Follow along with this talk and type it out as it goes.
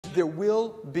there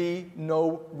will be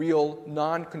no real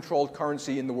non-controlled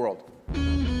currency in the world. We're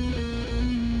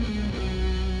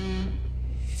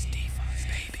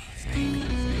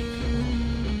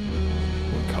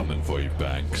coming for you,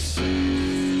 banks.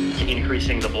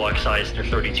 Increasing the block size to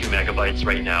 32 megabytes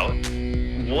right now.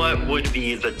 What would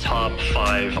be the top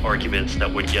 5 arguments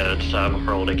that would get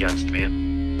hurled against me?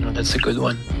 That's a good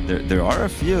one. There are a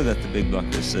few that the big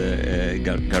blockers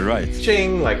got right.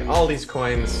 Ching, like all these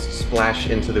coins splash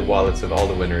into the wallets of all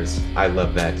the winners. I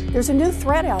love that. There's a new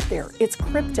threat out there. It's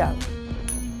crypto.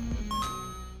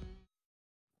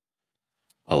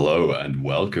 Hello and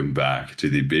welcome back to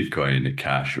the Bitcoin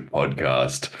Cash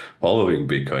podcast. Following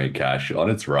Bitcoin Cash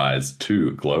on its rise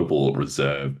to global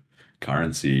reserve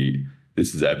currency.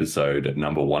 This is episode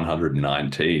number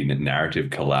 119, Narrative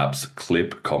Collapse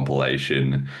Clip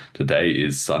Compilation. Today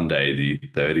is Sunday, the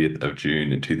 30th of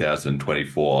June,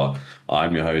 2024.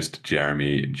 I'm your host,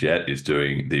 Jeremy. Jet is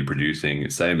doing the producing,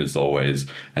 same as always.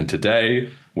 And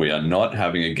today, we are not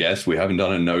having a guest. We haven't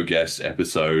done a no-guest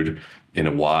episode in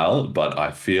a while, but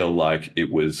I feel like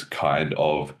it was kind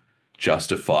of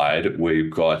justified. We've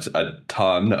got a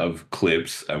ton of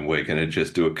clips and we're going to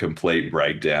just do a complete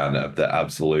breakdown of the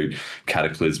absolute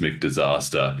cataclysmic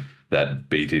disaster that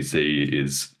BTC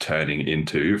is turning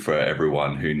into for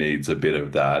everyone who needs a bit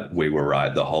of that "we were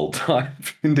right the whole time"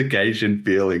 vindication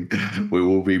feeling. We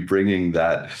will be bringing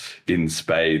that in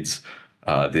spades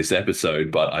this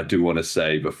episode, but I do want to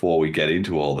say before we get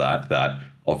into all that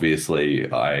obviously,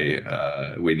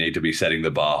 we need to be setting the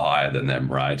bar higher than them,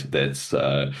 right?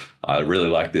 I really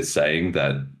like this saying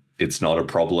that it's not a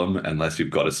problem unless you've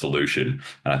got a solution.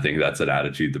 And I think that's an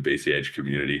attitude the BCH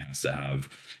community has to have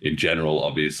in general.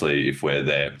 Obviously, if we're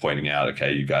there pointing out,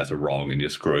 okay, you guys are wrong and you're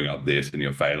screwing up this and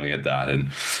you're failing at that and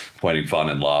pointing fun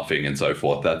and laughing and so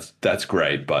forth, that's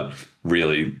great. But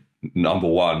really, number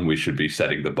one, we should be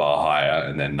setting the bar higher.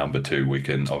 And then number two, we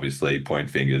can obviously point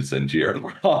fingers and jeer and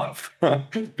laugh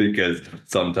because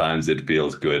sometimes it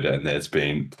feels good and there's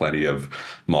been plenty of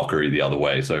mockery the other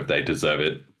way. So if they deserve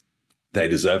it, they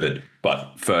deserve it.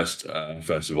 But first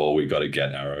of all, we got to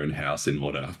get our own house in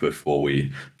order before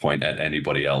we point at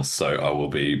anybody else. So I will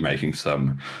be making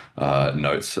some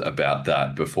notes about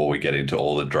that before we get into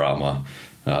all the drama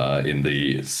in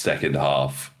the second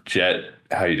half. Jet,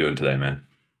 how are you doing today, man?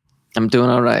 I'm doing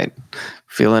all right.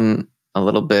 Feeling a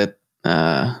little bit,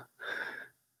 I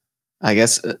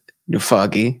guess,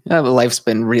 foggy. Life's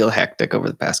been real hectic over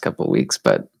the past couple of weeks,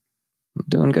 but I'm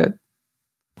doing good.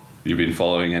 You've been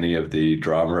following any of the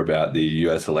drama about the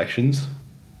US elections?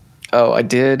 Oh, I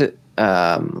did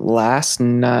last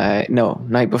night. No,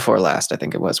 night before last, I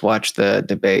think it was. Watch the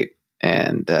debate,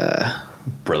 and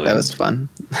brilliant. That was fun.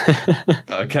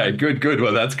 Okay, good.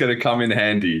 Well, that's going to come in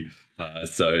handy.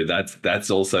 So that's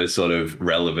also sort of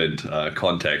relevant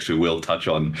context. We will touch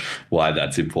on why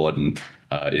that's important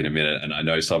in a minute. And I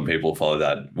know some people follow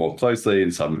that more closely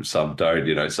and some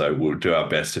don't, so we'll do our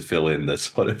best to fill in the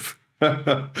sort of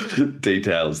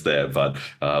details there. But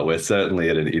we're certainly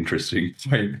at an interesting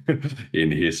point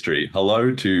in history.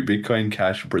 Hello to Bitcoin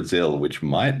Cash Brazil, which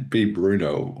might be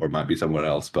Bruno or might be someone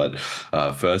else. But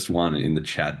first one in the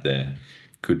chat there.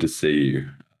 Good to see you,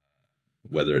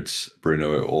 whether it's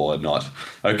Bruno or not.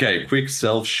 Okay, quick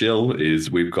self-shill is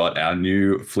we've got our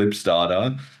new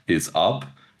Flipstarter is up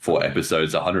for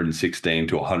episodes 116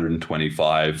 to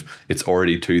 125. It's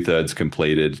already 2/3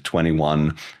 completed.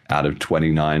 21 out of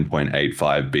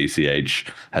 29.85 BCH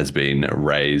has been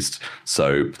raised.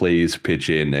 So please pitch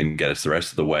in and get us the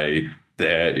rest of the way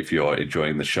there if you're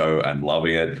enjoying the show and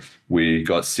loving it. We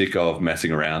got sick of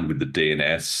messing around with the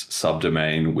DNS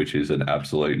subdomain, which is an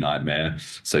absolute nightmare.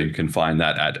 So you can find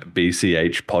that at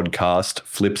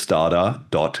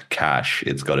bchpodcastflipstarter.cash.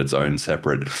 It's got its own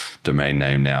separate domain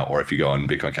name now. Or if you go on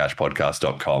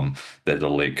bitcoincashpodcast.com, there's a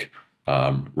link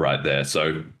right there.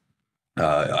 So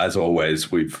as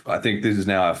always, I think this is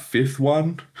now our 5th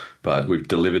one, but we've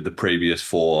delivered the previous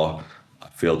 4, I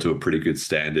feel, to a pretty good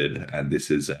standard. And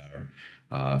this is our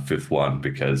 5th one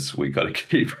because we got to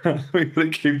keep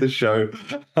the show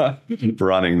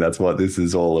running. That's what this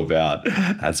is all about.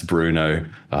 As Bruno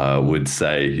would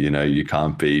say, you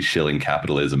can't be shilling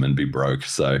capitalism and be broke.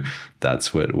 So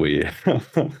that's what we're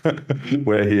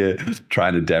here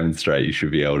trying to demonstrate. You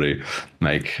should be able to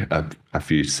make a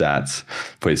few sats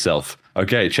for yourself.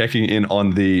 Okay, checking in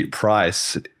on the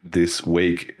price. this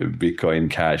week, Bitcoin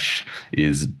Cash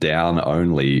is down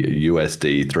only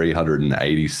USD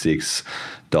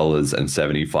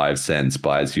 $386.75,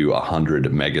 buys you 100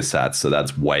 megasats. So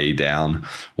that's way down.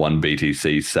 One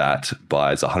BTC sat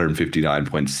buys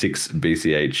 159.6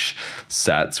 BCH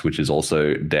sats, which is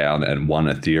also down. And one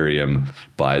Ethereum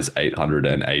buys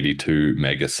 882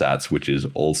 megasats, which is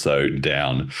also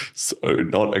down. So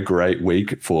not a great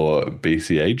week for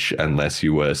BCH unless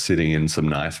you were sitting in some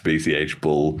nice BCH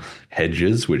bull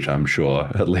hedges, which I'm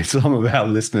sure at least some of our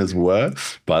listeners were,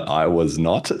 but I was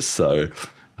not. So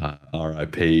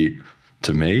RIP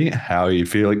to me. How are you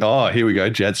feeling? Oh, here we go.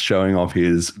 Jet's showing off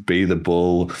his Be the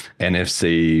Bull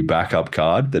NFC backup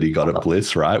card that he got at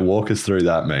Bliss, right? Walk us through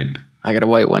that, mate. I got a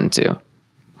white one too.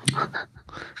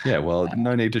 Yeah, well,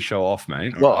 no need to show off,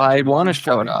 mate. Well, I want to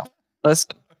show it off.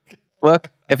 Look,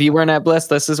 if you weren't at Bliss,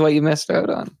 this is what you missed out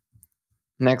on.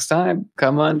 Next time,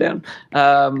 come on down.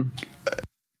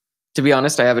 To be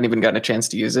honest, I haven't even gotten a chance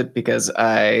to use it because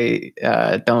I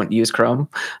don't use Chrome,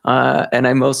 and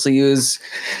I mostly use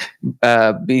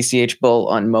BCH Bull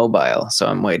on mobile. So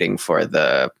I'm waiting for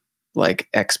the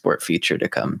export feature to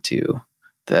come to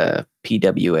the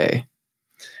PWA,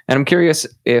 and I'm curious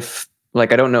if I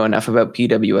don't know enough about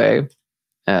PWA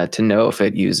to know if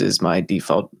it uses my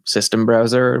default system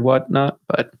browser or whatnot.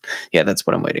 But yeah, that's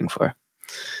what I'm waiting for.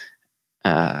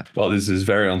 Well, this is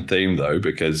very on theme, though,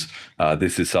 because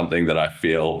this is something that I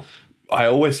feel I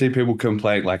always see people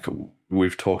complain, like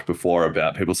we've talked before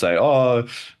about people say, oh,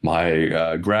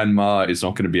 my grandma is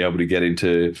not going to be able to get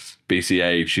into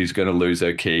BCH. She's going to lose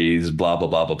her keys, blah, blah,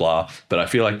 blah, blah, blah. But I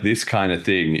feel like this kind of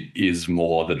thing is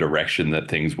more the direction that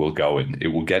things will go in. It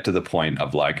will get to the point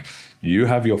of you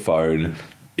have your phone,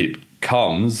 it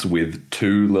comes with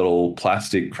two little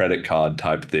plastic credit card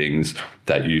type things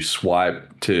that you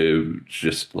swipe to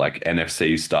just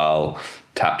NFC style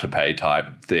tap to pay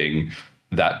type thing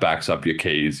that backs up your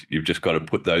keys. You've just got to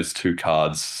put those two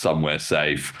cards somewhere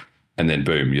safe and then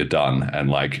boom, you're done.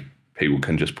 And people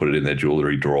can just put it in their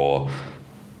jewelry drawer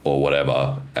or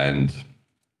whatever. And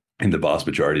in the vast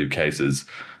majority of cases,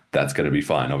 that's going to be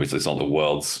fine. Obviously, it's not the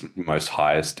world's most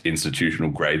highest institutional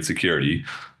grade security,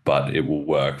 but it will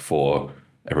work for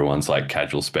everyone's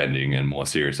casual spending, and more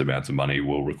serious amounts of money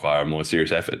will require more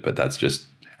serious effort. But that's just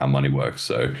how money works.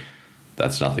 So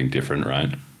that's nothing different,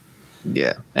 right?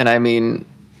 Yeah. And I mean,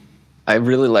 I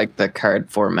really like the card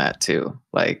format too.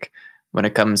 When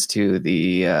it comes to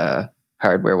the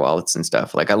hardware wallets and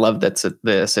stuff, I love that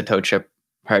the Satoshi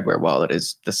hardware wallet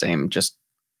is the same, just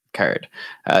card.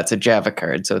 It's a Java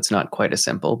card, so it's not quite as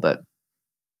simple, but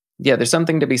yeah, there's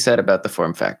something to be said about the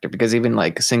form factor, because even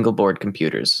single board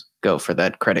computers go for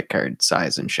that credit card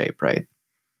size and shape, right?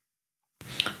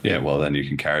 Yeah, well, then you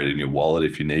can carry it in your wallet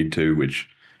if you need to, which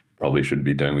probably shouldn't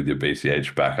be doing with your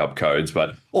BCH backup codes,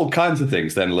 but all kinds of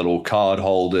things, then little card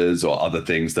holders or other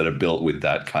things that are built with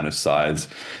that kind of size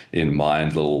in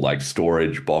mind, little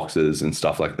storage boxes and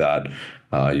stuff like that.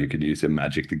 You could use your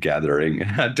Magic the Gathering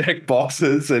deck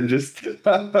boxes and just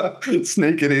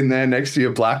sneak it in there next to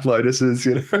your Black Lotuses,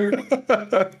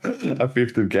 a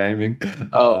fifth of gaming.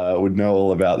 Would know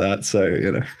all about that.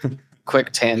 So,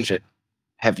 Quick tangent.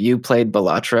 Have you played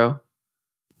Balatro?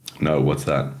 No, what's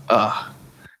that?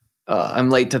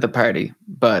 I'm late to the party,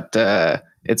 but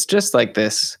it's just like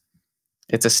this.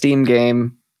 It's a Steam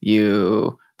game.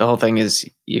 The whole thing is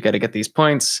you got to get these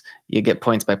points. You get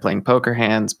points by playing poker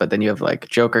hands, but then you have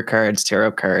Joker cards,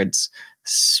 Tarot cards,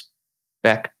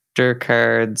 Spectre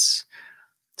cards,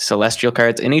 Celestial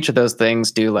cards. And each of those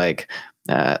things do they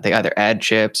either add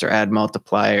chips or add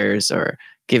multipliers or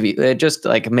give you, it just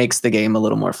makes the game a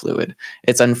little more fluid.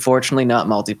 It's unfortunately not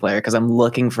multiplayer because I'm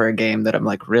looking for a game that I'm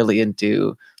really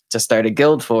into to start a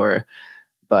guild for,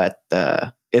 but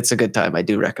it's a good time. I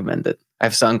do recommend it.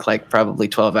 I've sunk probably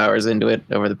 12 hours into it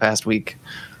over the past week,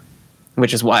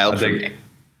 which is wild for me.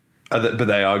 But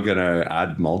they are going to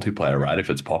add multiplayer, right? If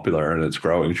it's popular and it's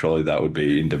growing, surely that would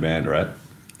be in demand, right?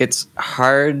 It's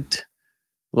hard,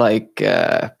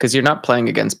 because you're not playing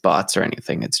against bots or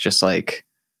anything. It's just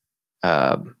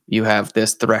you have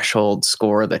this threshold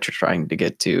score that you're trying to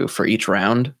get to for each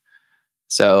round.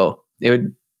 So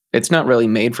it's not really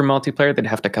made for multiplayer. They'd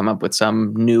have to come up with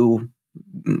some new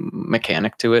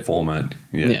mechanic to it. Format.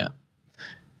 Yeah.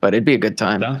 But it'd be a good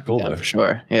time. Sounds cool, though. For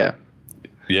sure. Yeah.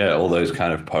 Yeah, all those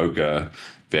kind of poker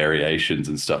variations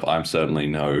and stuff. I'm certainly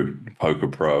no poker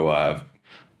pro. I've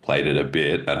played it a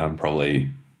bit, and I'm probably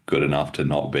good enough to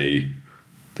not be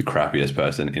the crappiest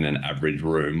person in an average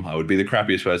room. I would be the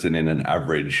crappiest person in an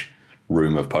average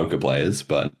room of poker players,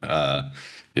 but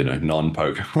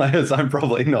non-poker players, I'm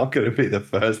probably not going to be the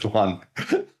first one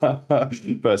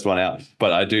out.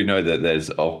 But I do know that there's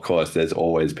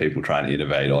always people trying to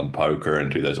innovate on poker and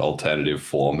do those alternative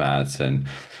formats. And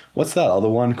what's that other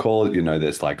one called?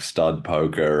 There's like stud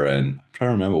poker, and I'm trying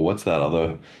to remember what's that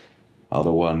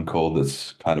other one called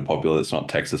that's kind of popular. It's not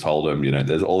Texas Hold'em.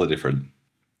 There's all the different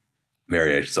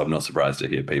variations. I'm not surprised to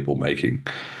hear people making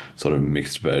sort of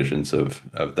mixed versions of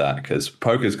that, because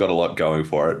poker's got a lot going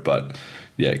for it, but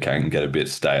yeah, it can get a bit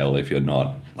stale if you're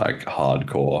not like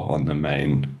hardcore on the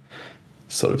main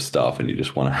sort of stuff and you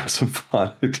just want to have some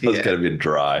fun. It does get a bit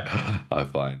dry, I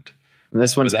find. And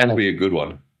this one's that'll be a good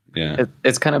one. Yeah,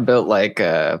 it's kind of built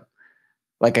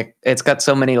it's got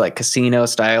so many like casino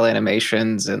style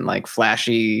animations and like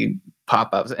flashy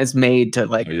pop-ups. It's made to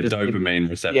like your dopamine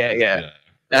receptors. Yeah.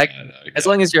 As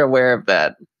long as you're aware of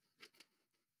that.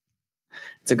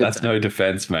 That's no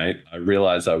defense, mate. I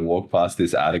realized I walked past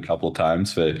this ad a couple of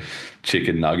times for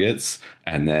chicken nuggets,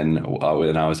 and then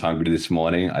when I was hungry this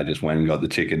morning, I just went and got the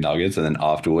chicken nuggets, and then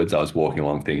afterwards I was walking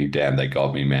along thinking, damn, they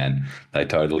got me, man. They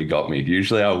totally got me.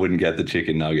 Usually I wouldn't get the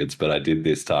chicken nuggets, but I did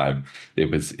this time. It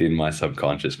was in my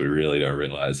subconscious. We really don't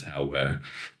realize how we're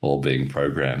all being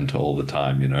programmed all the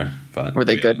time, But were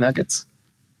they good nuggets?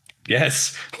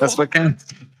 Yes. That's what counts.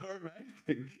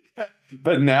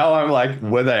 But now I'm like,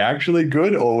 were they actually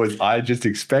good, or was I just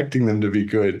expecting them to be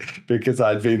good because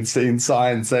I'd been seeing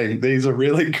signs saying these are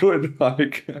really good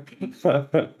like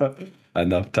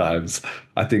enough times?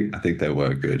 I think they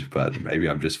were good, but maybe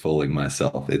I'm just fooling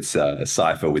myself. It's a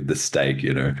cipher with the steak,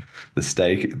 the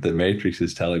steak. The Matrix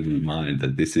is telling my mind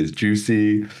that this is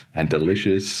juicy and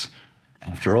delicious.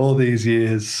 After all these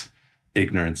years,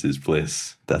 ignorance is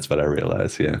bliss. That's what I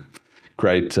realize. Yeah,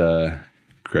 Great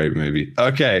movie.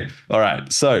 Okay. All right.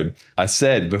 So I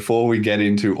said before we get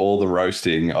into all the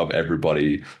roasting of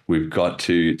everybody, we've got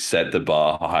to set the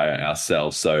bar higher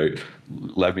ourselves. So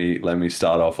let me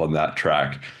start off on that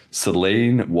track.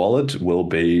 Selene Wallet will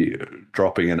be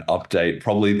dropping an update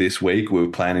probably this week. We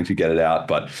were planning to get it out,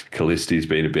 but Callisti's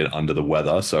been a bit under the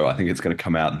weather. So I think it's going to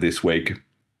come out this week.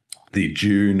 The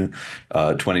June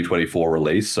 2024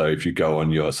 release. So if you go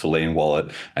on your Selene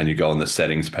wallet and you go on the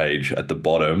settings page at the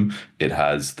bottom, it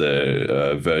has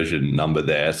the version number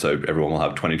there. So everyone will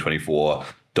have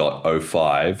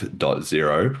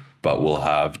 2024.05.0, but we'll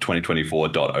have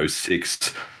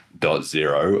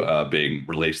 2024.06.0 being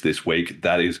released this week.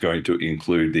 That is going to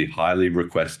include the highly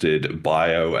requested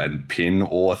bio and pin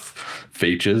auth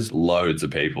features. Loads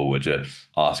of people were just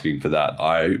asking for that.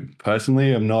 I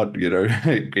personally am not,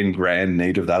 in grand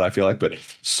need of that, I feel like, but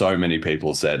so many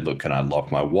people said, look, can I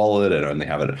lock my wallet and only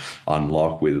have it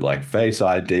unlocked with like Face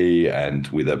ID and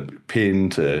with a pin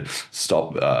to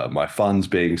stop my funds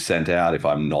being sent out if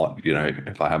I'm not,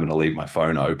 if I happen to leave my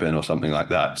phone open or something like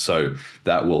that. So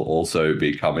that will also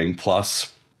be coming,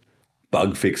 plus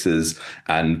bug fixes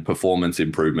and performance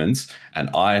improvements. And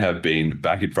I have been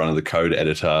back in front of the code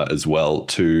editor as well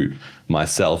to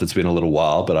myself. It's been a little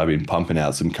while, but I've been pumping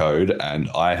out some code, and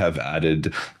I have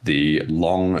added the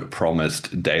long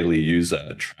promised daily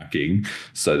user tracking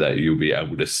so that you'll be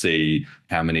able to see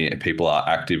how many people are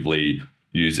actively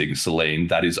using Selene.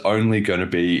 That is only going to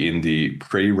be in the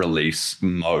pre-release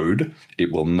mode.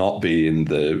 It will not be in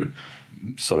the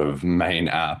sort of main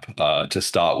app to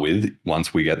start with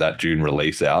once we get that June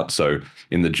release out. So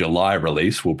in the July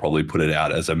release, we'll probably put it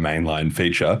out as a mainline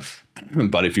feature.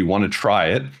 But if you want to try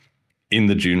it in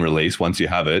the June release, once you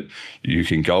have it, you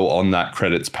can go on that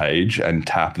credits page and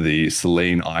tap the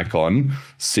Selene icon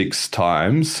 6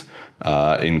 times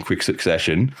in quick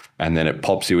succession, and then it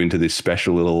pops you into this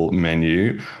special little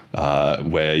menu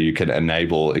where you can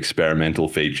enable experimental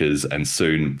features and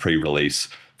soon pre-release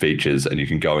features, and you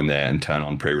can go in there and turn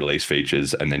on pre-release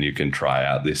features, and then you can try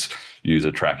out this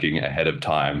user tracking ahead of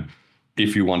time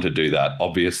if you want to do that.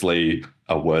 Obviously,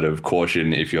 a word of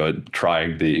caution, if you're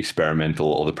trying the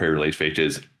experimental or the pre-release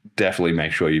features, definitely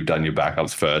make sure you've done your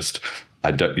backups first.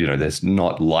 There's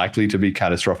not likely to be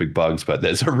catastrophic bugs, but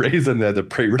there's a reason they're the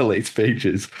pre-release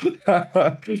features,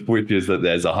 which is that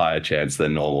there's a higher chance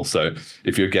than normal. So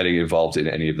if you're getting involved in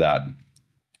any of that,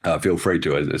 feel free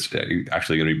to. It's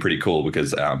actually going to be pretty cool,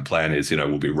 because our plan is,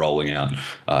 we'll be rolling out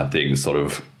things sort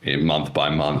of month by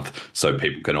month, so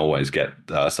people can always get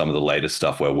some of the latest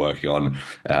stuff we're working on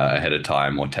ahead of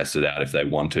time, or test it out if they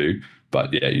want to.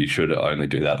 But yeah, you should only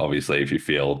do that, obviously, if you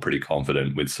feel pretty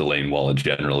confident with Selene Wallet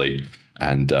generally,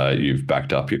 and you've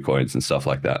backed up your coins and stuff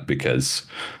like that, because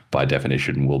by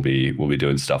definition, we'll be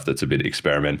doing stuff that's a bit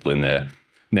experimental in there.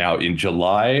 Now, in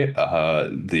July,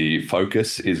 the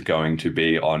focus is going to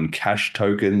be on cash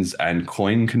tokens and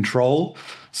coin control.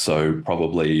 So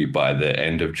probably by the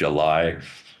end of July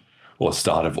or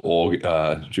start of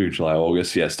June, July,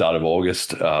 August, start of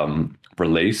August,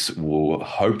 release, we're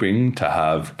hoping to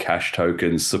have cash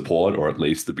tokens support, or at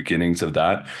least the beginnings of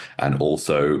that, and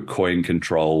also coin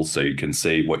control, so you can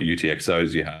see what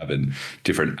UTXOs you have and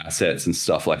different assets and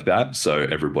stuff like that. So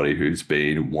everybody who's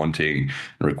been wanting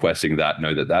and requesting that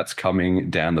know that that's coming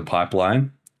down the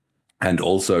pipeline. And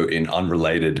also in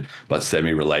unrelated but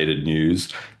semi-related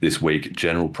news, this week,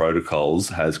 General Protocols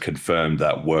has confirmed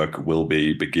that work will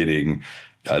be beginning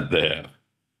their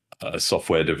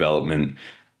software development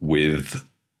with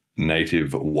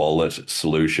native wallet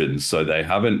solutions. So they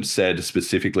haven't said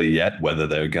specifically yet whether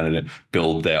they're going to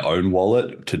build their own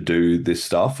wallet to do this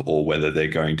stuff, or whether they're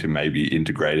going to maybe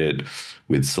integrate it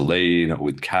with Selene or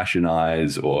with Cash and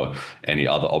Eyes or any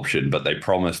other option. But they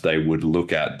promised they would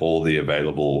look at all the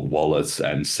available wallets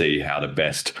and see how to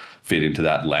best fit into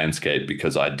that landscape,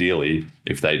 because ideally,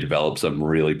 if they develop some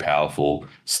really powerful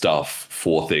stuff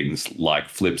for things like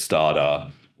Flipstarter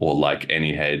or like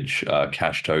AnyHedge,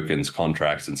 cash tokens,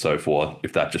 contracts, and so forth,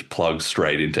 if that just plugs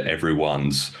straight into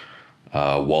everyone's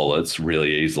wallets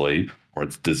really easily, or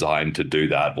it's designed to do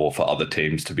that, or for other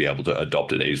teams to be able to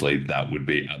adopt it easily, that would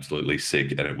be absolutely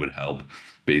sick, and it would help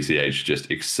BCH just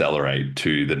accelerate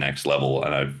to the next level.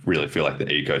 And I really feel like the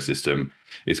ecosystem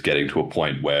is getting to a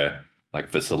point where, like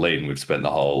for Selene, we've spent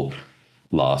the whole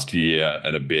last year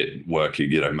and a bit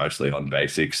working, mostly on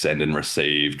basic send and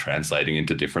receive, translating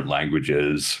into different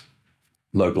languages,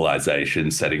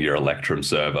 localization, setting your Electrum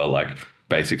server, like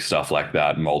basic stuff like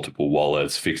that, multiple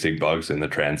wallets, fixing bugs in the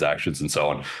transactions and so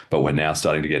on. But we're now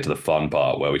starting to get to the fun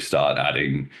part where we start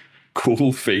adding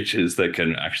cool features that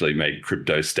can actually make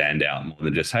crypto stand out more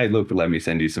than just, hey, look, let me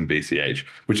send you some BCH,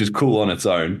 which is cool on its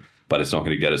own, but it's not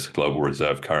going to get us global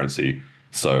reserve currency.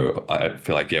 So I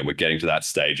feel like, we're getting to that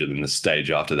stage, and then the stage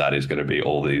after that is going to be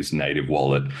all these native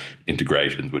wallet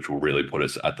integrations, which will really put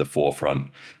us at the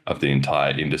forefront of the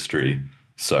entire industry.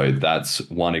 So that's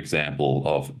one example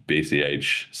of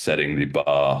BCH setting the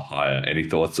bar higher. Any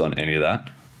thoughts on any of that?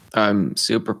 I'm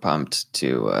super pumped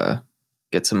to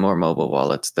get some more mobile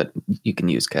wallets that you can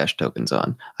use cash tokens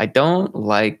on. I don't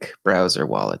like browser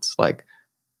wallets,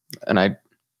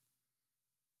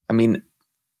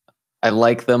 I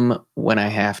like them when I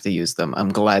have to use them. I'm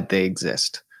glad they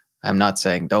exist. I'm not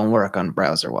saying don't work on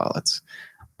browser wallets,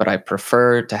 but I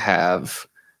prefer to have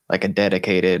like a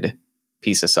dedicated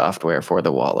piece of software for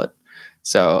the wallet.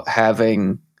 So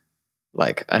having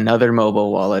like another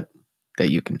mobile wallet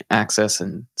that you can access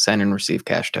and send and receive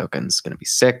cash tokens is going to be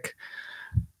sick.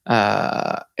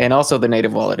 And also the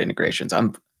native wallet integrations.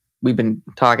 We've been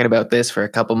talking about this for a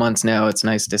couple months now. It's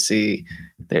nice to see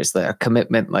there's the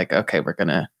commitment, like, okay,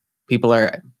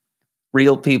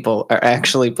 real people are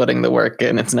actually putting the work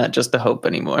in. It's not just a hope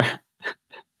anymore.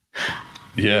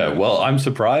 Yeah, well, I'm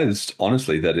surprised,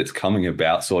 honestly, that it's coming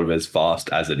about sort of as fast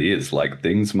as it is. Like,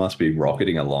 things must be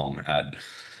rocketing along at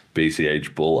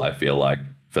BCH Bull, I feel like,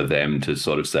 for them to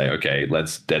sort of say, okay,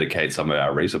 let's dedicate some of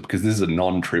our resources, because this is a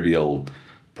non-trivial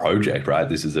project, right?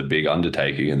 This is a big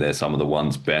undertaking, and they're some of the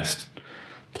ones best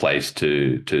place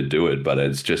to do it. But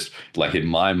it's just like, in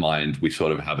my mind, we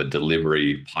sort of have a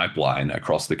delivery pipeline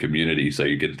across the community. So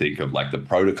you can think of like the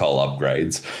protocol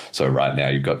upgrades. So right now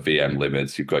you've got VM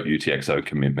limits, you've got UTXO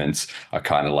commitments are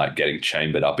kind of like getting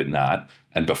chambered up in that.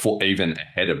 And before, even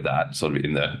ahead of that, sort of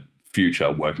in the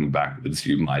future, working backwards,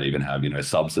 you might even have,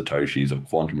 sub-Satoshis or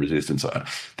quantum resistance, or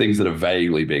things that are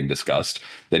vaguely being discussed.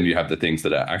 Then you have the things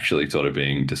that are actually sort of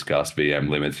being discussed, VM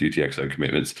limits, UTXO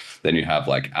commitments. Then you have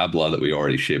like ABLA that we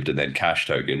already shipped, and then cash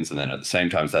tokens. And then at the same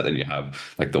time as that, then you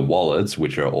have like the wallets,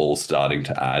 which are all starting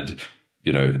to add,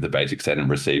 the basic send and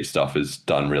receive stuff is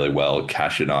done really well.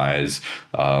 Cash and Eyes,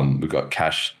 we've got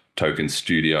Cash Token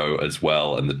Studio as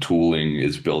well, and the tooling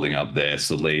is building up there.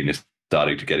 Selene is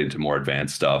starting to get into more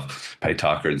advanced stuff.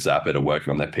 Paytaka and Zapit are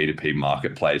working on their P2P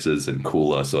marketplaces and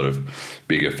cooler sort of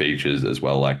bigger features as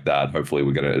well like that. Hopefully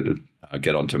we're going to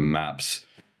get onto maps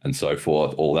and so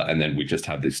forth, all that. And then we just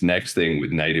have this next thing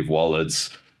with native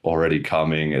wallets already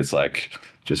coming. It's like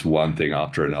just one thing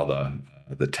after another.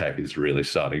 The tech is really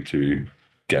starting to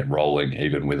get rolling,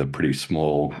 even with a pretty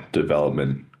small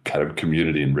development kind of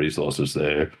community and resources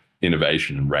there.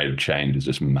 Innovation and rate of change is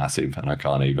just massive,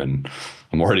 and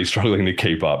I'm already struggling to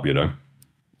keep up,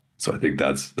 So I think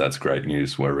that's great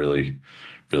news. We're really,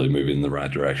 really moving in the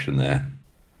right direction there.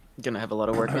 You're gonna have a lot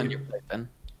of work on your plate then.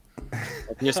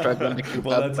 If you're struggling to keep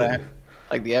up,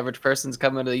 like the average person's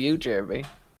coming to you, Jeremy.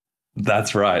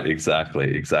 That's right.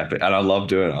 Exactly. Exactly. And I love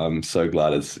doing it. I'm so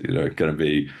glad it's, going to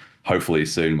be hopefully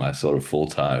soon my sort of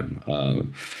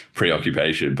full-time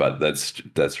preoccupation. But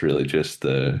that's really just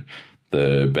the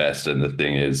best. And the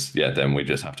thing is, yeah, then we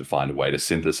just have to find a way to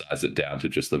synthesize it down to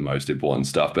just the most important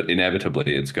stuff. But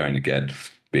inevitably, it's going to get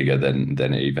bigger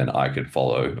than even I can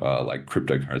follow. Like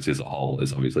cryptocurrency as a whole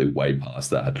is obviously way past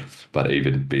that. But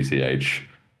even BCH,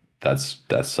 that's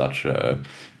such a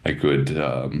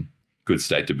good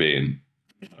state to be in.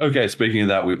 Okay, speaking of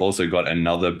that, we've also got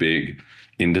another big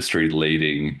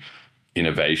industry-leading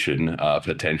innovation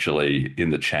potentially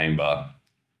in the chamber,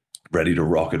 ready to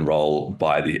rock and roll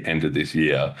by the end of this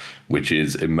year, which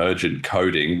is emergent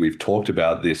coding. We've talked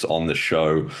about this on the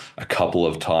show a couple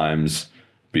of times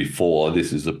before.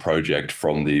 This is a project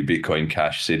from the Bitcoin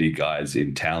Cash City guys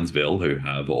in Townsville, who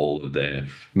have all of their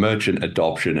merchant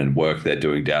adoption and work they're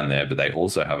doing down there, but they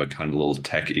also have a kind of little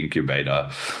tech incubator,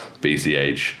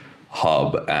 BCH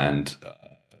hub, and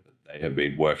they have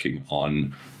been working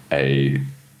on a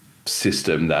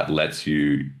system that lets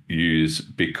you use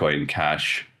Bitcoin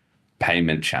Cash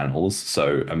payment channels.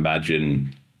 So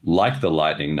imagine like the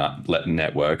Lightning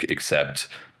Network, except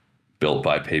built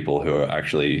by people who are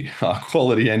actually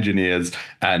quality engineers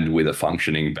and with a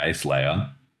functioning base layer,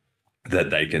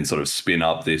 that they can sort of spin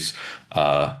up this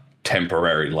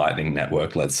temporary Lightning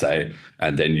Network, let's say,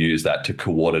 and then use that to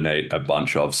coordinate a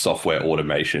bunch of software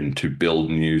automation to build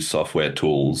new software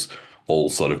tools, all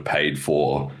sort of paid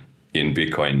for in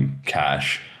Bitcoin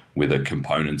Cash with a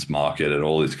components market and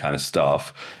all this kind of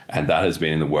stuff. And that has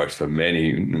been in the works for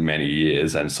many, many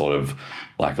years. And sort of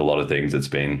like a lot of things, it's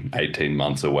been 18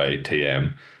 months away,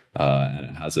 TM, and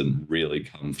it hasn't really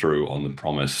come through on the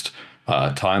promised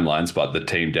timelines. But the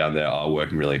team down there are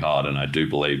working really hard, and I do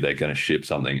believe they're going to ship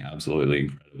something absolutely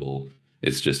incredible.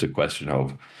 It's just a question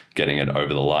of getting it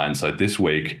over the line. So this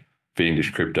week,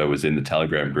 Fiendish Crypto was in the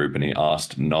Telegram group, and he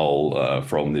asked Noel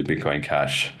from the Bitcoin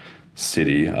Cash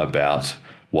City about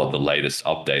what the latest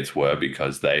updates were,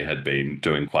 because they had been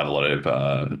doing quite a lot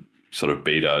of sort of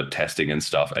beta testing and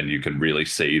stuff, and you can really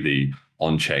see the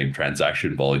on-chain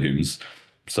transaction volumes.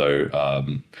 So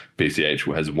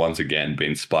BCH has once again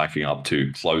been spiking up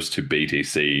to close to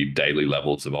BTC daily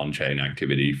levels of on-chain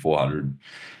activity,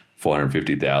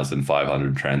 450,000,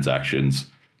 500 transactions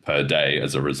per day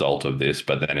as a result of this,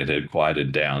 but then it had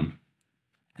quieted down.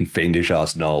 And Fiendish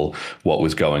asked Noel what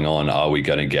was going on. Are we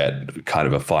going to get kind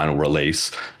of a final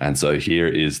release? And so here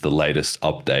is the latest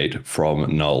update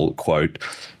from Noel. Quote,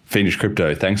 Fiendish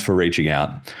Crypto, thanks for reaching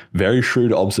out. Very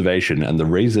shrewd observation. And the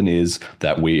reason is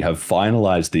that we have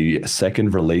finalized the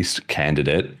second released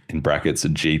candidate, in brackets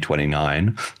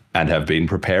G29, and have been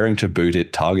preparing to boot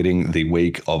it, targeting the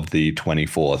week of the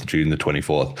 24th, June the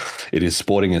 24th. It is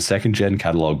sporting a second-gen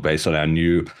catalog based on our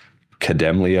new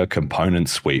Kademlia component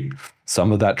suite.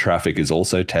 Some of that traffic is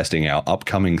also testing our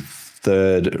upcoming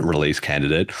third release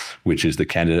candidate, which is the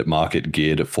candidate market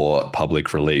geared for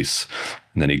public release.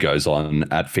 And then he goes on,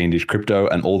 at Fiendish Crypto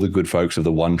and all the good folks of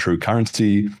the One True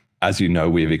Currency, as you know,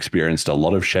 we have experienced a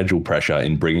lot of schedule pressure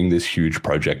in bringing this huge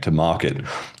project to market.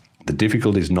 The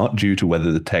difficulty is not due to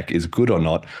whether the tech is good or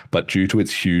not, but due to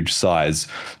its huge size,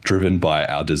 driven by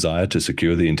our desire to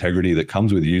secure the integrity that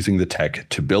comes with using the tech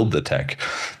to build the tech.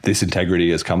 This integrity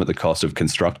has come at the cost of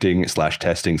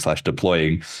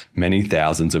constructing/testing/deploying many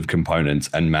thousands of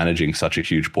components and managing such a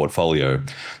huge portfolio.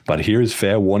 But here is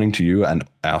fair warning to you and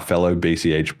our fellow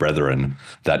BCH brethren,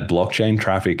 that blockchain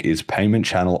traffic is payment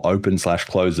channel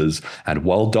open/closes, and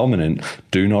while dominant,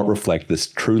 do not reflect this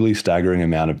truly staggering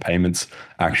amount of payments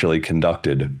actually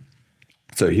conducted.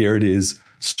 So here it is.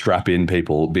 Strap in,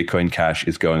 people. Bitcoin Cash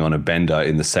is going on a bender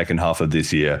in the second half of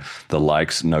this year. The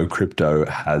likes no crypto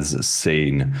has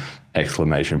seen!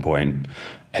 Exclamation point.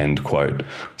 End quote.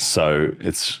 So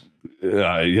it's,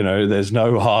 there's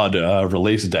no hard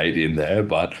release date in there,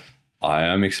 but I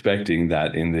am expecting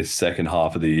that in this second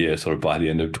half of the year, sort of by the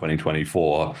end of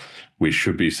 2024, we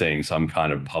should be seeing some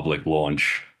kind of public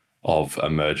launch of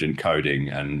emergent coding,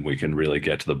 and we can really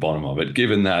get to the bottom of it,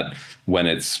 given that when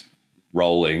it's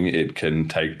rolling, it can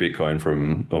take Bitcoin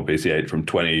or BCH from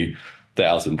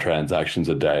 20,000 transactions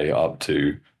a day up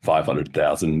to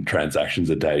 500,000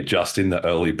 transactions a day just in the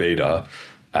early beta,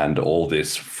 and all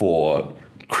this for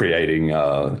creating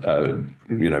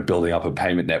building up a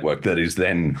payment network that is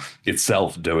then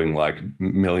itself doing like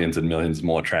millions and millions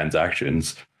more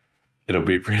transactions. It'll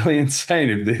be really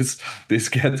insane if this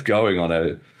gets going on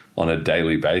a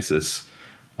daily basis.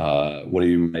 What do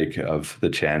you make of the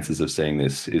chances of seeing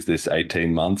this? Is this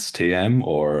 18 months TM,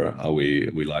 or are we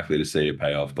likely to see a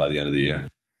payoff by the end of the year?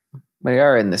 We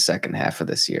are in the second half of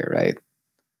this year, right?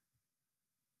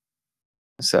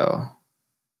 So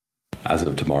as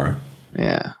of tomorrow.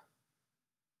 Yeah.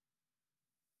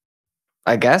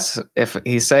 I guess if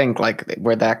he's saying like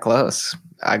we're that close,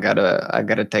 I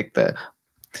gotta take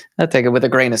I'll take it with a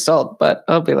grain of salt, but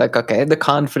I'll be like, okay, the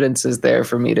confidence is there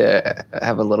for me to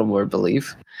have a little more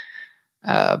belief.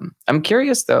 I'm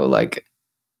curious though, like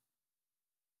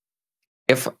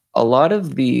if a lot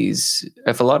of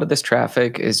this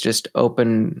traffic is just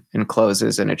open and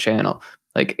closes in a channel,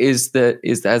 like has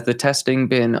the testing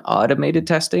been automated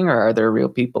testing, or are there real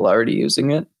people already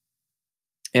using it?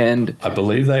 And I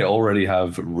believe they already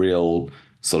have real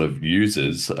sort of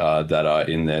users that are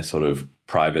in their sort of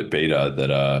private beta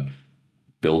that are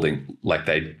building. Like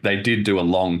they did do a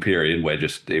long period where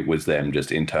it was them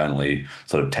just internally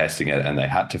sort of testing it, and they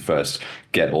had to first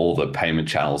get all the payment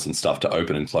channels and stuff to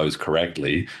open and close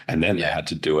correctly, and then they had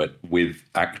to do it with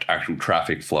actual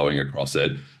traffic flowing across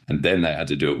it. And then they had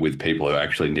to do it with people who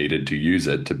actually needed to use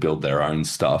it to build their own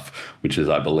stuff, which is,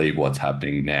 I believe, what's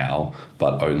happening now,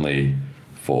 but only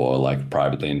for like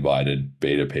privately invited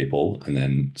beta people. And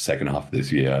then second half of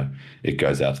this year, it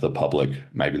goes out to the public.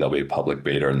 Maybe there'll be a public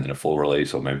beta and then a full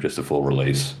release, or maybe just a full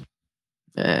release.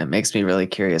 it makes me really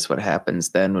curious what happens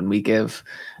then when we give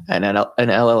an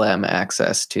LLM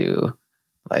access to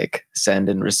like send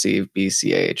and receive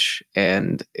BCH,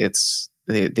 and it's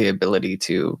the ability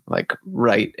to like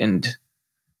write and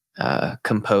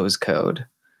compose code.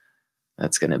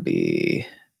 That's going to be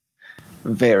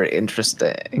very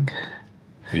interesting.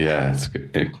 Yeah,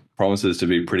 it promises to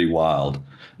be pretty wild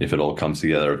if it all comes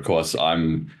together. Of course,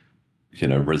 I'm,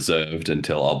 reserved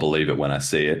until I'll believe it when I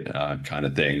see it, kind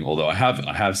of thing. Although I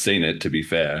have seen it. To be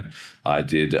fair, I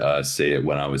did see it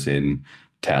when I was in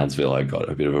Townsville. I got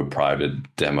a bit of a private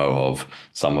demo of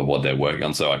some of what they're working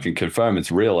on, so I can confirm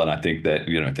it's real. And I think that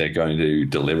they're going to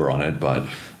deliver on it. But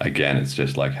again, it's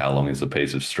just like, how long is a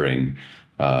piece of string?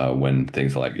 When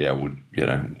things are like, yeah, we'll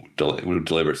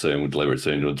deliver it soon, we'll deliver it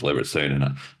soon.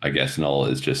 And I guess Noel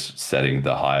is just setting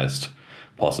the highest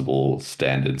possible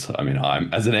standards. I mean,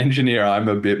 as an engineer, I'm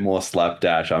a bit more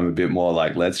slapdash. I'm a bit more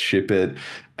like, let's ship it.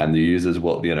 And the users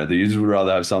would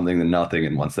rather have something than nothing.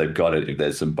 And once they've got it, if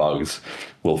there's some bugs,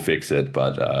 we'll fix it.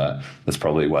 But that's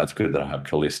probably why it's good that I have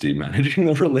Callisti managing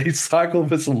the release cycle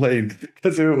for Selene.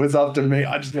 Because if it was up to me,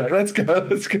 I'd just be like, let's go.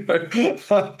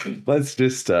 Let's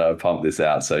just pump this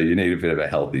out. So you need a bit of a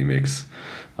healthy mix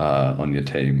on your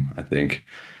team, I think.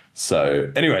 So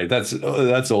anyway,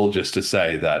 that's all just to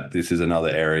say that this is another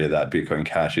area that Bitcoin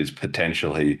Cash is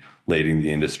potentially leading the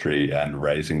industry and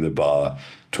raising the bar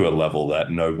to a level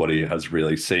that nobody has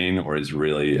really seen or is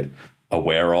really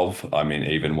aware of. I mean,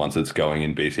 even once it's going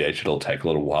in BCH, it'll take a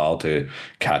little while to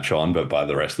catch on, but by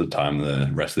the rest of the time, the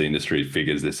rest of the industry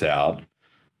figures this out.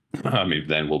 I mean,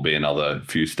 then will be another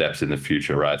few steps in the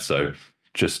future, right? So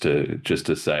just to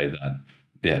say that,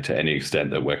 yeah, to any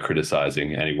extent that we're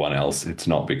criticizing anyone else, it's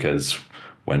not because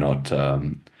we're not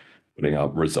putting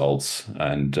up results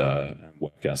and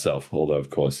work ourselves. Although, of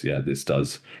course, yeah, this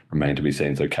does remain to be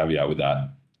seen. So caveat with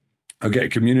that. Okay,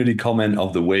 community comment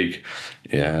of the week.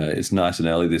 Yeah, it's nice and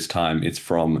early this time. It's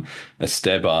from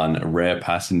Esteban, a rare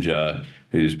passenger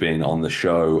who's been on the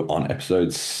show on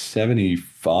episode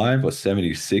 75 or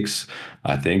 76,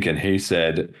 I think. And he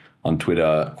said on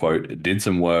Twitter, quote, did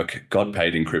some work, got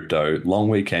paid in crypto, long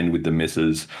weekend with the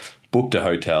missus, booked a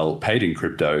hotel, paid in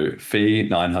crypto, fee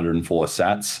 904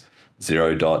 sats,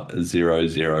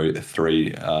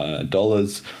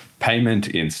 $0.003,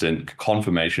 payment instant,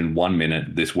 confirmation 1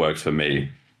 minute, this works for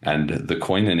me. And the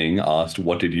coining asked,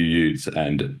 what did you use?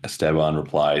 And Esteban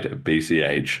replied,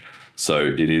 BCH. So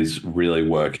it is really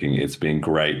working. It's been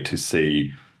great to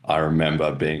see. I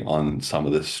remember being on some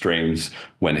of the streams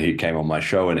when he came on my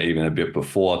show and even a bit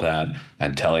before that,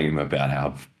 and telling him about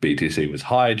how BTC was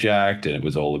hijacked and it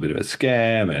was all a bit of a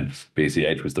scam and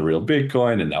BCH was the real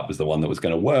Bitcoin and that was the one that was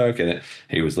going to work. And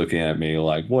he was looking at me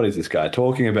like, what is this guy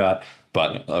talking about?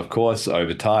 But of course,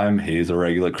 over time, he's a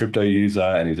regular crypto user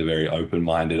and he's a very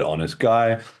open-minded, honest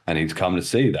guy. And he's come to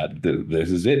see that this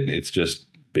is it. It's just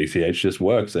BCH just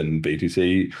works and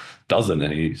BTC doesn't.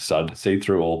 And he started to see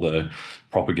through all the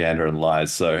propaganda and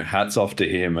lies. So hats off to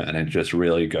him. And it just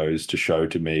really goes to show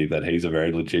to me that he's a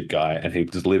very legit guy and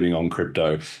he's living on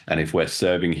crypto. And if we're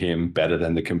serving him better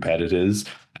than the competitors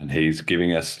and he's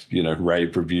giving us,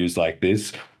 rave reviews like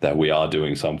this, that we are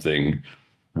doing something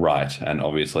right. And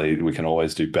obviously we can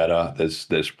always do better.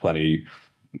 There's plenty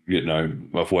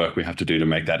of work we have to do to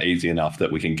make that easy enough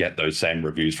that we can get those same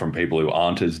reviews from people who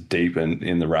aren't as deep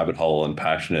in the rabbit hole and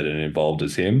passionate and involved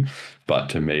as him. But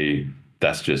to me,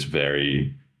 that's just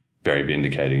very, very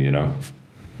vindicating,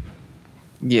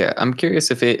 Yeah, I'm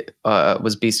curious if it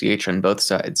was BCH on both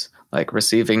sides, like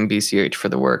receiving BCH for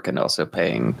the work and also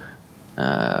paying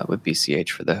with BCH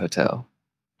for the hotel.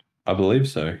 I believe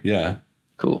so. Yeah.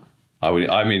 Cool.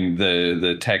 I mean,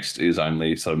 the text is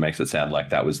only sort of makes it sound like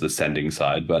that was the sending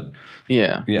side, but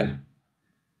Yeah. I don't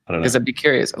know. Because I'd be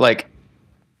curious. Like,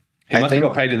 He must have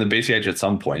got paid in the BCH at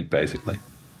some point, basically.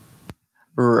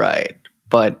 Right.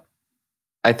 But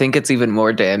I think it's even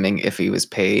more damning if he was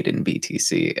paid in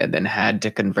BTC and then had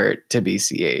to convert to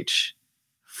BCH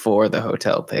for the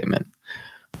hotel payment.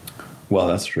 Well,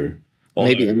 that's true.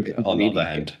 Maybe on the other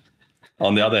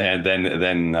hand,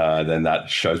 then that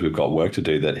shows we've got work to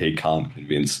do, that he can't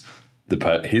convince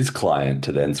his client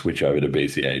to then switch over to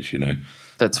BCH. You know,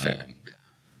 that's fair.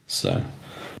 So,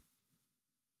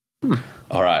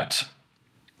 all right,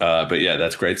 but yeah,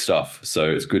 that's great stuff. So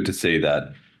it's good to see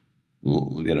that,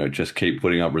 you know, just keep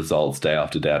putting up results day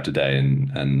after day after day,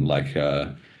 and like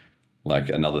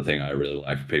another thing I really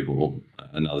like people.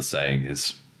 Another saying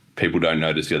is, people don't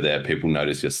notice you're there, people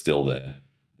notice you're still there.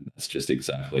 That's just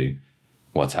exactly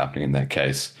what's happening in that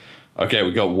case. Okay,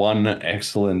 we got one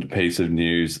excellent piece of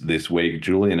news this week.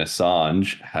 Julian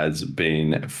Assange has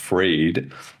been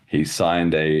freed. He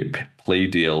signed a plea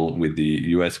deal with the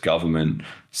US government,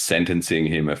 sentencing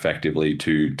him effectively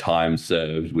to time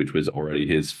served, which was already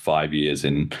his 5 years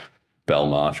in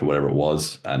Belmarsh or whatever it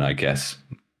was. And I guess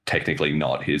technically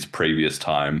not his previous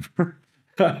time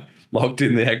locked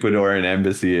in the Ecuadorian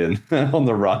embassy and on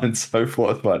the run and so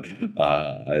forth. But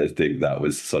I think that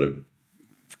was sort of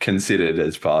considered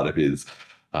as part of his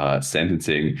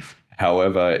sentencing.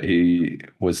 However, he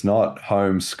was not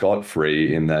home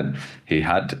scot-free in that he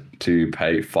had to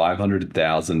pay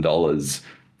 $500,000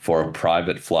 for a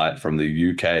private flight from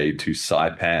the UK to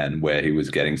Saipan, where he was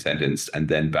getting sentenced, and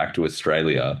then back to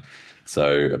Australia.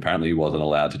 So apparently he wasn't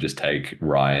allowed to just take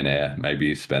Ryanair. Maybe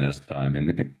he spent his time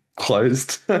in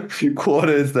closed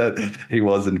quarters that he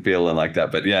wasn't feeling like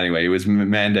that. But yeah, anyway, he was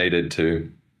mandated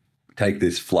to take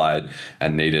this flight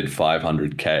and needed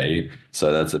 $500K.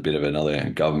 So that's a bit of another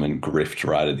government grift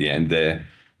right at the end there.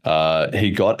 He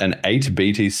got an 8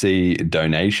 BTC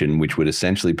donation, which would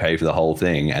essentially pay for the whole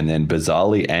thing. And then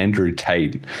bizarrely, Andrew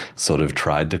Tate sort of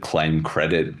tried to claim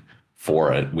credit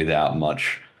for it without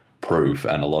much proof.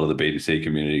 And a lot of the BTC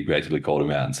community basically called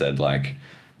him out and said, like,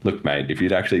 look, mate, if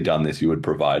you'd actually done this, you would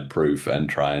provide proof and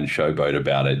try and showboat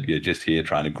about it. You're just here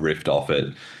trying to grift off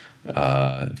it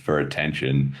for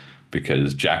attention.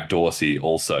 Because Jack Dorsey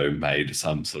also made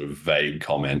some sort of vague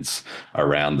comments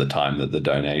around the time that the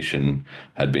donation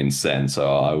had been sent. So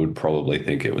I would probably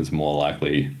think it was more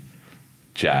likely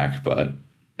Jack. But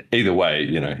either way,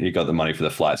 you know, he got the money for the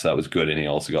flight, so that was good. And he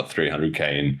also got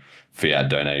 $300K in fiat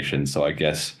donations. So I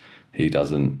guess he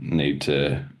doesn't need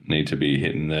to be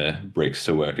hitting the bricks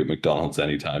to work at McDonald's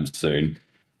anytime soon,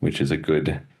 which is a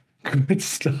good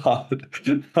start.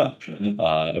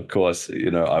 Of course,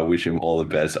 you know, I wish him all the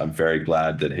best. I'm very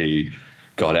glad that he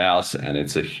got out, and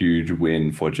it's a huge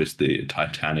win for just the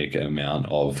titanic amount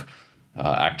of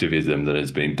activism that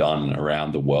has been done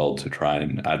around the world to try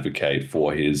and advocate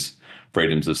for his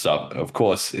freedoms of stuff. Of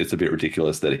course, it's a bit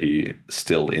ridiculous that he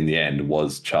still, in the end,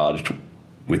 was charged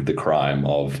with the crime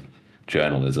of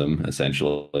journalism,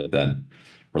 essentially, then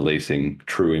releasing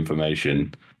true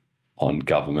information on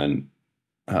government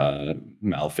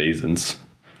malfeasance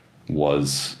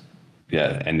was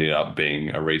ended up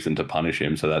being a reason to punish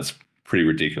him. So that's pretty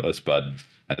ridiculous, but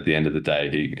at the end of the day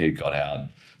he got out,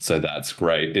 so that's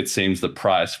great. It seems the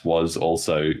price was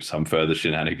also some further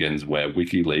shenanigans where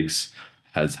WikiLeaks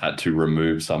has had to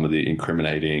remove some of the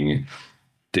incriminating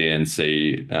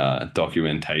DNC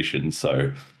documentation.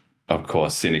 So of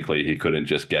course, cynically, he couldn't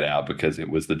just get out because it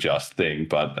was the just thing,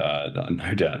 but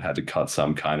no doubt had to cut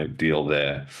some kind of deal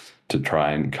there to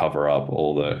try and cover up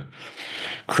all the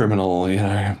criminal, you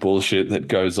know, bullshit that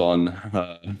goes on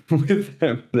with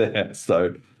them there.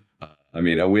 So, I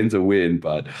mean, a win's a win,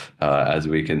 but as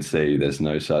we can see, there's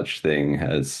no such thing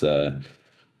as,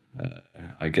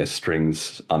 I guess,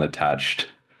 strings unattached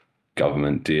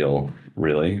government deal,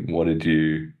 really. What did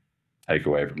you take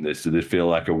away from this? Did it feel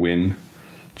like a win,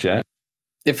 Jet?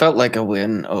 It felt like a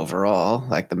win overall.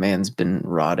 Like, the man's been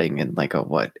rotting in like a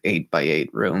 8x8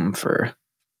 room for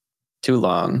too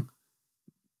long.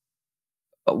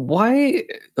 Why,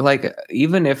 like,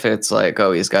 even if it's like,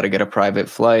 oh, he's got to get a private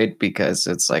flight because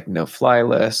it's like no fly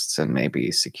lists and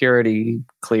maybe security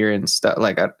clearance stuff,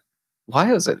 like,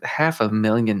 why was it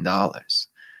 $500,000?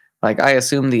 Like, I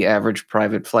assume the average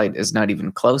private flight is not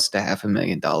even close to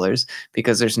 $500,000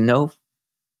 because there's no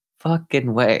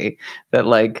fucking way that,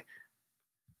 like,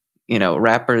 you know,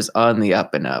 rappers on the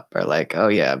up and up are like, oh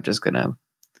yeah, I'm just gonna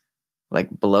like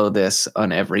blow this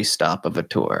on every stop of a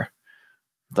tour.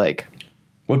 Like,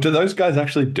 Well, do those guys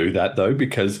actually do that though?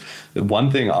 Because the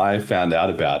one thing I found out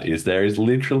about is there is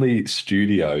literally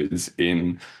studios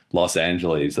in Los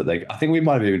Angeles that I think we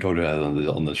might have even talked about it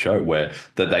on the show, where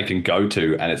that they can go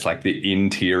to, and it's like the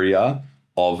interior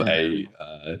of a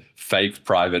fake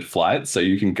private flight. So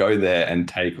you can go there and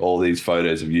take all these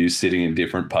photos of you sitting in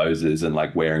different poses and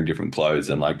like wearing different clothes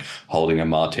and like holding a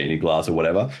martini glass or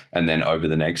whatever. And then over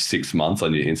the next 6 months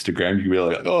on your Instagram, you can be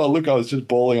like, oh, look, I was just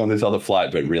balling on this other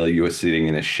flight. But really you were sitting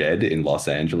in a shed in Los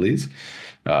Angeles.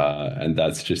 And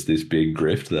that's just this big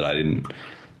grift that I didn't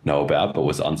know about, but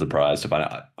was unsurprised to find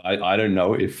out. I don't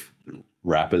know if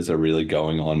rappers are really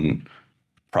going on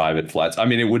private flights. I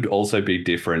mean, it would also be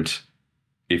different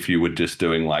if you were just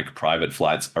doing like private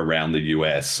flights around the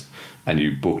US and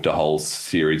you booked a whole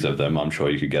series of them. I'm sure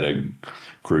you could get a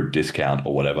group discount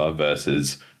or whatever,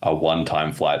 versus a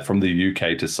one-time flight from the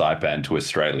UK to Saipan to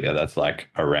Australia. That's like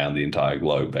around the entire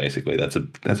globe, basically. That's a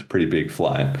pretty big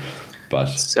flight. But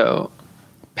So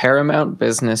Paramount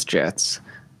Business Jets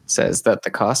says that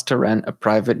the cost to rent a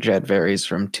private jet varies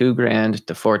from $2,000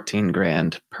 to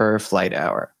 $14,000 per flight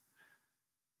hour.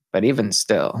 But even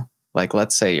still, like,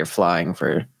 let's say you're flying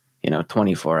for,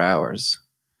 24 hours.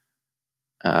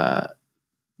 That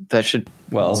should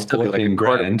still be like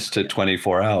 $14,000 to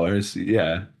 24 hours.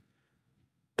 Yeah.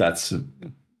 That's,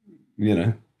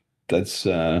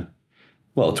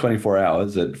 24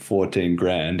 hours at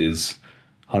 $14,000 is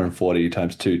 140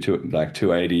 times 2, like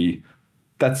 280.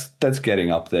 That's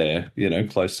getting up there,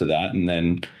 close to that. And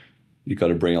then you got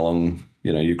to bring along,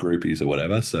 your groupies or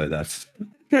whatever. So that's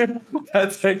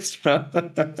extra.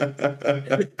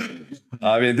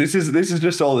 I mean, this is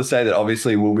just all to say that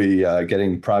obviously we'll be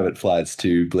getting private flights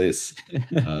to Bliss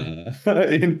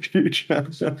in future.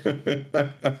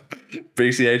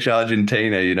 BCH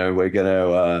Argentina, we're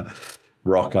gonna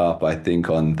rock up, I think,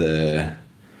 on the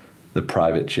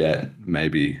private jet.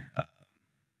 Maybe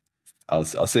I'll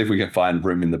see if we can find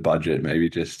room in the budget. Maybe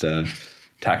just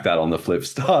tack that on the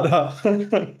Flipstarter.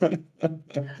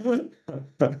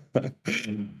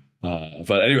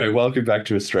 But anyway, welcome back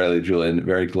to Australia, Julian.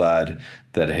 Very glad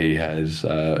that he has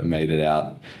made it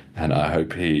out, and I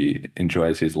hope he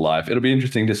enjoys his life. It'll be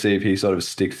interesting to see if he sort of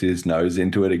sticks his nose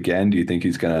into it again. Do you think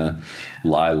he's going to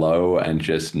lie low and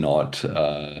just not,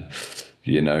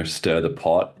 stir the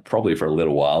pot? Probably for a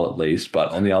little while at least.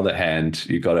 But on the other hand,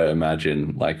 you got to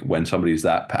imagine, like, when somebody's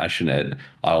that passionate,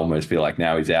 I almost feel like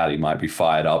now he's out, he might be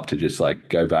fired up to just like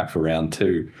go back for round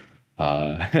 2.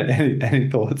 Any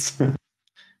thoughts?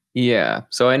 Yeah.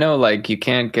 So I know, like, you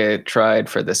can't get tried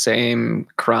for the same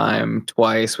crime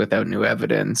twice without new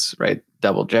evidence, right?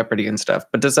 Double jeopardy and stuff.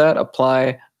 But does that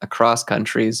apply across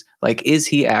countries? Like, is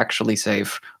he actually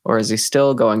safe, or is he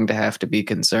still going to have to be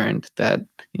concerned that,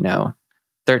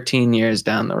 13 years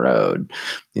down the road,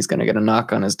 he's going to get a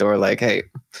knock on his door like, hey,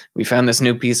 we found this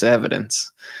new piece of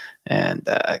evidence. And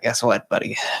guess what,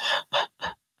 buddy?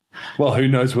 Well, who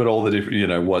knows what all the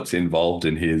different, what's involved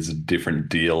in his different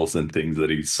deals and things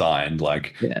that he's signed.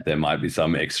 Like, there might be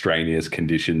some extraneous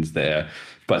conditions there,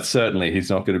 but certainly he's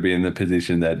not going to be in the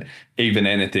position that even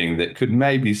anything that could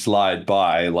maybe slide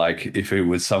by, like if it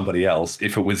was somebody else,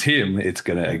 if it was him, it's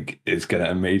gonna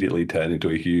immediately turn into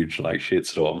a huge like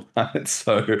shitstorm.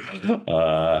 So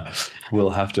we'll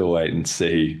have to wait and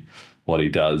see what he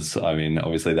does. I mean,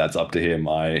 obviously that's up to him.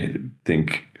 I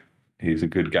think he's a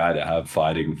good guy to have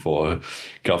fighting for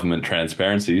government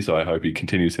transparency, so I hope he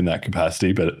continues in that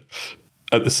capacity. But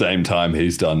at the same time,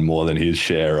 he's done more than his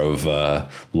share of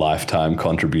lifetime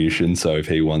contribution. So if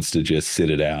he wants to just sit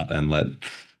it out and let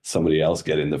somebody else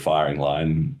get in the firing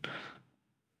line,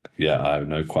 yeah, I have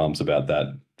no qualms about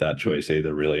that choice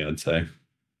either, really, I'd say.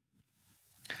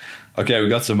 Okay, we've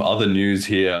got some other news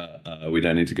here. We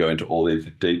don't need to go into all these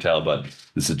in detail, but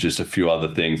this is just a few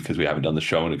other things because we haven't done the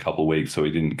show in a couple of weeks, so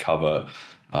we didn't cover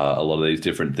a lot of these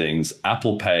different things.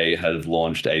 Apple Pay has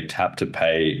launched a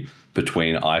tap-to-pay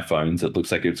between iPhones. It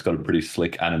looks like it's got a pretty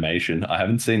slick animation. I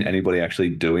haven't seen anybody actually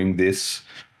doing this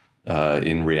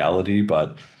in reality,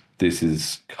 but this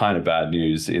is kind of bad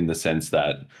news in the sense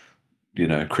that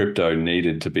crypto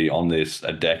needed to be on this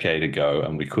a decade ago,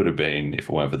 and we could have been if it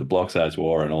weren't for the block size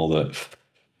war and all the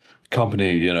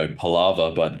company,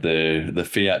 palaver. But the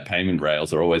fiat payment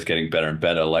rails are always getting better and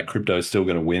better. Like, crypto is still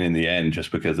going to win in the end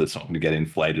just because it's not going to get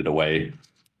inflated away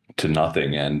to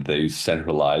nothing, and these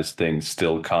centralized things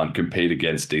still can't compete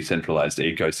against decentralized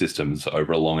ecosystems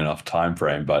over a long enough time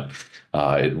frame. But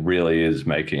it really is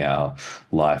making our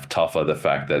life tougher, the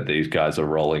fact that these guys are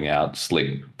rolling out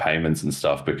slick payments and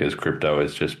stuff, because crypto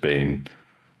has just been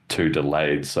too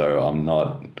delayed. So I'm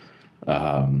not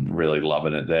really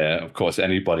loving it there. Of course,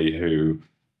 anybody who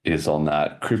is on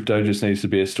that. Crypto just needs to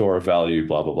be a store of value,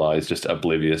 blah, blah, blah. He's just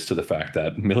oblivious to the fact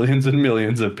that millions and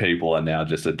millions of people are now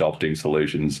just adopting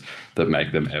solutions that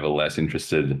make them ever less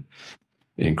interested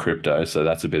in crypto. So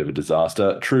that's a bit of a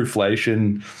disaster.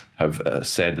 Truflation have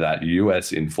said that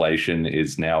US inflation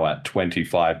is now at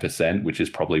 25%, which is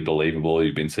probably believable.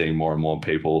 You've been seeing more and more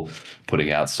people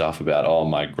putting out stuff about, oh,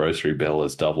 my grocery bill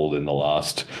has doubled in the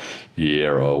last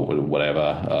year or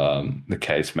whatever the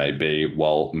case may be.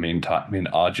 While in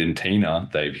Argentina,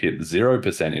 they've hit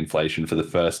 0% inflation for the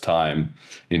first time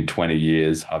in 20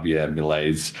 years. Javier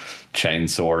Milei's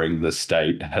chainsawing the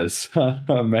state has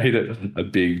made it a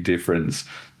big difference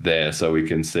there. So we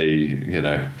can see,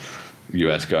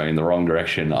 US going in the wrong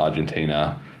direction,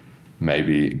 Argentina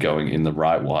maybe going in the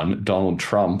right one. Donald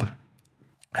Trump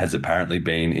has apparently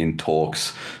been in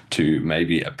talks to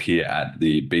maybe appear at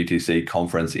the BTC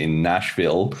conference in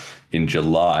Nashville in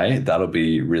July. That'll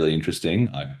be really interesting.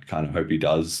 I kind of hope he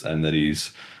does and that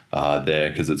he's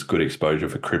there because it's good exposure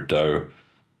for crypto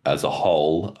as a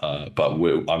whole. But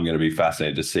I'm going to be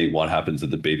fascinated to see what happens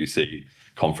at the BTC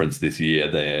conference this year.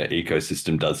 Their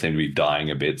ecosystem does seem to be dying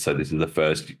a bit. So this is the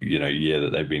first year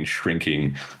that they've been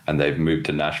shrinking and they've moved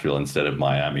to Nashville instead of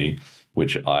Miami,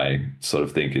 which I sort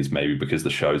of think is maybe because the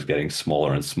show is getting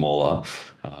smaller and smaller,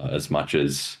 as much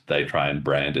as they try and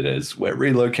brand it as we're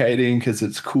relocating because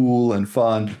it's cool and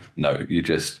fun. No, you're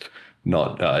just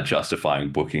not justifying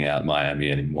booking out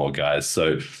Miami anymore, guys.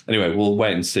 So anyway, we'll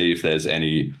wait and see if there's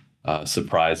any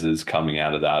surprises coming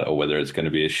out of that or whether it's going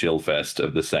to be a shill fest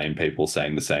of the same people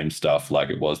saying the same stuff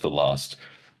like it was the last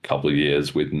couple of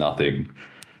years with nothing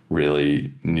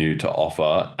really new to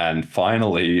offer. And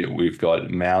finally, we've got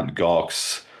Mt.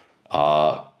 Gox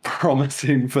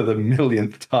promising for the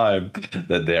millionth time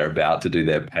that they're about to do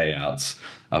their payouts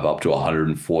of up to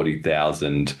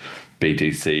 140,000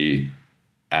 BTC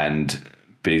and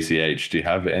BCH. Do you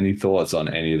have any thoughts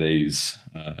on any of these?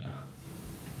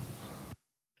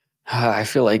 I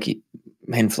feel like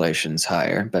inflation's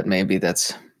higher, but maybe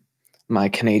that's my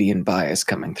Canadian bias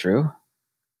coming through.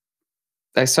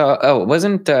 I saw, what's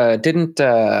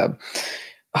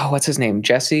his name?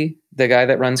 Jesse, the guy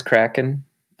that runs Kraken.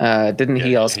 Didn't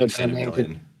he also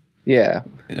donate? Yeah.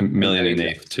 $1 million in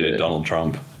ETH to Donald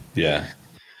Trump. Yeah.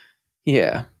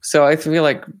 Yeah. So I feel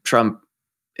like Trump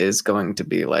is going to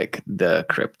be like the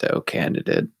crypto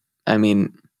candidate. I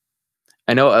mean,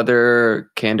 I know other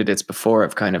candidates before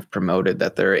have kind of promoted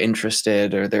that they're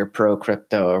interested or they're pro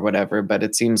crypto or whatever, but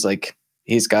it seems like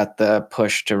he's got the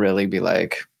push to really be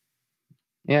like,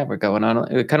 yeah, we're going on.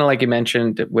 Kind of like you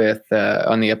mentioned with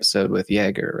on the episode with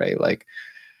Jaeger, right? Like,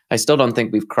 I still don't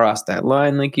think we've crossed that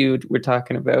line like you were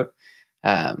talking about,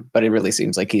 but it really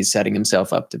seems like he's setting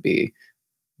himself up to be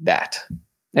that.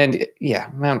 And yeah,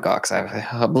 Mt. Gox,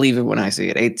 I'll believe it when I see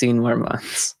it. 18 more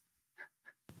months.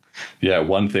 Yeah,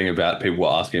 one thing about people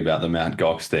were asking about the Mt.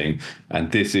 Gox thing,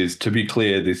 and this is, to be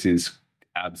clear, this is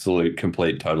absolute,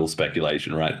 complete, total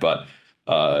speculation, right? But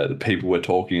people were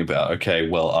talking about, okay,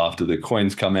 well, after the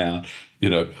coins come out,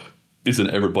 isn't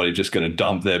everybody just going to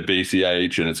dump their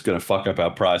BCH and it's going to fuck up our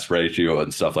price ratio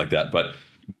and stuff like that? But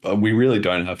we really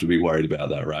don't have to be worried about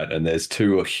that, right? And there's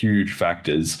two huge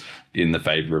factors in the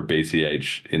favor of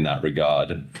BCH in that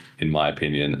regard, in my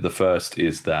opinion. The first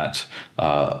is that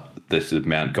this is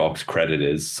Mt. Gox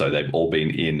creditors, so they've all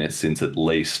been in since at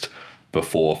least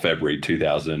before February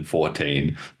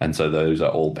 2014. And so those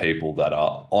are all people that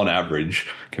are, on average,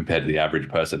 compared to the average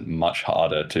person, much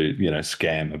harder to,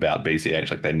 scam about BCH.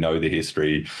 Like, they know the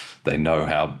history, they know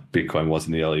how Bitcoin was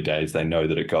in the early days, they know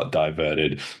that it got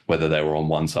diverted, whether they were on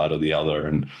one side or the other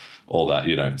and all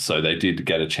that, So they did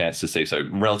get a chance to see. So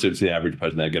relative to the average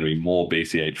person, they're going to be more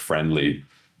BCH friendly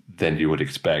than you would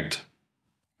expect.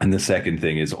 And the second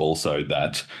thing is also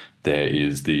that there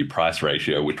is the price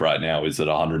ratio, which right now is at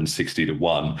 160 to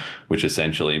 1, which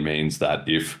essentially means that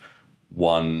if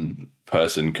one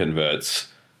person converts,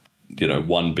 1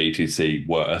 BTC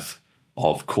worth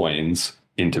of coins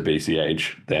into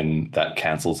BCH, then that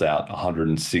cancels out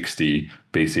 160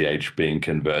 BCH being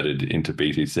converted into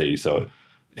BTC. So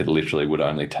it literally would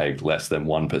only take less than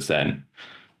 1%,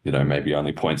 maybe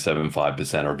only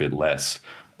 0.75% or a bit less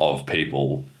of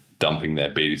people dumping their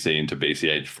BTC into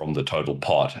BCH from the total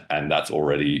pot, and that's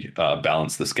already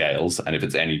balanced the scales. And if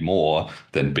it's any more,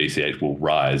 then BCH will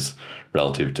rise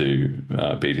relative to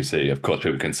BTC. Of course,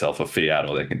 people can sell for fiat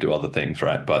or they can do other things,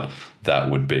 right? But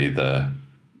that would be the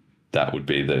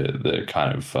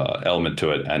kind of element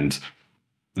to it. And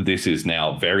this is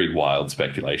now very wild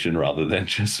speculation rather than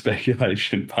just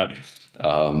speculation. But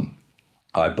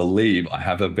I believe I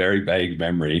have a very vague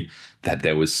memory that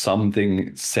there was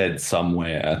something said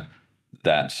somewhere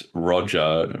that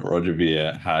Roger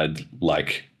Ver had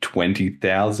like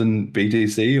 20,000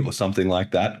 BTC or something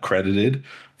like that credited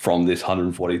from this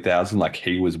 140,000. Like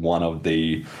he was one of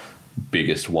the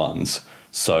biggest ones.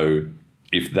 So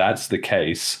if that's the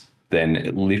case,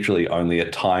 then literally only a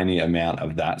tiny amount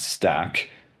of that stack,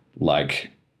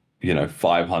 like,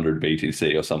 500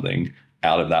 BTC or something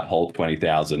out of that whole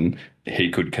 20,000, he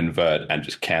could convert and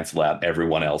just cancel out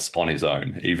everyone else on his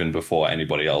own, even before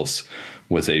anybody else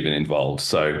was even involved.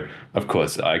 So, of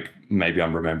course, maybe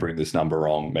I'm remembering this number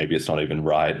wrong. Maybe it's not even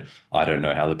right. I don't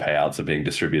know how the payouts are being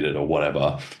distributed or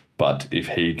whatever. But if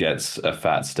he gets a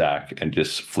fat stack and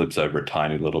just flips over a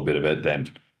tiny little bit of it,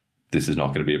 then this is not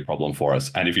going to be a problem for us.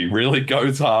 And if he really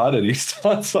goes hard and he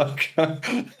starts like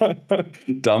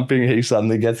dumping, he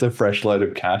suddenly gets a fresh load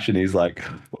of cash and he's like,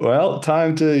 well,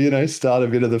 time to, start a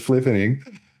bit of the flipping,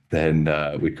 then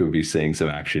we could be seeing some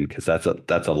action, because that's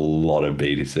a lot of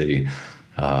BTC.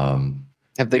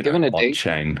 Have they given a date?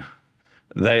 Chain.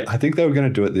 I think they were going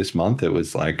to do it this month. It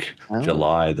was like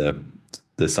July the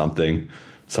something.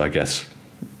 So I guess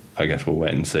we'll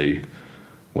wait and see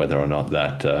whether or not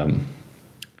that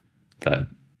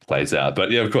plays out.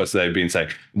 But yeah, of course, they've been saying,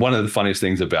 one of the funniest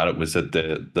things about it was that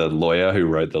the lawyer who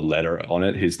wrote the letter on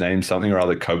it, his name's something or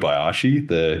other, Kobayashi,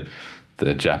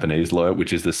 the Japanese lawyer,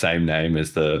 which is the same name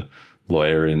as the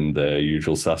lawyer in The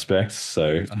Usual Suspects.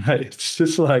 So it's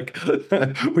just like,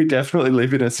 we definitely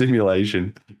live in a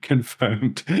simulation.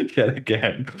 Confirmed yet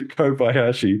again.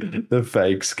 Kobayashi, the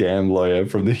fake scam lawyer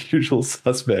from The Usual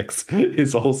Suspects,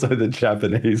 is also the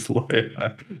Japanese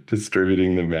lawyer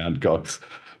distributing the Mt. Gox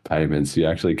payments. You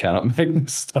actually cannot make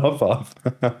this stuff up.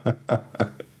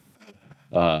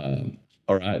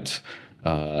 All right.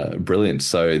 Brilliant.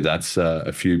 So that's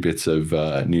a few bits of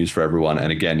news for everyone.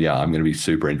 And again, yeah, I'm going to be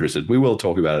super interested. We will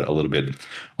talk about it a little bit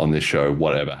on this show,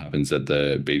 whatever happens at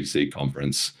the BTC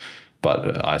conference.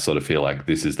 But I sort of feel like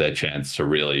this is their chance to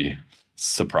really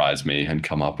surprise me and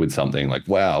come up with something like,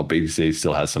 wow, BTC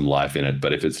still has some life in it.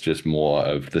 But if it's just more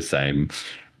of the same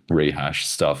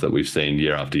rehashed stuff that we've seen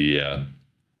year after year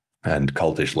and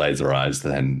cultish laser eyes,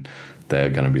 then they're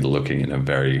going to be looking in a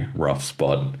very rough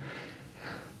spot,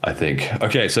 I think.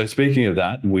 Okay, so speaking of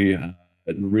that, we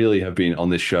really have been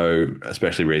on this show,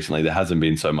 especially recently, there hasn't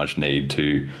been so much need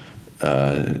to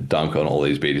dunk on all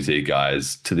these BTC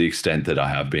guys. To the extent that I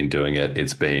have been doing it,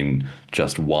 it's been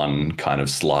just one kind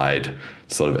of slide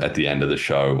sort of at the end of the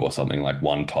show or something, like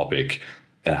one topic.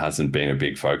 It hasn't been a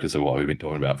big focus of what we've been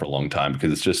talking about for a long time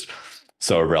because it's just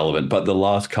so irrelevant. But the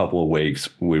last couple of weeks,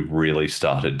 we've really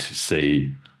started to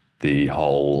see the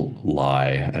whole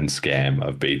lie and scam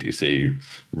of BTC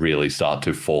really start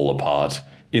to fall apart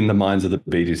in the minds of the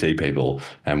BTC people.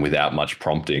 And without much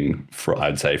prompting,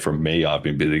 I'd say from me, I've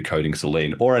been busy coding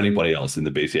Selene, or anybody else in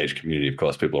the BCH community. Of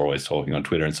course, people are always talking on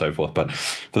Twitter and so forth. But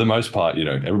for the most part,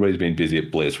 everybody's been busy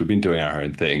at Bliss. We've been doing our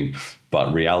own thing.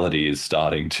 But reality is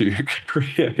starting to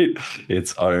create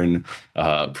its own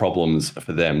problems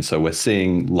for them. So we're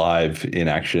seeing live in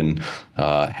action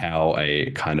how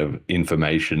a kind of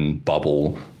information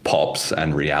bubble pops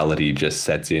and reality just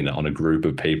sets in on a group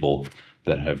of people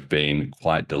that have been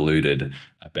quite deluded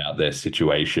about their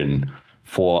situation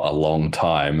for a long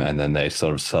time. And then they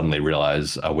sort of suddenly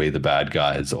realize, are we the bad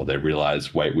guys? Or they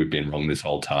realize, wait, we've been wrong this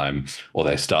whole time. Or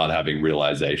they start having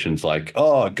realizations like,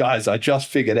 oh, guys, I just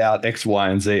figured out X, Y,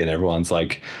 and Z. And everyone's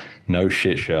like, no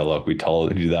shit, Sherlock. We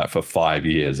told you that for 5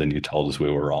 years and you told us we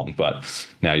were wrong. But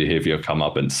now you're here for your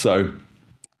comeuppance. So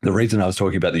the reason I was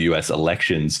talking about the US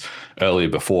elections earlier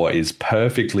before is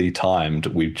perfectly timed.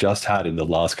 We've just had in the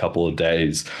last couple of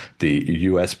days the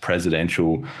US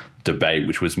presidential debate,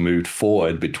 which was moved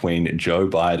forward between Joe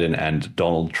Biden and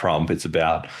Donald Trump. It's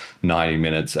about 90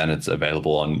 minutes and it's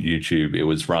available on YouTube. It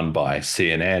was run by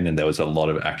CNN and there was a lot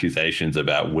of accusations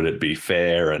about would it be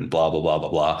fair and blah, blah, blah, blah,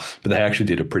 blah. But they actually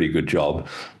did a pretty good job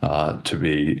to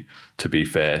be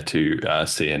fair to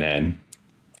CNN.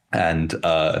 And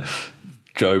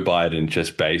Joe Biden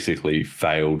just basically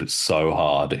failed so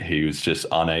hard. He was just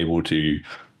unable to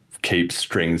keep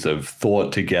strings of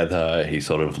thought together. He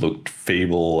sort of looked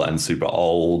feeble and super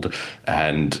old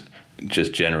and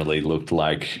just generally looked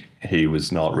like he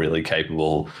was not really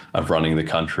capable of running the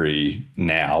country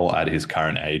now at his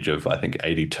current age of, I think,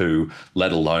 82,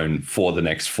 let alone for the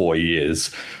next 4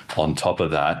 years on top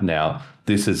of that. Now,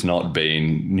 this has not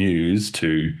been news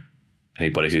to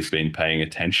anybody who's been paying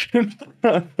attention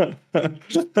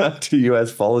to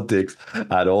US politics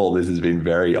at all. This has been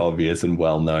very obvious and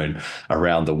well known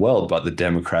around the world, but the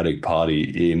Democratic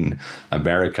Party in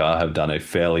America have done a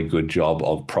fairly good job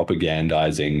of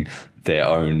propagandizing their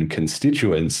own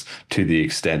constituents to the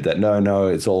extent that no,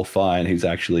 it's all fine, he's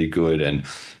actually good, and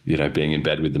being in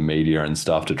bed with the media and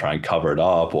stuff to try and cover it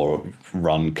up or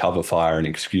run cover fire and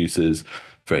excuses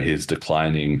for his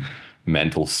declining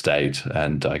mental state,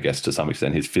 and I guess to some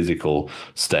extent his physical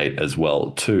state as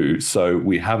well too. So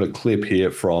we have a clip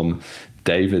here from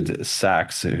David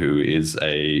Sachs, who is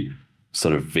a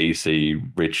sort of VC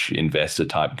rich investor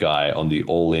type guy on the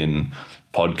All In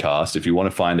podcast. If you want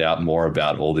to find out more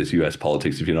about all this US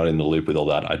politics, if you're not in the loop with all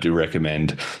that, I do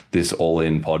recommend this All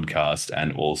In podcast,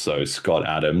 and also Scott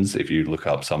Adams. If you look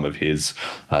up some of his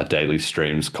daily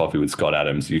streams, Coffee with Scott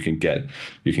Adams, you can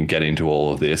get into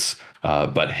all of this.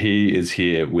 But he is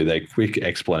here with a quick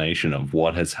explanation of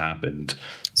what has happened.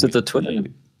 So the Twitter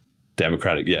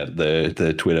Democratic,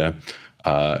 the Twitter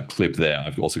clip there.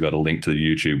 I've also got a link to the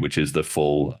YouTube, which is the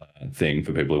full thing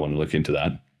for people who want to look into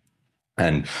that.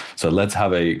 And so let's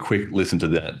have a quick listen to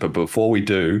that. But before we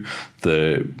do,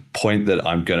 the point that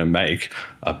I'm going to make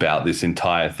about this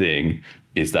entire thing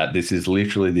is that this is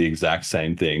literally the exact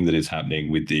same thing that is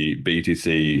happening with the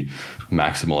BTC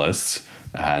maximalists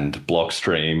and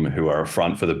Blockstream, who are a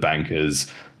front for the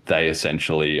bankers. They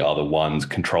essentially are the ones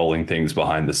controlling things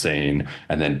behind the scene.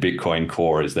 And then Bitcoin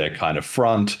Core is their kind of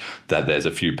front, that there's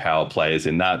a few power players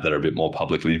in that are a bit more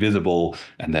publicly visible.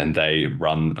 And then they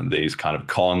run these kind of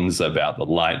cons about the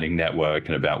Lightning Network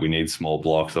and about we need small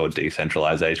blocks or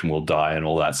decentralization will die and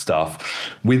all that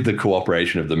stuff, with the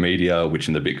cooperation of the media, which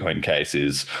in the Bitcoin case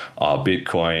is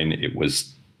Bitcoin. It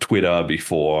was Twitter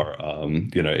before,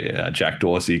 Jack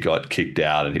Dorsey got kicked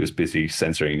out and he was busy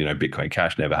censoring, Bitcoin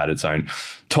Cash never had its own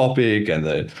topic, and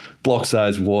the block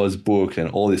size was booked and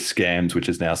all these scams, which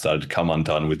has now started to come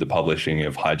undone with the publishing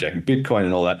of Hijacking Bitcoin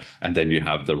and all that. And then you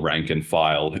have the rank and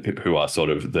file, who are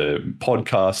sort of the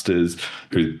podcasters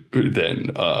who then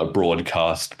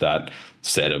broadcast that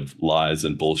set of lies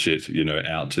and bullshit,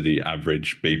 out to the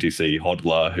average BTC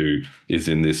hodler who is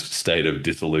in this state of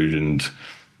disillusioned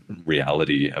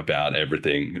reality about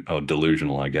everything, or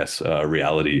delusional, I guess,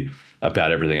 reality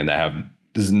about everything, and they have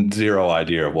zero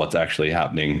idea of what's actually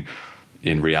happening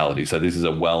in reality. So this is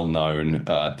a well-known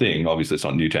thing. Obviously, it's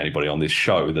not new to anybody on this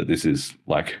show that this is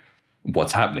like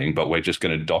what's happening, but we're just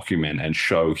going to document and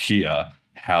show here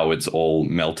how it's all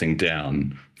melting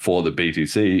down for the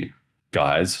BTC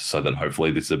guys, so that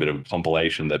hopefully this is a bit of a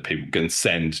compilation that people can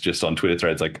send just on Twitter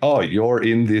threads like, oh, you're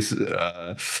in this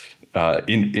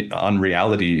in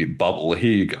unreality bubble,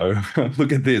 here you go,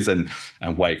 look at this, and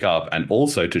wake up. And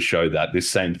also to show that this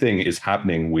same thing is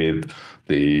happening with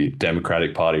the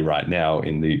Democratic Party right now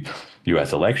in the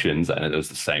US elections, and it was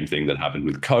the same thing that happened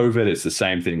with COVID. It's the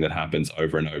same thing that happens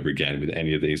over and over again with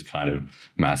any of these kind of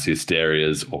mass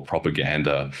hysterias or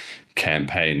propaganda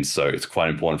campaigns. So it's quite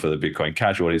important for the Bitcoin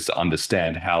Cash audience to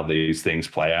understand how these things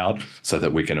play out, so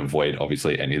that we can avoid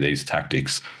obviously any of these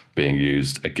tactics being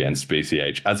used against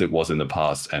BCH, as it was in the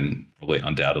past, and probably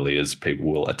undoubtedly as people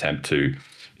will attempt to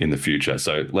in the future.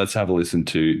 So let's have a listen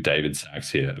to David Sachs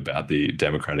here about the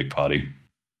Democratic Party.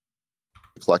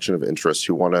 Collection of interests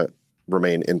who want to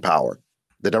remain in power.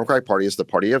 The Democratic Party is the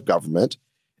party of government.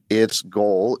 Its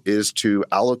goal is to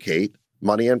allocate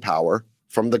money and power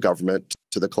from the government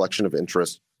to the collection of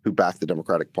interests who back the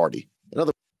Democratic Party. In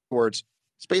other words,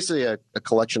 it's basically a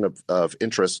collection of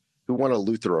interests who want to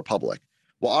loot the republic.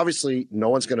 Well, obviously, no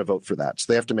one's going to vote for that. So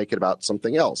they have to make it about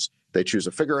something else. They choose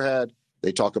a figurehead.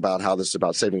 They talk about how this is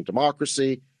about saving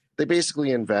democracy. They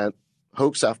basically invent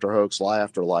hoax after hoax, lie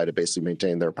after lie to basically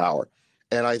maintain their power.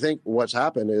 And I think what's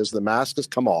happened is the mask has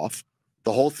come off.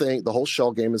 The whole thing, the whole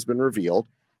shell game has been revealed.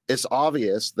 It's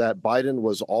obvious that Biden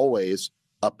was always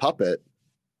a puppet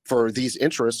for these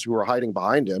interests who are hiding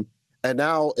behind him. And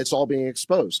now it's all being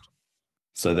exposed.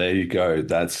 So there you go.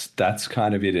 That's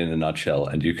kind of it in a nutshell.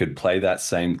 And you could play that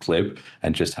same clip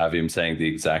and just have him saying the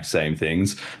exact same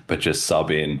things, but just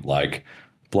sub in like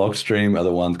Blockstream are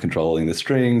the ones controlling the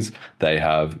strings. They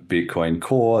have Bitcoin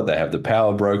Core. They have the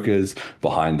power brokers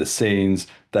behind the scenes.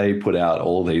 They put out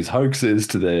all these hoaxes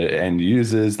to the end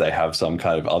users. They have some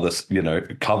kind of other,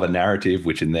 cover narrative,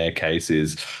 which in their case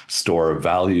is store of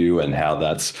value and how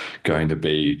that's going to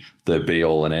be the be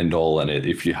all and end all. And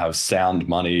if you have sound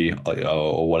money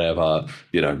or whatever,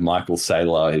 Michael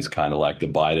Saylor is kind of like the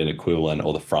Biden equivalent,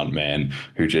 or the front man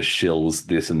who just shills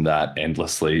this and that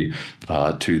endlessly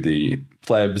to the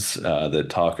plebs, the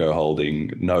taco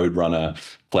holding node runner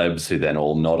plebs, who then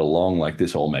all nod along like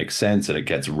this all makes sense, and it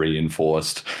gets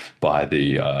reinforced by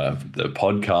the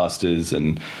podcasters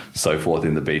and so forth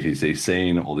in the BTC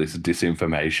scene, all this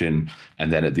disinformation.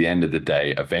 And then at the end of the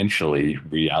day, eventually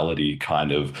reality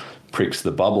kind of pricks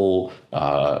the bubble,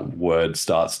 word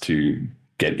starts to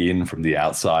get in from the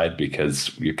outside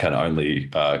because you can only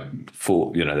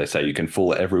fool, they say you can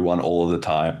fool everyone all of the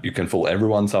time. You can fool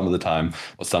everyone some of the time,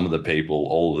 or some of the people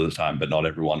all of the time, but not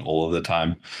everyone all of the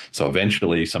time. So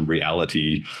eventually some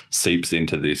reality seeps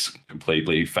into this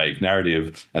completely fake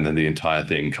narrative, and then the entire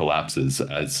thing collapses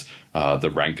as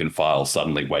the rank and file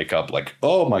suddenly wake up like,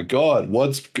 oh my God,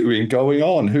 what's been going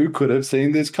on? Who could have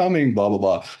seen this coming? Blah, blah,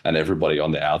 blah. And everybody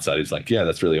on the outside is like, yeah,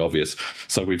 that's really obvious.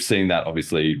 So we've seen that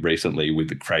obviously recently with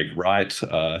the Craig Wright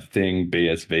thing,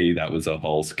 BSV. That was a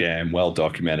whole scam, well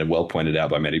documented, well pointed out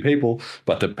by many people.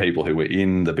 But the people who were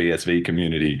in the BSV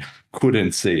community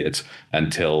couldn't see it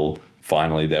until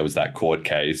finally there was that court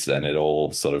case, and it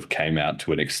all sort of came out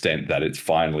to an extent that it's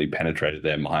finally penetrated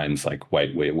their minds like,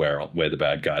 wait, we're the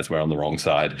bad guys, we're on the wrong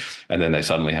side. And then they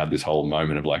suddenly have this whole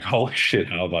moment of like, holy shit,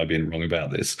 how have I been wrong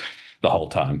about this the whole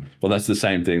time? Well, that's the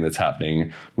same thing that's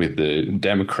happening with the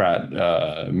Democrat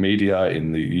media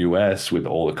in the US, with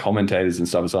all the commentators and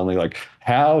stuff. Suddenly like,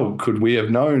 how could we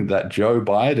have known that Joe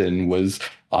Biden was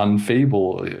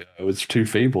too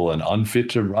feeble and unfit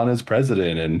to run as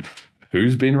president? And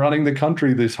who's been running the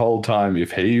country this whole time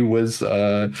if he was,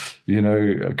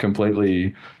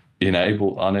 completely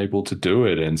unable to do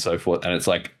it, and so forth. And it's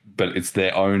like, but it's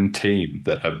their own team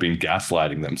that have been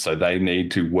gaslighting them. So they need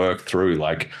to work through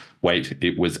like, wait,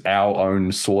 it was our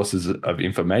own sources of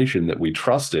information that we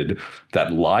trusted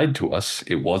that lied to us.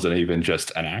 It wasn't even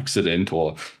just an accident,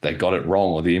 or they got it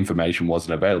wrong, or the information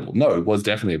wasn't available. No, it was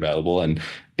definitely available. And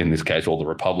in this case, all the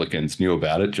Republicans knew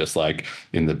about it, just like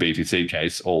in the BTC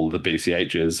case, all the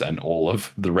BCHs and all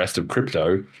of the rest of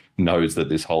crypto knows that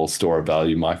this whole store of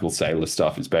value, Michael Saylor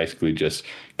stuff is basically just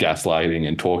gaslighting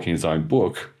and talking his own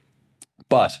book.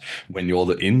 But when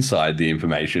you're inside the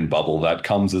information bubble, that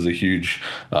comes as a huge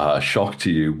shock to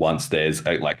you once there's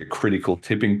a critical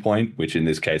tipping point, which in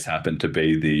this case happened to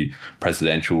be the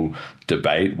presidential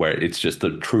debate, where it's just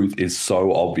the truth is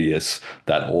so obvious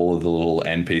that all of the little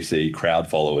NPC crowd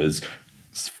followers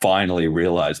finally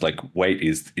realize, like, wait,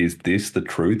 is this the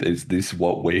truth? Is this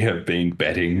what we have been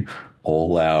betting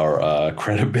all our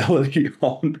credibility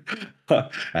on?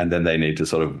 And then they need to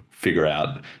sort of figure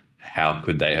out, how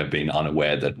could they have been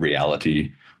unaware that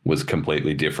reality was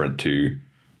completely different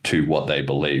to what they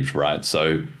believed, right?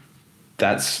 So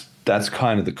that's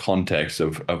kind of the context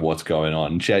of what's going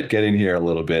on. Jet, get in here a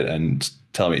little bit and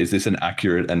tell me, is this an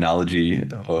accurate analogy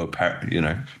or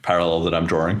parallel that I'm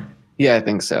drawing? Yeah, I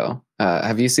think so.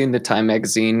 Have you seen the Time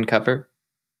magazine cover?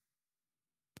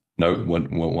 No,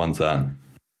 what one's that?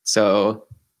 So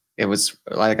it was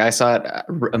like, I saw it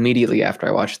immediately after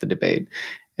I watched the debate.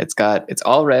 It's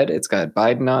all red. It's got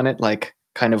Biden on it, like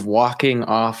kind of walking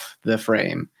off the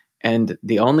frame. And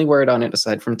the only word on it,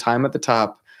 aside from time at the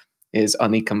top, is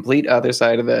on the complete other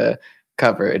side of the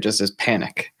cover. It just says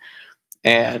panic.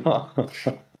 And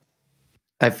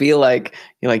I feel like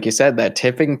you said, that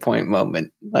tipping point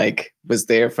moment, like, was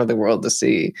there for the world to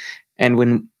see. And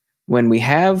when we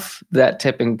have that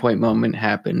tipping point moment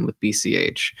happen with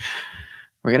BCH,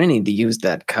 we're going to need to use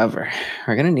that cover.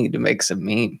 We're going to need to make some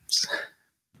memes.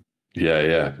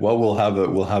 Yeah. Well, we'll have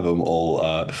them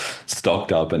all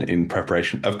stocked up and in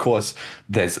preparation. Of course,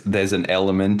 there's an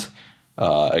element,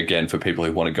 again, for people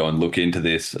who want to go and look into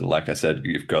this. Like I said,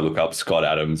 you go look up Scott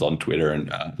Adams on Twitter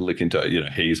and look into,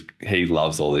 he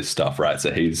loves all this stuff, right?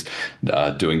 So he's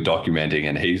doing documenting,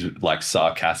 and he's like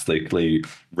sarcastically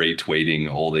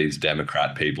retweeting all these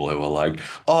Democrat people who are like,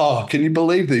 oh, can you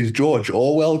believe these George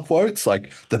Orwell quotes?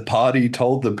 Like, the party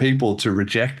told the people to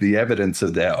reject the evidence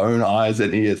of their own eyes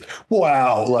and ears.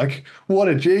 Wow, like, what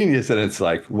a genius. And it's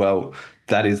like, well,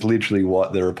 that is literally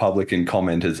what the Republican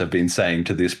commenters have been saying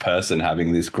to this person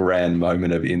having this grand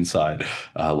moment of insight,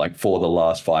 like, for the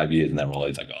last 5 years. And they're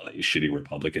always like, oh, these shitty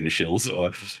Republican shills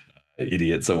or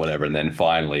idiots or whatever. And then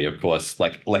finally, of course,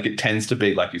 like it tends to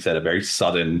be, like you said, a very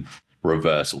sudden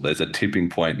reversal. There's a tipping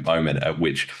point moment at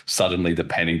which suddenly the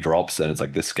penny drops, and it's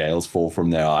like the scales fall from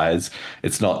their eyes.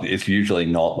 It's usually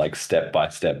not like step by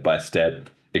step by step.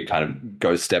 It kind of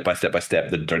goes step by step by step.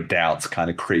 The doubts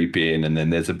kind of creep in, and then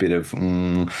there's a bit of,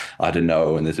 I don't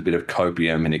know, and there's a bit of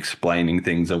copium and explaining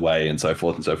things away and so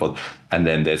forth and so forth. And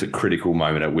then there's a critical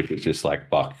moment at which it's just like,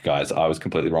 fuck, guys, I was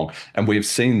completely wrong. And we've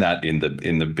seen that in the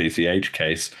BCH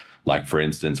case. Like, for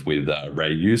instance, with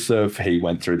Ray Youssef, he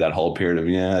went through that whole period of,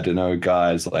 I don't know,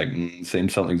 guys, like,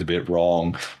 seems something's a bit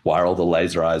wrong. Why are all the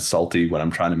laser eyes salty when I'm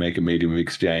trying to make a medium of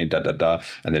exchange, And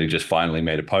then he just finally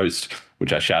made a post,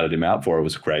 which I shouted him out for. It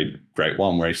was a great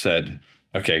one, where he said,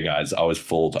 okay, guys, I was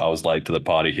fooled. I was late to the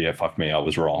party here. Fuck me, I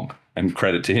was wrong. And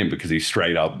credit to him, because he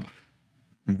straight up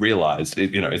realize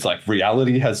it, it's like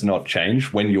reality has not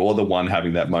changed when you're the one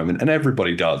having that moment, and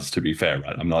everybody does, to be fair,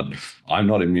 right? I'm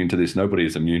not immune to this. Nobody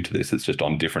is immune to this. It's just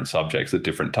on different subjects at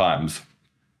different times.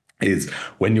 Is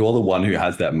when you're the one who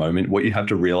has that moment, what you have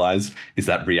to realize is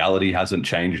that reality hasn't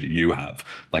changed, you have.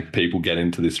 Like, people get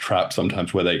into this trap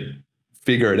sometimes where they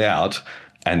figure it out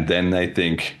and then they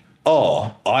think,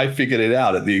 oh, I figured it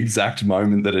out at the exact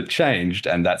moment that it changed,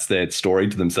 and that's their story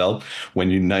to themselves, when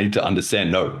you need to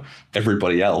understand, no,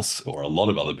 everybody else, or a lot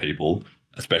of other people,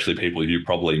 especially people you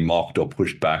probably mocked or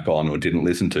pushed back on or didn't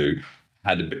listen to,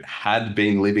 had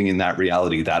been living in that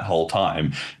reality that whole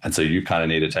time. And so you kind of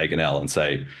need to take an L and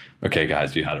say, okay,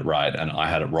 guys, you had it right and I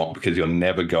had it wrong, because you're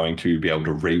never going to be able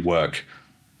to rework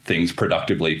things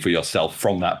productively for yourself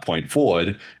from that point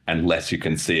forward unless you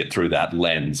can see it through that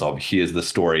lens of, here's the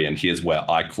story and here's where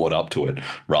I caught up to it,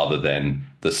 rather than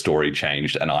the story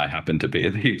changed and I happened to be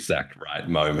at the exact right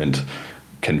moment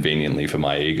conveniently for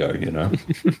my ego,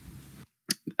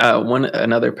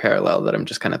 Another parallel that I'm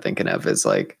just kind of thinking of is,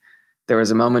 like, there was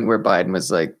a moment where Biden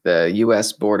was like, the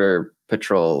U.S. Border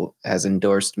Patrol has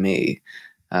endorsed me.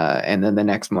 And then the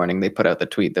next morning they put out the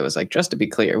tweet that was like, just to be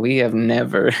clear, we have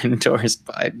never endorsed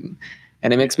Biden.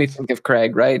 And it makes me think of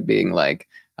Craig Wright being like,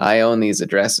 I own these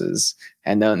addresses.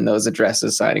 And then those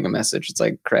addresses signing a message. It's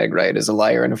like, Craig Wright is a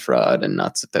liar and a fraud and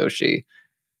not Satoshi.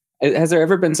 Has there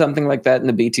ever been something like that in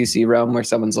the BTC realm where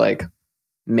someone's like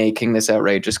making this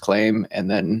outrageous claim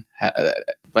and then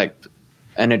like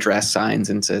an address signs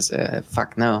and says,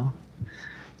 fuck no?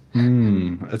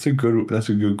 That's a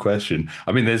good question.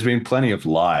 I mean, there's been plenty of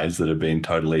lies that have been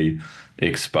totally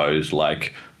exposed.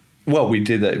 Like, well, we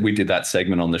did that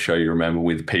segment on the show, you remember,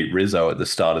 with Pete Rizzo at the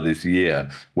start of this year,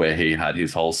 where he had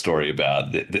his whole story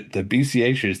about the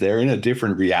BCHers. They're in a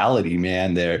different reality,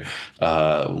 man. They're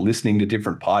listening to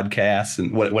different podcasts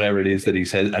and whatever it is that he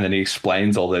says. And then he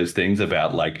explains all those things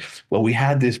about, like, well, we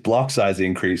had this block size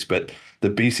increase, but the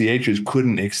BCHers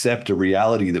couldn't accept a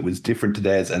reality that was different to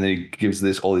theirs. And then he gives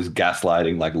all this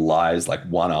gaslighting, like lies, like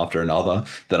one after another,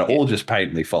 that are all just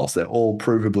patently false. They're all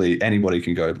provably, anybody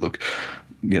can go look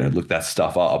that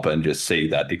stuff up and just see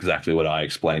that exactly what I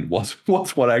explained was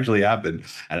what actually happened.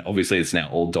 And obviously it's now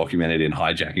all documented in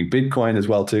hijacking Bitcoin as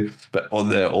well too, but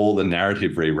all the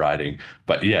narrative rewriting.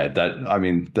 But yeah,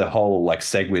 the whole like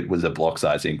SegWit was a block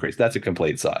size increase. That's a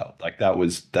complete sale. Like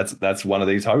that's one of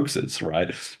these hoaxes,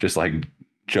 right? Just like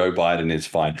Joe Biden is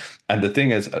fine. And the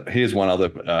thing is, here's one other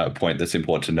point that's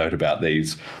important to note about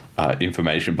these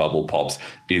information bubble pops,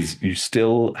 is you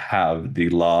still have the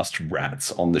last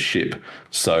rats on the ship.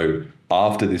 So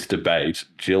after this debate,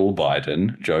 Jill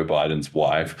Biden, Joe Biden's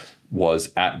wife,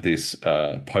 was at this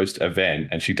post event,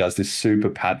 and she does this super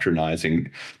patronizing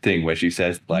thing where she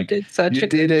says, like, you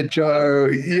did it, Joe.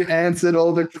 You answered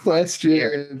all the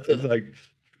questions. It's like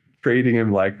treating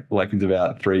him like he's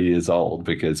about 3 years old,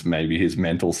 because maybe his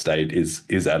mental state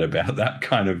is at about that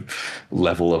kind of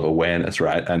level of awareness,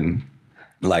 right? And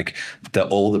like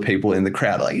all the people in the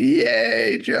crowd are like,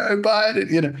 yay, Joe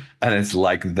Biden, and it's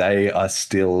like they are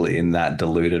still in that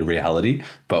deluded reality.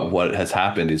 But what has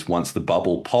happened is, once the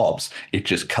bubble pops, it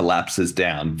just collapses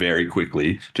down very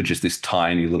quickly to just this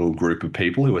tiny little group of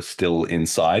people who are still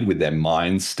inside with their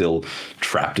minds still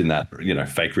trapped in that,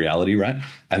 fake reality, right?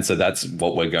 And so that's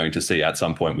what we're going to see at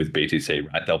some point with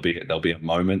BTC, right? There'll be a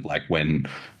moment like when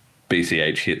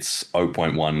BCH hits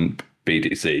 0.1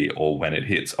 BTC, or when it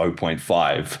hits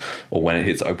 0.5, or when it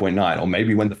hits 0.9, or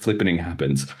maybe when the flippening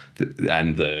happens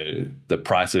and the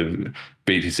price of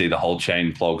BTC, the whole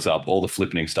chain clogs up, all the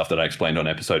flippening stuff that I explained on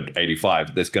episode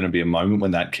 85, there's going to be a moment when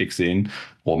that kicks in,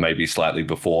 or maybe slightly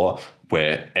before,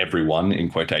 where everyone, in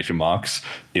quotation marks,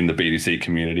 in the BTC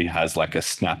community has like a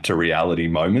snap to reality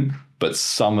moment, but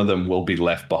some of them will be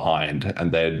left behind,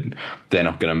 and they're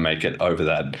not going to make it over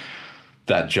that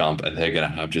jump, and they're going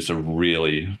to have just a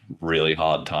really, really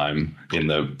hard time in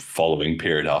the following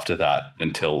period after that,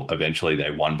 until eventually they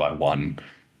one by one,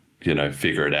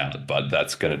 figure it out. But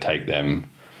that's going to take them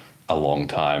a long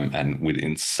time and with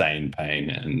insane pain,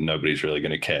 and nobody's really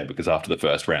going to care, because after the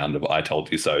first round of I told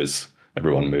you so's,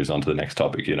 everyone moves on to the next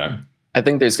topic, I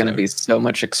think there's going to be so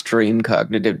much extreme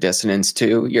cognitive dissonance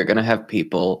too. You're going to have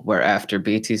people where after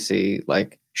BTC,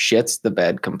 like, shits the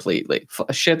bed completely,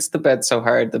 shits the bed so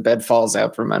hard the bed falls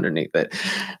out from underneath it.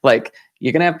 Like,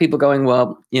 you're gonna have people going,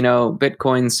 well,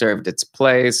 Bitcoin served its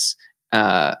place,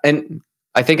 and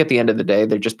I think at the end of the day,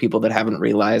 they're just people that haven't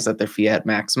realized that they're fiat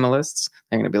maximalists.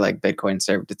 They're going to be like, Bitcoin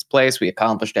served its place. We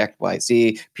accomplished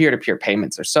XYZ. Peer-to-peer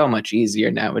payments are so much easier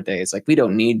nowadays. Like, we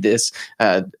don't need this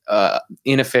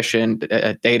inefficient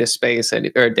data space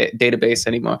database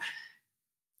anymore.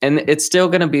 And it's still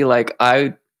going to be like,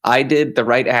 I I did the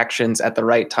right actions at the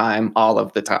right time all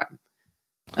of the time.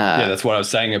 Yeah, that's what I was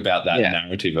saying about that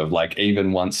narrative of like,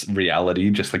 even once reality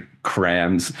just like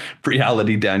crams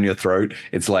reality down your throat,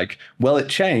 it's like, well, it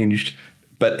changed,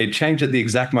 but it changed at the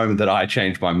exact moment that I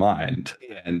changed my mind.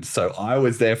 And so I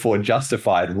was therefore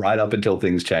justified right up until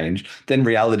things changed. Then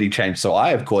reality changed. So I,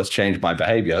 of course, changed my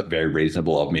behavior, very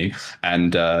reasonable of me,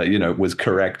 and, was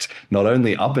correct not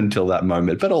only up until that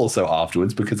moment, but also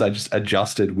afterwards, because I just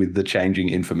adjusted with the changing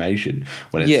information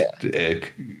when it's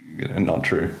not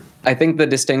true. I think the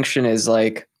distinction is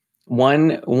like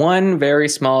one very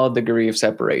small degree of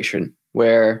separation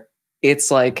where it's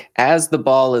like as the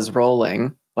ball is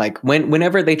rolling, like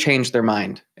whenever they change their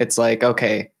mind, it's like,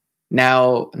 okay,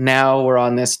 now we're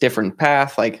on this different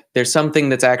path. Like there's something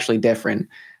that's actually different.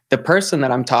 The person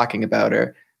that I'm talking about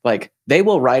are like, they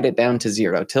will write it down to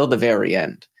zero till the very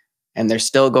end. And they're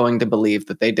still going to believe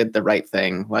that they did the right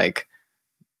thing. Like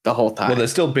the whole time. Well,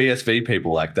 there's still BSV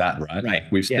people like that, right? Like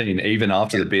we've seen even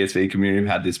after the BSV community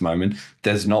had this moment,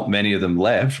 there's not many of them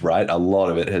left, right? A lot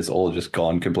of it has all just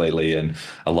gone completely, and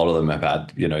a lot of them have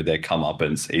had, their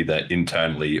comeuppance either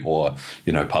internally or,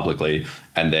 publicly.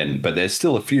 And then, but there's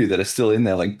still a few that are still in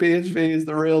there, like BSV is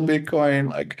the real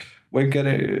Bitcoin. Like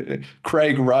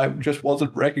Craig Wright just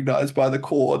wasn't recognized by the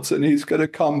courts, and he's gonna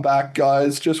come back,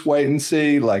 guys. Just wait and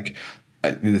see. Like.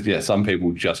 Yeah, some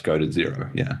people just go to zero.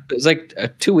 Yeah. It was like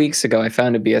 2 weeks ago, I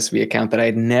found a BSV account that I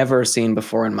had never seen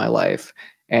before in my life.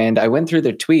 And I went through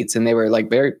their tweets and they were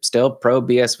like very still pro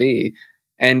BSV.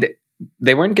 And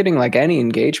they weren't getting like any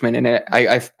engagement. And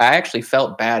I actually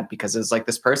felt bad because it's like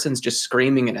this person's just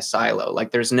screaming in a silo. Like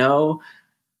there's no,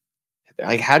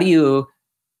 like, how do you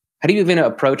even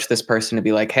approach this person to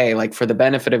be like, hey, like for the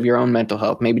benefit of your own mental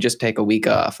health, maybe just take a week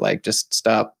off. Like just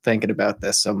stop thinking about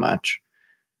this so much.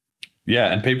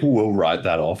 Yeah, and people will write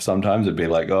that off sometimes and be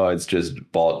like, oh, it's just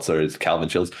bots or it's Calvin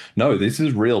Chills. No, this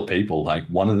is real people. Like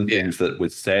one of the things that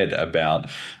was said about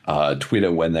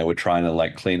Twitter when they were trying to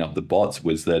like clean up the bots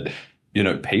was that,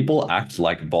 people act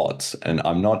like bots. And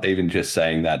I'm not even just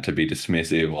saying that to be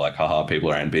dismissive or like, haha,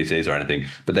 people are NPCs or anything,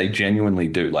 but they genuinely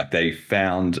do. Like they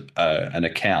found an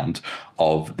account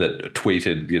that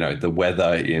tweeted, the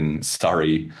weather in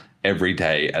Surrey every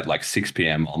day at like 6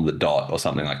 p.m. on the dot or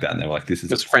something like that. And they were like, this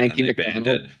is Frankie the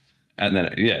bandit. And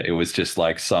then, it was just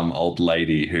like some old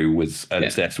lady who was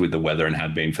obsessed with the weather and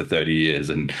had been for 30 years.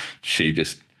 And she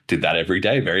just did that every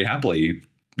day very happily.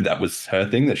 That was her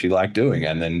thing that she liked doing.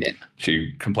 And then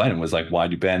she complained and was like,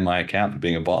 why'd you ban my account for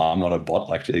being a bot? I'm not a bot.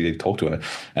 Like they talk to her.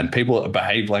 And people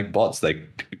behave like bots. They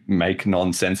make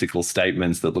nonsensical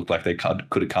statements that look like they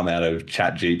could have come out of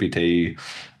ChatGPT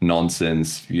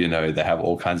nonsense. They have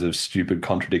all kinds of stupid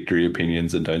contradictory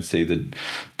opinions and don't see the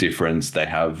difference. They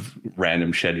have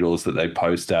random schedules that they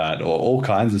post at or all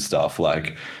kinds of stuff.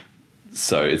 Like,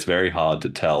 so it's very hard to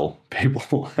tell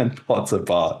people and bots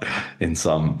apart in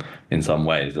some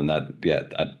ways. And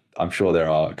that I'm sure there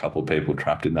are a couple of people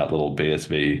trapped in that little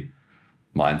BSV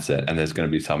mindset, and there's going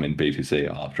to be some in BTC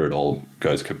after it all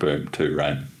goes kaboom too,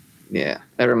 right? Yeah,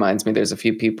 that reminds me, there's a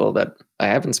few people that I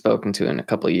haven't spoken to in a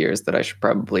couple of years that I should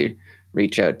probably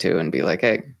reach out to and be like,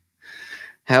 hey,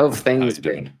 how have things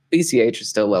been? BCH is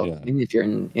still welcome if you're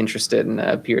interested in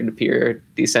peer-to-peer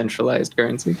decentralized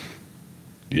currency.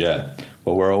 Yeah,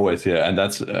 well, we're always here, and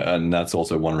that's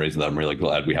also one reason that I'm really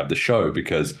glad we have the show,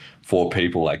 because for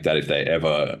people like that, if they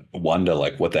ever wonder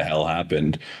like what the hell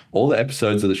happened, all the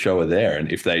episodes of the show are there,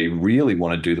 and if they really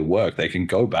want to do the work, they can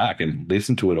go back and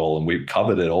listen to it all, and we've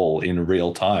covered it all in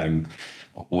real time,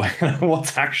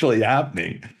 what's actually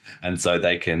happening, and so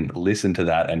they can listen to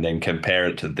that and then compare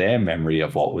it to their memory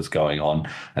of what was going on,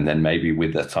 and then maybe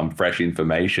with some fresh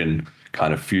information,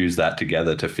 kind of fuse that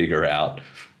together to figure out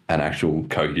an actual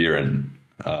coherent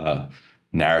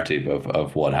narrative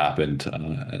of what happened.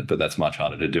 But that's much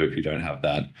harder to do if you don't have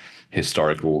that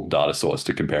historical data source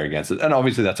to compare against it. And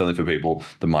obviously that's only for people,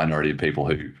 the minority of people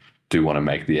who do want to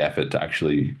make the effort to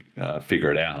actually figure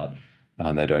it out.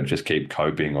 And they don't just keep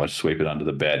coping or sweep it under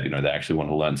the bed. They actually want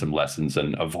to learn some lessons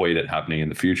and avoid it happening in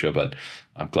the future. But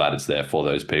I'm glad it's there for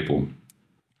those people.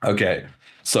 Okay.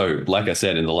 So like I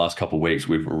said, in the last couple of weeks,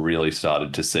 we've really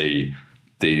started to see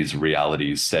these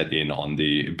realities set in on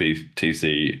the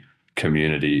BTC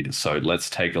community. So let's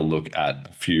take a look at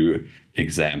a few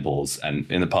examples. And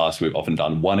in the past, we've often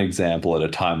done one example at a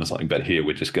time or something, but here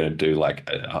we're just going to do like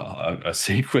a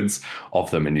sequence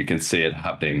of them, and you can see it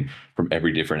happening from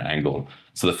every different angle.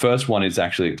 So the first one is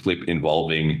actually a clip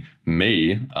involving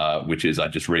me, which is I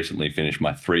just recently finished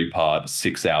my 3-part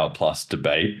 6-hour plus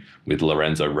debate with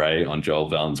Lorenzo Ray on Joel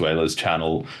Valenzuela's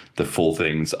channel. The full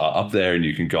things are up there and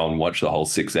you can go and watch the whole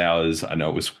 6 hours. I know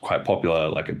it was quite popular,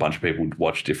 like a bunch of people would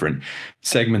watch different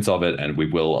segments of it, and we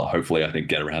will hopefully, I think,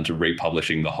 get around to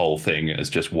republishing the whole thing as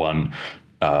just one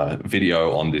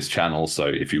video on this channel. So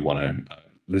if you want to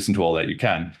listen to all that, you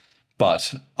can.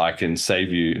 But I can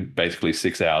save you basically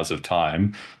 6 hours of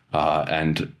time,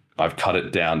 and I've cut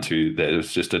it down to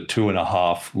there's just a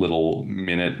 2.5 little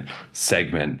minute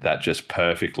segment that just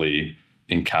perfectly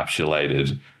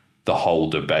encapsulated the whole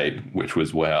debate, which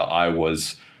was where I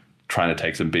was trying to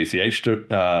take some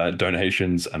BCH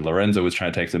donations and Lorenzo was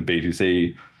trying to take some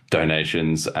BTC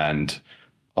donations, and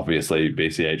obviously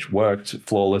BCH worked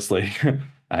flawlessly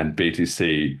and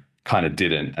BTC kind of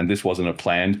didn't. And this wasn't a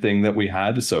planned thing that we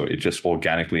had, so it just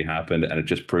organically happened, and it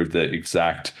just proved the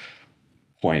exact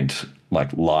point,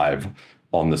 like live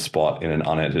on the spot in an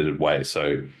unedited way.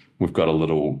 So we've got a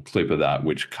little clip of that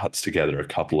which cuts together a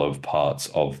couple of parts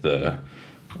of the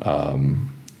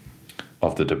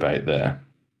debate there.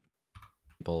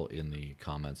 People in the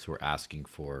comments who were asking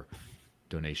for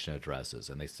donation addresses,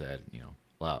 and they said, you know,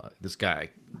 wow, this guy,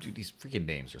 dude, these freaking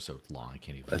names are so long, I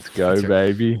can't even. Let's go,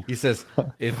 baby. He says,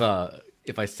 if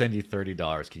I send you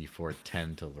 $30, can you forward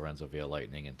 10 to Lorenzo via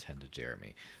Lightning and 10 to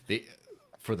Jeremy?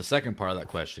 For the second part of that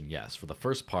question, yes. For the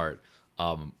first part,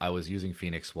 I was using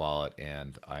Phoenix Wallet,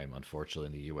 and I'm unfortunately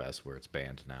in the U.S. where it's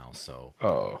banned now. So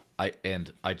I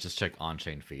just checked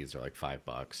on-chain fees; they're like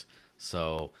 $5.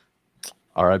 So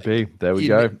R.I.P. There we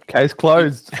go. Case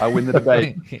closed. I win the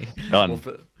debate. Done.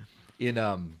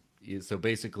 Well, so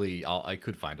basically, I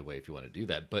could find a way if you want to do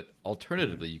that. But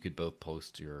alternatively, you could both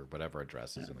post your whatever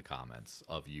addresses in the comments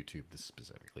of YouTube, this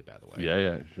specifically, by the way.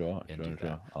 Yeah, sure.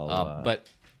 But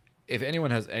if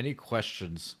anyone has any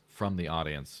questions from the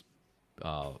audience,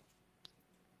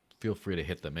 feel free to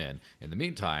hit them in. In the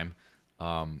meantime,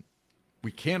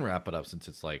 we can wrap it up since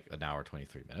it's like an hour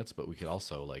 23 minutes. But we could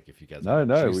also, like, if you guys I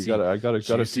got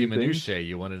a few minutiae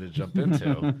you wanted to jump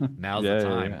into. Now's the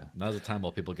time. Yeah. Now's the time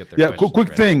while people get their questions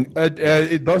quick thing.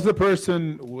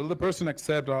 Will the person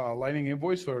accept a Lightning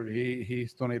invoice, or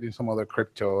he's donating some other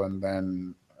crypto, and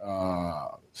then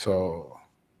so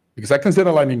because I can send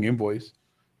a Lightning invoice.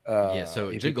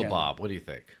 So Jingle Bob, what do you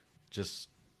think? Just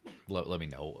let me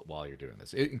know while you're doing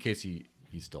this, in case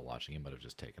he's still watching. He might have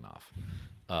just taken off.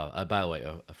 By the way,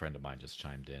 a friend of mine just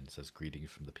chimed in, says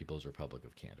greetings from the People's Republic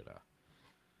of Canada.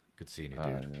 Good seeing you,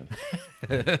 dude.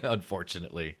 Yeah.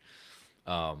 Unfortunately.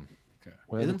 Or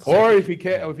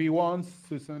if he wants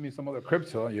to send me some other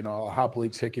crypto, I'll happily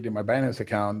take it in my Binance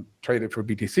account, trade it for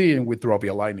BTC, and withdraw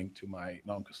via Lightning to my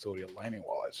non-custodial Lightning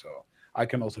wallet. So I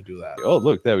can also do that. Oh,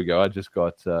 look, there we go. I just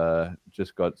got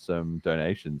some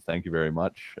donations. Thank you very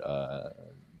much,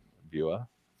 viewer,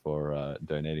 for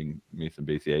donating me some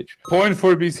BCH. Point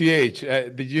for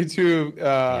BCH. The YouTube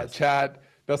chat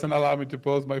doesn't allow me to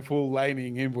post my full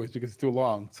Lightning invoice because it's too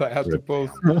long. So I have to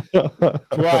post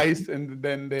twice, and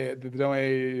then the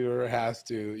donator has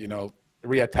to,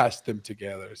 reattach them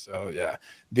together. So yeah,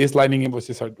 these Lightning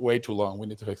invoices are way too long. We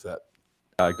need to fix that.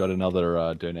 I got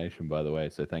another donation, by the way,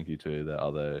 so thank you to the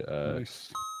other.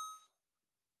 Nice.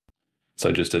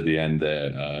 So just at the end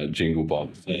there, Jingle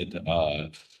Bob said,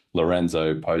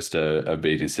 Lorenzo, post a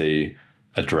BTC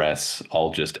address.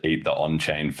 I'll just eat the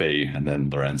on-chain fee. And then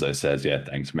Lorenzo says, yeah,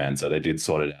 thanks, man. So they did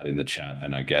sort it out in the chat.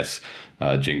 And I guess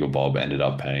Jingle Bob ended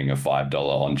up paying a $5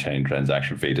 on-chain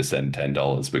transaction fee to send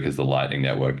 $10 because the Lightning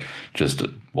Network just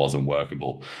wasn't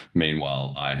workable.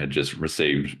 Meanwhile, I had just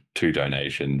received 2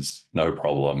 donations, no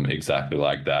problem, exactly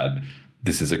like that.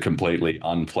 This is a completely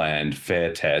unplanned,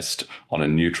 fair test on a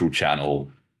neutral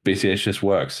channel. BCH just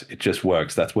works. It just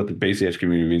works. That's what the BCH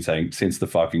community has been saying since the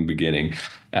fucking beginning.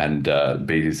 And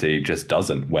BTC just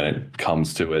doesn't when it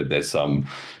comes to it. There's some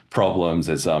problems,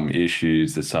 there's some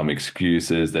issues, there's some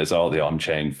excuses. There's, the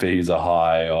on-chain fees are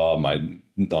high. My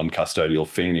non-custodial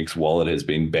Phoenix wallet has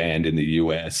been banned in the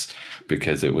US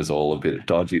because it was all a bit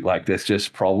dodgy. Like, there's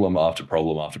just problem after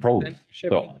problem after problem.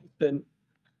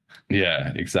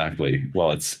 Yeah, exactly.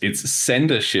 Well, it's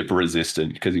sendership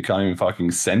resistant because you can't even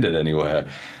fucking send it anywhere.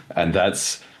 And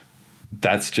that's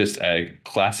just a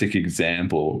classic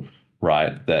example,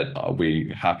 right, that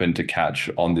we happened to catch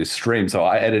on this stream. So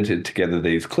I edited together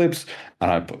these clips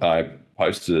and I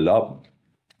posted it up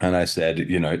and I said,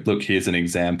 look, here's an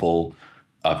example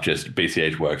of just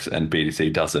BCH works and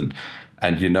BTC doesn't.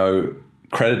 And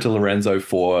credit to Lorenzo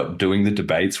for doing the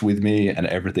debates with me and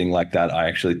everything like that. I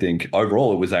actually think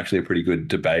overall it was actually a pretty good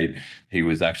debate. He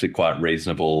was actually quite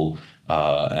reasonable,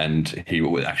 and he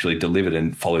actually delivered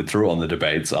and followed through on the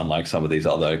debates, unlike some of these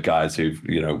other guys who've,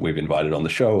 we've invited on the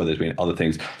show, or there's been other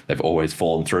things, they've always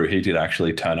fallen through. He did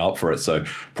actually turn up for it, so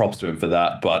props to him for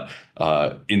that. But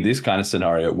in this kind of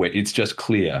scenario where it's just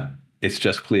clear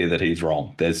that he's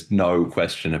wrong, there's no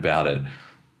question about it.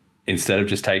 Instead of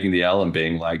just taking the L and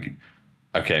being like,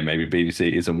 okay, maybe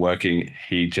BTC isn't working,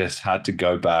 he just had to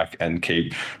go back and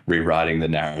keep rewriting the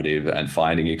narrative and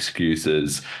finding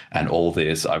excuses and all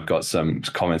this. I've got some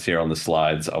comments here on the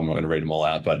slides. I'm not going to read them all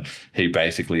out, but he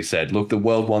basically said, look, the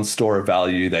world wants store of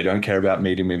value. They don't care about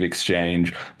medium of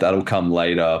exchange. That'll come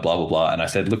later, blah, blah, blah. And I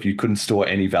said, look, you couldn't store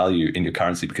any value in your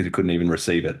currency because you couldn't even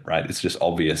receive it, right? It's just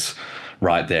obvious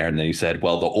right there. And then he said,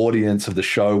 well, the audience of the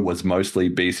show was mostly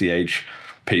BCH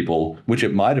people, which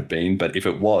it might have been, but if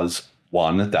it was,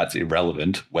 one, that's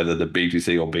irrelevant. Whether the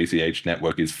BTC or BCH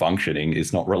network is functioning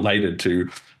is not related to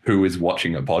who is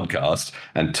watching a podcast.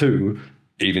 And two,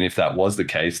 even if that was the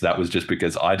case, that was just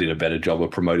because I did a better job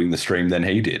of promoting the stream than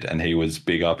he did. And he was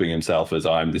big upping himself as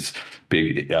I'm this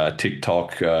big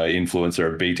TikTok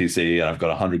influencer of BTC and I've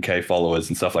got 100K followers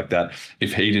and stuff like that.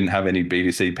 If he didn't have any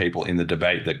BTC people in the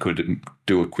debate that could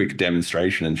do a quick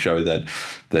demonstration and show that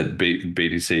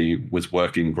BTC was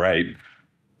working great,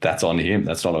 that's on him.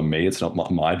 That's not on me. It's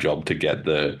not my job to get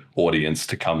the audience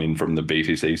to come in from the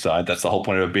BTC side. That's the whole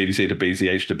point of a BTC to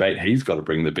BCH debate. He's got to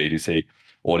bring the BTC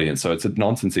audience. So it's a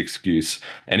nonsense excuse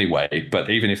anyway. But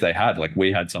even if they had, like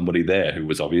we had somebody there who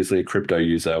was obviously a crypto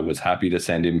user, was happy to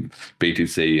send him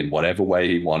BTC in whatever way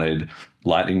he wanted.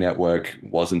 Lightning Network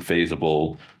wasn't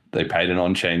feasible. They paid an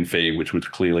on-chain fee, which was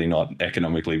clearly not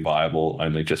economically viable,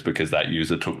 only just because that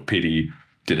user took pity.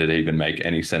 Did it even make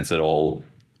any sense at all?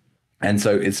 And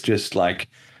so it's just like,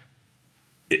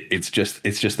 it's just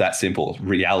that simple.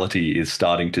 Reality is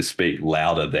starting to speak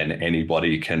louder than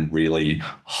anybody can really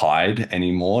hide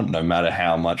anymore, no matter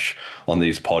how much on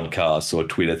these podcasts or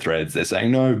Twitter threads they're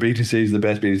saying, no, BTC is the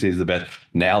best, BTC is the best.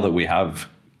 Now that we have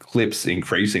clips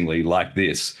increasingly like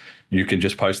this, you can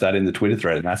just post that in the Twitter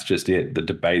thread and that's just it. The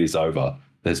debate is over.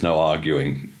 There's no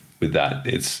arguing with that.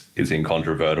 It's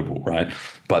incontrovertible, right?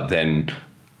 But then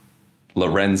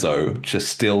Lorenzo just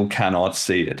still cannot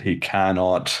see it. He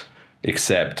cannot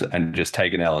accept and just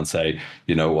take an L and say,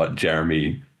 you know what,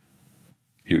 Jeremy,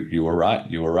 you were right.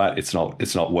 You were right. It's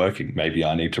not working. Maybe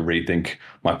I need to rethink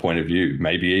my point of view.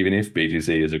 Maybe even if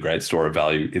BTC is a great store of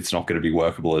value, it's not going to be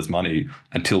workable as money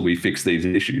until we fix these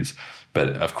issues. But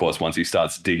of course, once he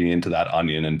starts digging into that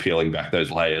onion and peeling back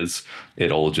those layers,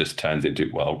 it all just turns into,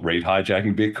 well, read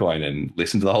Hijacking Bitcoin and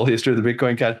listen to the whole history of the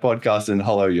Bitcoin Cash podcast and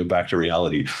hello, you're back to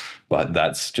reality. But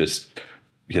that's just,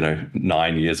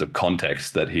 9 years of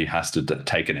context that he has to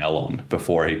take an L on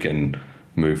before he can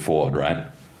move forward, right?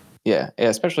 Yeah,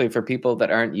 especially for people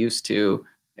that aren't used to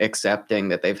accepting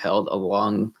that they've held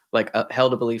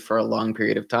held a belief for a long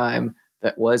period of time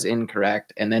that was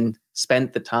incorrect, and then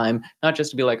spent the time not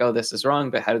just to be like, oh, this is wrong,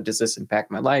 but how does this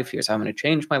impact my life? Here's how I'm going to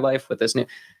change my life with this new,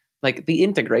 like the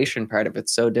integration part of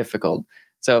it's so difficult.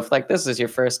 So if like this is your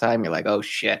first time, you're like, oh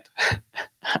shit,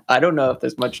 I don't know if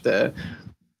there's much to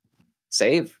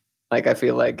save. Like I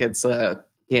feel like it's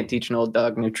can't teach an old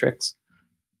dog new tricks.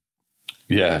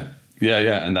 Yeah,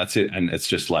 and that's it. And it's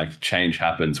just like change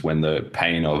happens when the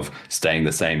pain of staying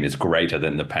the same is greater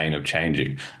than the pain of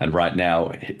changing. And right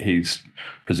now, he's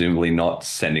presumably not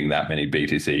sending that many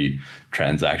BTC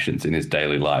transactions in his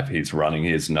daily life. He's running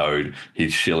his node.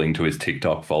 He's shilling to his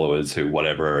TikTok followers who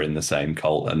whatever are in the same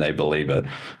cult and they believe it,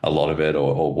 a lot of it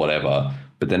or whatever.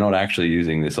 But they're not actually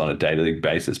using this on a daily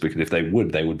basis, because if they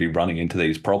would be running into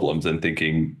these problems and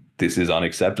thinking this is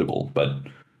unacceptable, but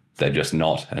they're just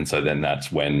not. And so then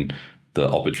that's when the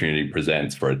opportunity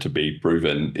presents for it to be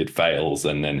proven, it fails.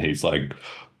 And then he's like,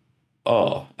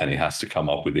 oh, and he has to come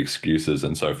up with excuses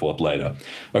and so forth later.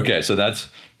 Okay, so that's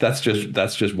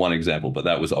just one example, but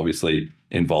that was obviously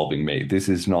involving me. This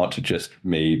is not just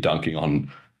me dunking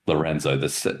on Lorenzo.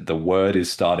 The word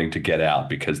is starting to get out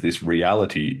because this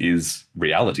reality is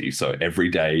reality. So every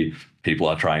day people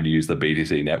are trying to use the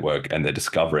BTC network and they're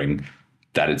discovering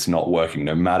that it's not working,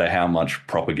 no matter how much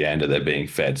propaganda they're being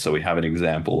fed. So we have an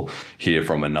example here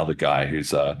from another guy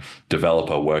who's a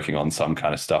developer working on some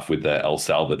kind of stuff with the El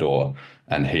Salvador,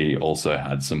 and he also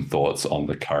had some thoughts on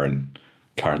the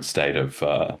current state of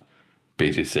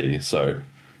BTC. So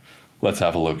let's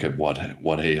have a look at what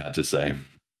he had to say.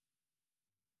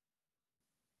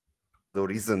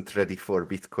 Isn't ready for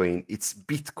Bitcoin.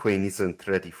 Bitcoin isn't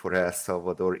ready for El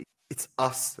Salvador. it's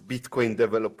us Bitcoin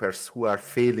developers who are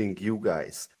failing you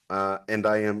guys. And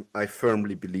I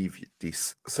firmly believe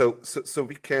this. So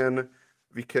we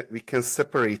can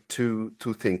separate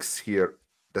two things here: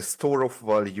 the store of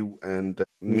value and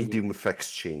medium of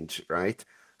exchange, right?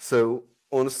 So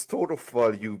on store of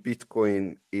value,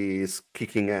 Bitcoin is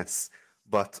kicking ass,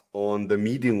 but on the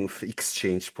medium of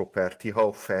exchange property,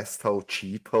 how fast, how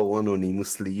cheap, how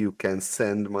anonymously you can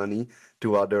send money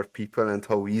to other people and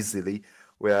how easily,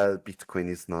 well, Bitcoin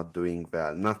is not doing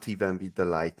well. Not even with the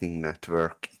Lightning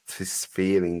Network. It is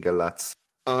failing a lot.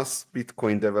 Us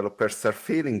Bitcoin developers are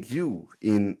failing you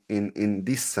in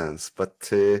this sense, but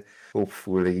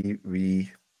hopefully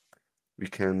we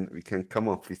can come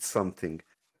up with something.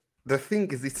 The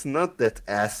thing is, it's not that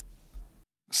as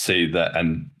see that,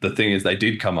 and the thing is, they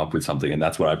did come up with something, and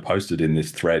that's what I posted in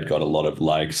this thread, got a lot of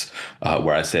likes,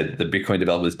 where I said the Bitcoin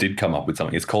developers did come up with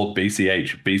something. It's called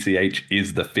BCH. BCH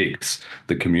is the fix,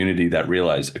 the community that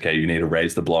realized, okay, you need to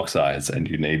raise the block size, and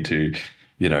you need to,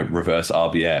 you know, reverse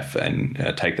RBF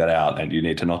and take that out, and you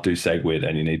need to not do SegWit,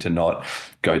 and you need to not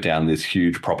go down this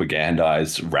huge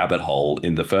propagandized rabbit hole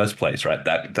in the first place, right?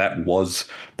 That was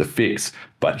the fix.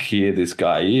 But here this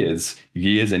guy is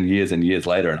years and years and years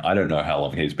later, and I don't know how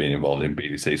long he's been involved in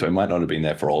BTC, so he might not have been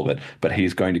there for all of it, but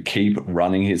he's going to keep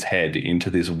running his head into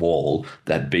this wall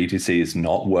that BTC is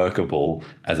not workable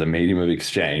as a medium of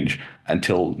exchange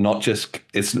until not just,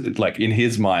 it's like in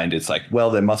his mind, it's like, well,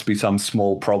 there must be some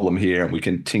small problem here and we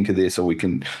can tinker this, or we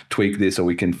can tweak this, or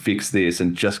we can fix this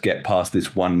and just get past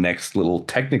this one next little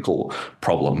technical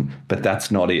problem. But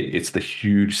that's not it. It's the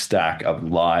huge stack of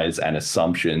lies and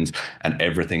assumptions and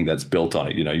everything that's built on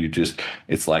it. You know,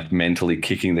 it's like mentally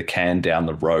kicking the can down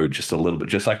the road just a little bit,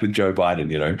 just like with Joe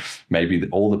Biden. You know, maybe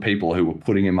all the people who were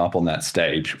putting him up on that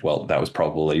stage, well, that was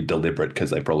probably deliberate because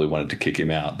they probably wanted to kick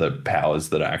him out, the powers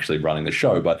that are actually running the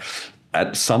show. But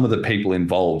some of the people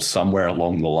involved somewhere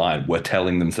along the line were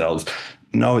telling themselves,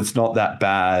 no, it's not that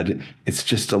bad. It's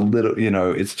just a little, you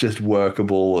know, it's just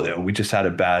workable. We just had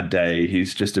a bad day.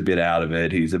 He's just a bit out of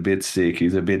it. He's a bit sick.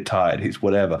 He's a bit tired. He's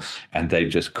whatever. And they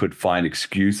just could find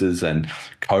excuses and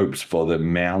copes for the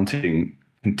mounting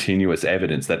continuous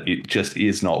evidence that it just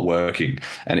is not working.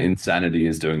 And Insanity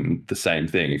is doing the same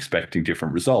thing, expecting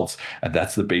different results. And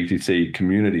that's the BTC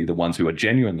community, the ones who are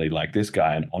genuinely like this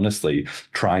guy and honestly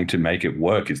trying to make it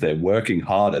work, is they're working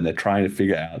hard and they're trying to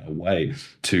figure out a way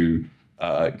to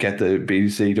get the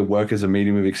BTC to work as a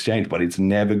medium of exchange, but it's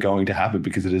never going to happen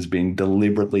because it has been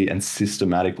deliberately and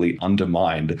systematically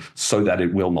undermined so that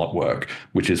it will not work,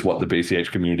 which is what the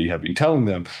BCH community have been telling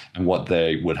them, and what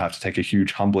they would have to take a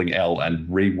huge humbling L and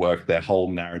rework their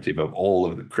whole narrative of all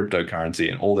of the cryptocurrency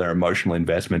and all their emotional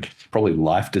investment, probably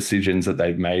life decisions that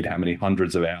they've made. How many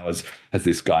hundreds of hours has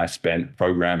this guy spent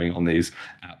programming on these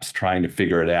apps trying to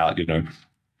figure it out, you know?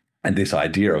 And this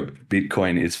idea of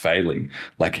Bitcoin is failing,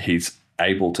 like he's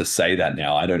able to say that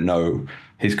now. I don't know.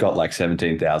 He's got like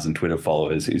 17,000 Twitter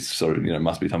followers. He's sort of, you know,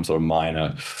 must be some sort of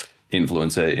minor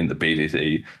influencer in the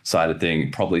BTC side of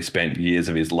thing. Probably spent years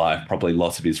of his life. Probably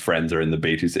lots of his friends are in the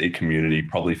BTC community.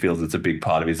 Probably feels it's a big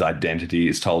part of his identity.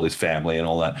 He's told his family and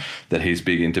all that he's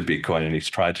big into Bitcoin, and he's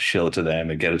tried to shill it to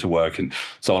them and get it to work and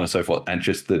so on and so forth. And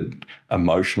just the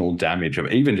emotional damage of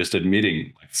even just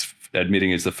admitting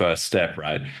is the first step,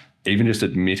 right? Even just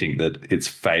admitting that it's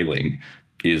failing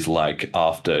is like,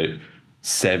 after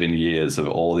 7 years of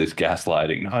all this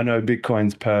gaslighting, I know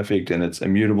Bitcoin's perfect and it's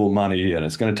immutable money and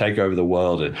it's going to take over the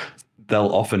world. And they'll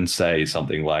often say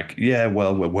something like, yeah,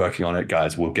 well, we're working on it,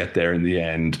 guys. We'll get there in the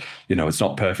end. You know, it's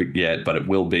not perfect yet, but it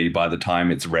will be by the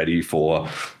time it's ready for,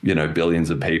 you know,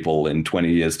 billions of people in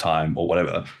 20 years time or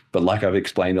whatever. But like I've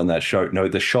explained on that show, no,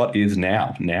 the shot is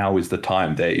now. Now is the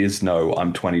time. There is no,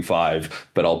 I'm 25,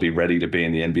 but I'll be ready to be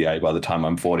in the NBA by the time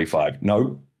I'm 45.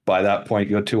 No. By that point,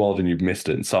 you're too old and you've missed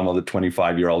it. And some other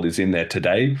 25-year-old is in there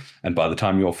today. And by the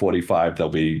time you're 45,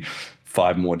 there'll be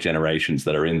 5 more generations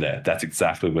that are in there. That's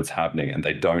exactly what's happening. And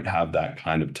they don't have that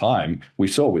kind of time. We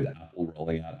saw with Apple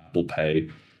rolling out Apple Pay,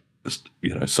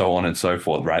 you know, so on and so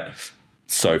forth, right?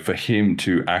 So for him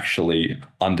to actually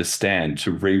understand,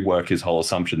 to rework his whole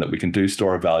assumption that we can do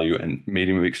store of value and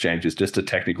medium of exchange is just a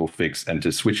technical fix, and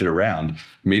to switch it around,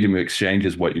 medium of exchange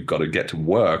is what you've got to get to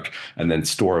work, and then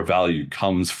store of value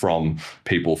comes from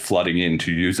people flooding in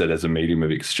to use it as a medium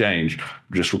of exchange,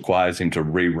 just requires him to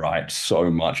rewrite so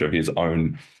much of his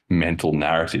own mental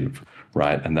narrative,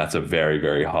 right? And that's a very,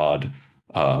 very hard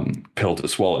pill to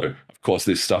swallow. Of course,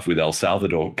 this stuff with El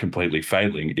Salvador completely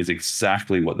failing is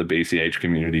exactly what the BCH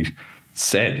community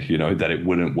said, that it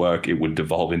wouldn't work. It would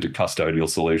devolve into custodial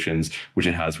solutions, which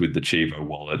it has with the Chivo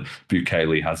wallet.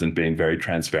 Bukele hasn't been very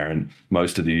transparent.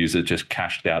 Most of the users just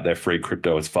cashed out their free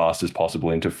crypto as fast as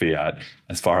possible into fiat.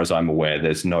 As far as I'm aware,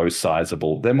 there's no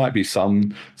sizable, there might be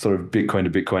some sort of Bitcoin to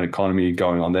Bitcoin economy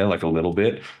going on there, like a little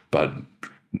bit, but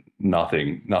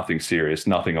nothing serious,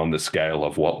 nothing on the scale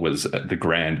of what was the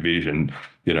grand vision,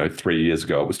 3 years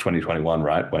ago. It was 2021,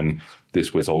 right? When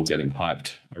this was all getting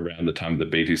hyped around the time of the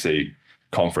BTC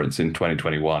conference in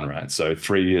 2021, right? So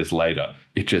 3 years later,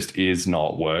 it just is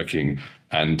not working.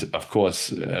 And of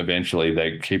course, eventually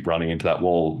they keep running into that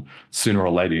wall. Sooner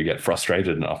or later, you get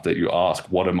frustrated enough that you ask,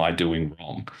 what am I doing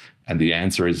wrong? And the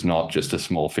answer is not just a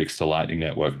small fix to Lightning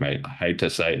Network, mate. I hate to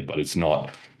say it, but it's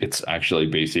not. It's actually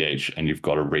BCH, and you've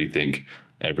got to rethink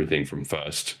everything from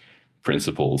first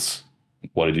principles.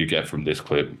 What did you get from this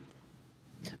clip?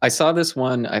 I saw this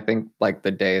one, I think, like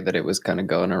the day that it was kind of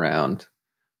going around.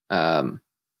 And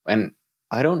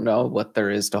I don't know what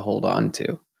there is to hold on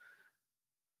to.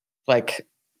 Like,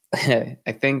 I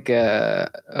think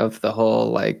of the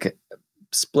whole like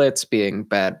splits being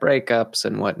bad breakups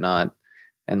and whatnot.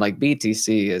 And like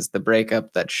BTC is the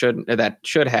breakup that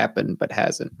should happen but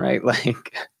hasn't, right?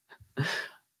 Like,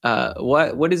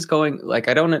 what is going, like,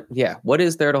 I don't, yeah, what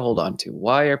is there to hold on to?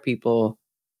 Why are people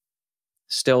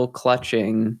still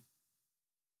clutching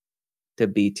to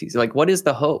BTC? Like, what is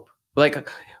the hope? Like,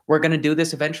 we're going to do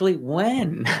this eventually?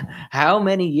 When? How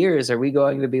many years are we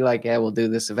going to be like, yeah, we'll do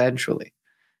this eventually?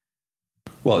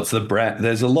 Well, it's the brand.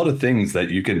 There's a lot of things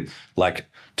that you can, like,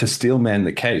 to steelman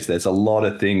the case, there's a lot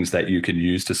of things that you can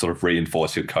use to sort of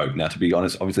reinforce your code. Now, to be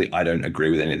honest, obviously, I don't agree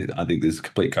with anything. I think this is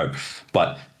complete code.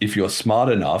 But if you're smart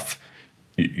enough,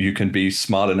 you can be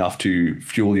smart enough to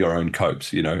fuel your own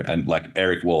copes, and like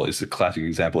Eric Wall is a classic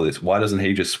example of this. Why doesn't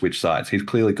he just switch sides? He's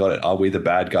clearly got it. Are we the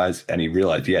bad guys? And he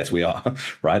realized, yes, we are,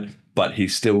 right? But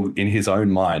he's still, in his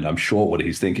own mind, I'm sure what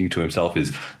he's thinking to himself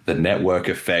is the network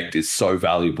effect is so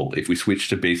valuable. If we switch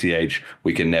to BCH,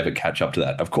 we can never catch up to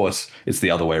that. Of course, it's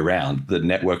the other way around. The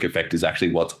network effect is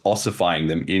actually what's ossifying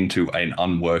them into an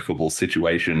unworkable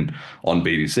situation on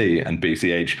BTC and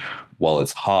BCH. Well,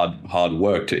 it's hard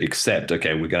work to accept,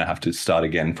 okay, we're going to have to start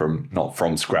again not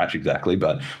from scratch exactly,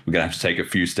 but we're going to have to take a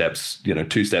few steps,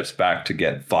 2 steps back to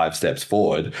get 5 steps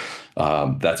forward.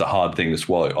 That's a hard thing to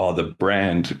swallow. Oh, the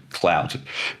brand clout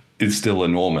is still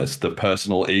enormous. The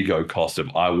personal ego cost of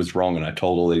I was wrong and I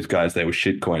told all these guys they were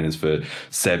shitcoiners for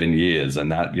 7 years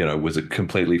and that, was a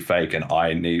completely fake and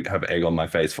I have egg on my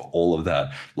face for all of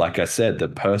that. Like I said, the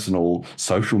personal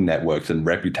social networks and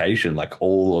reputation, like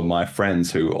all of my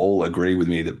friends who all agree with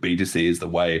me that BTC is the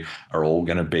way are all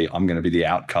going to be, I'm going to be the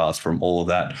outcast from all of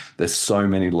that. There's so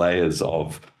many layers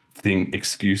of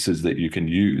excuses that you can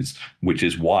use, which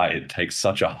is why it takes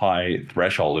such a high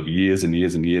threshold of years and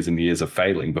years and years and years of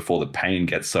failing before the pain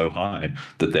gets so high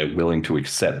that they're willing to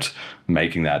accept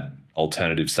making that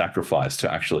alternative sacrifice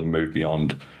to actually move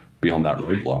beyond that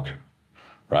roadblock,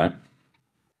 right?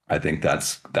 I think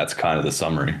that's kind of the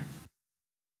summary.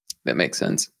 That makes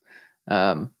sense.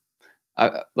 I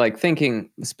like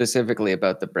thinking specifically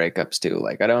about the breakups too.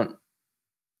 Like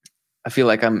I feel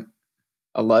like I'm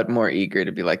a lot more eager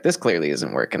to be like, this clearly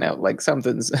isn't working out. Like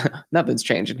nothing's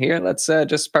changing here. Let's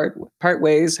just part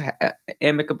ways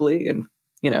amicably and,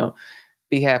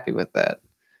 be happy with that.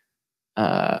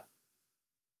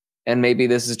 And maybe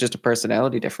this is just a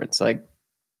personality difference. Like,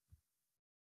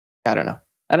 I don't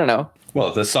know.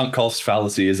 Well, the sunk cost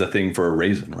fallacy is a thing for a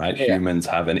reason, right? Yeah. Humans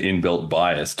have an inbuilt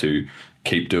bias to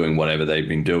keep doing whatever they've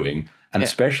been doing. And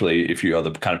especially if you are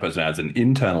the kind of person who has an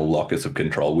internal locus of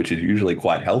control, which is usually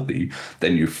quite healthy,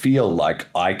 then you feel like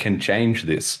I can change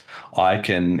this. I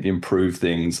can improve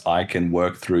things. I can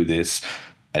work through this.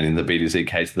 And in the BTC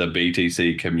case, the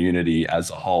BTC community as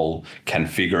a whole can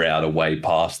figure out a way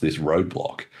past this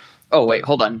roadblock. Oh, wait,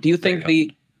 hold on. Do you think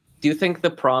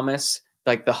the promise,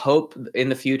 like the hope in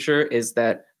the future is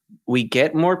that we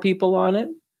get more people on it?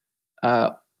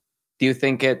 Do you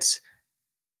think it's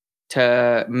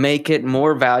to make it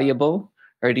more valuable,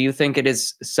 or do you think it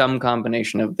is some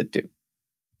combination of the two?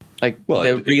 Like, well,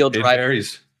 the real drive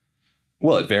varies.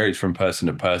 Well, it varies from person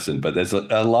to person, but there's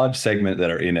a large segment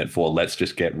that are in it for let's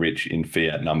just get rich in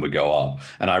fiat, number go up.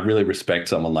 And I really respect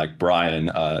someone like Brian,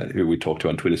 who we talk to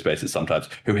on Twitter Spaces sometimes,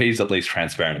 who he's at least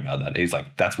transparent about that. He's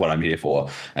like, that's what I'm here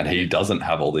for. And he doesn't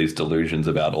have all these delusions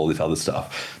about all this other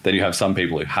stuff. Then you have some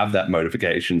people who have that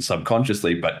motivation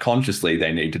subconsciously, but consciously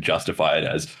they need to justify it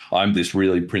as I'm this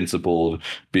really principled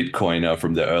Bitcoiner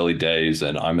from the early days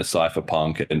and I'm a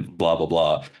cypherpunk and blah, blah,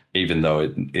 blah. even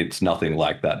though it's nothing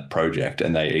like that project,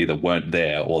 and they either weren't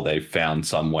there or they found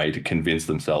some way to convince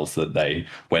themselves that they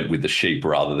went with the sheep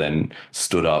rather than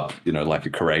stood up, like a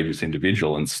courageous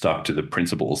individual and stuck to the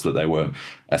principles that they were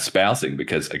espousing,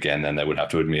 because again, then they would have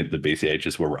to admit the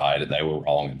BCHs were right and they were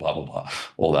wrong and blah, blah, blah,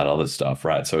 all that other stuff,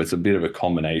 right? So it's a bit of a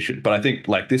combination. But I think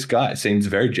like this guy seems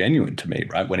very genuine to me,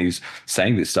 right? When he's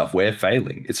saying this stuff, we're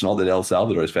failing. It's not that El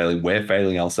Salvador is failing. We're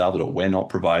failing El Salvador. We're not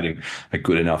providing a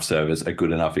good enough service, a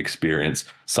good enough experience,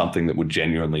 something that would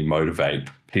genuinely motivate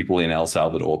people in El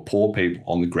Salvador, poor people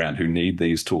on the ground who need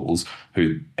these tools,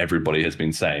 who everybody has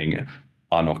been saying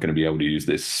are not going to be able to use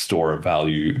this store of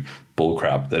value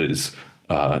bullcrap that is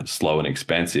slow and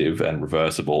expensive and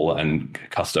reversible and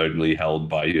custodially held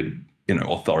by your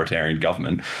authoritarian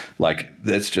government. Like,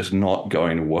 that's just not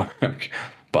going to work.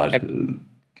 But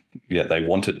yeah, they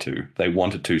want it to. They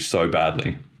want it to so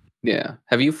badly. Yeah.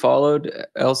 Have you followed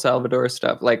El Salvador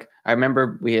stuff? Like, I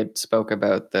remember we had spoke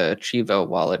about the Chivo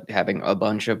wallet having a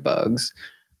bunch of bugs.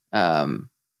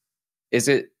 Is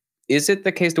it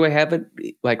the case? Do I have it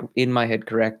like in my head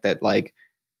correct that like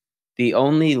the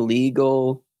only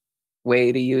legal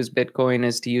way to use Bitcoin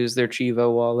is to use their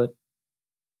Chivo wallet?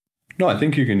 No, I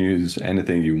think you can use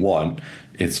anything you want.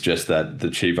 It's just that the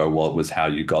Chivo wallet was how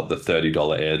you got the $30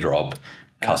 airdrop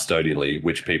custodially,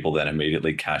 which people then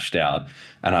immediately cashed out.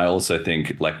 And I also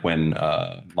think like when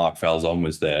Mark Falzon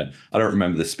was there, I don't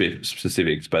remember the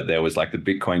specifics, but there was like the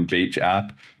Bitcoin Beach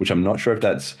app, which I'm not sure if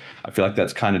I feel like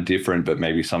that's kind of different, but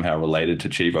maybe somehow related to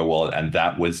Chivo wallet. And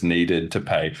that was needed to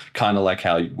pay, kind of like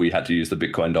how we had to use the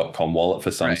bitcoin.com wallet for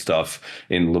some stuff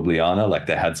in Ljubljana. Like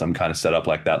they had some kind of setup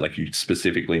like that. Like you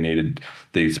specifically needed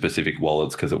these specific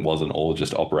wallets because it wasn't all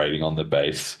just operating on the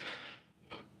base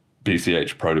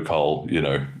BCH protocol,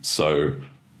 so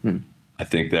I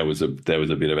think there was a bit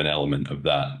of an element of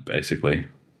that, basically.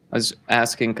 I was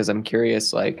asking because I'm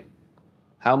curious, like,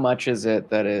 how much is it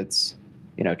that it's,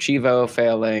 Chivo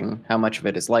failing, how much of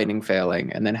it is Lightning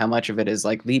failing, and then how much of it is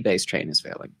like the base chain is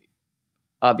failing?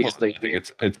 Obviously, well, I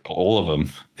think it's all of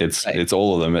them. It's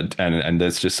all of them, and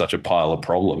there's just such a pile of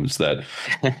problems that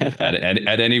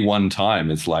at any one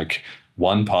time, it's like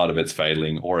one part of it's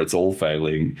failing or it's all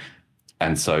failing.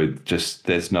 And so just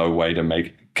there's no way to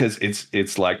make, because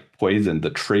it's like poison. The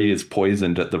tree is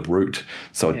poisoned at the root.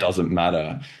 So it doesn't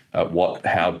matter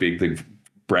how big the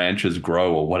branches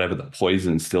grow or whatever, the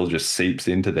poison still just seeps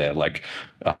into there. Like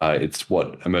it's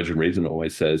what Emergent Reason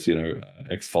always says,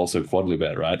 ex falso quod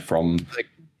libet, right? From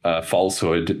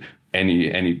falsehood,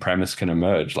 any premise can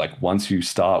emerge. Like once you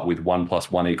start with 1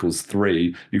 + 1 =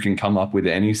 3, you can come up with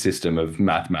any system of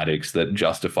mathematics that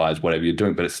justifies whatever you're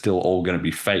doing, but it's still all going to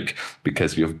be fake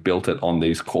because you've built it on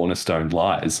these cornerstone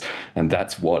lies. And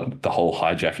that's what the whole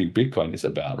hijacking Bitcoin is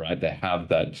about, right? They have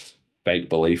that fake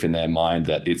belief in their mind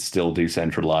that it's still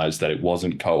decentralized, that it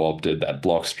wasn't co-opted, that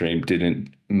Blockstream didn't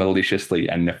maliciously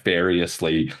and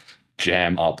nefariously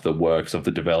jam up the works of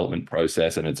the development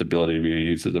process and its ability to be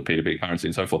used as a P2P currency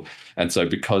and so forth. And so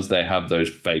because they have those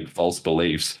fake false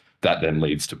beliefs, that then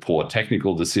leads to poor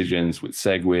technical decisions with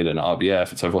SegWit and RBF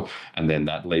and so forth. And then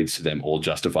that leads to them all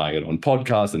justifying it on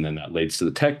podcasts. And then that leads to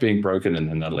the tech being broken. And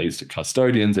then that leads to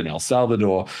custodians in El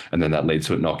Salvador. And then that leads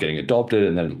to it not getting adopted.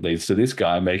 And then it leads to this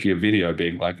guy making a video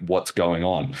being like, what's going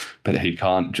on? But he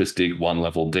can't just dig one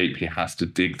level deep. He has to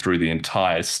dig through the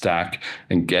entire stack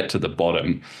and get to the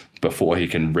bottom before he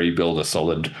can rebuild a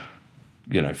solid,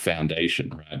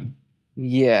 foundation, right?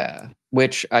 Yeah,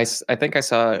 which I think I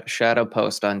saw a shadow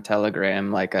post on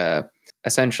Telegram, like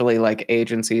essentially like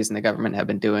agencies and the government have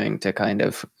been doing to kind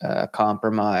of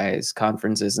compromise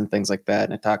conferences and things like that.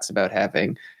 And it talks about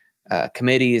having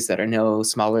committees that are no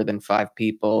smaller than 5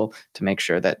 people to make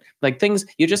sure that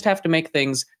you just have to make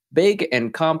things big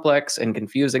and complex and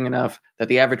confusing enough that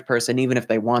the average person, even if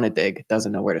they want to dig,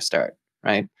 doesn't know where to start,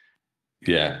 right?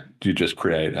 Yeah, you just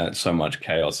create so much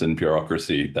chaos and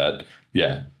bureaucracy that,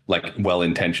 like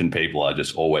well-intentioned people are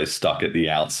just always stuck at the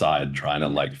outside trying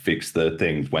to fix the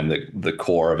things when the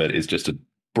core of it is just a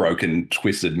broken,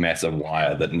 twisted mess of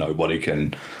wire that nobody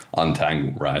can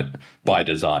untangle, right? By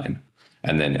design.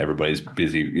 And then everybody's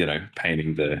busy,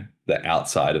 painting the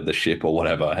outside of the ship or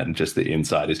whatever, and just the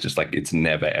inside is just like it's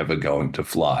never ever going to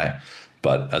fly.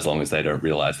 But as long as they don't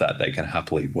realize that, they can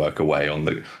happily work away on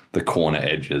the corner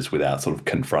edges without sort of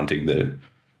confronting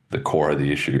the core of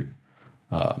the issue.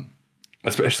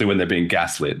 Especially when they're being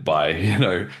gaslit by,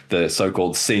 the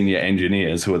so-called senior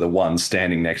engineers who are the ones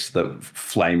standing next to the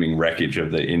flaming wreckage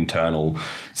of the internal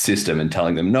system and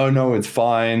telling them, no, it's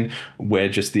fine. We're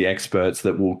just the experts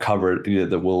that will cover it,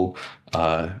 that will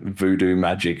voodoo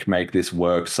magic make this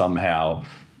work somehow.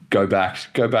 go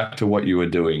back to what you were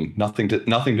doing. Nothing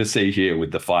to see here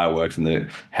with the fireworks and the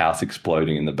house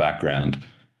exploding in the background.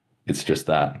 It's just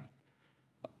that.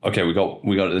 Okay, we got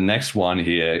the next one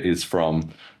here is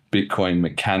from Bitcoin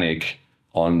Mechanic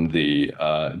on the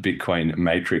Bitcoin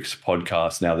Matrix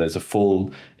podcast. Now, there's a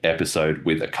full episode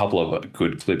with a couple of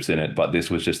good clips in it, but this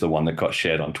was just the one that got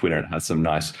shared on Twitter and has some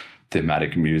nice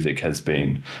thematic music has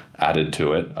been added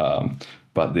to it.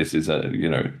 But this is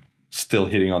still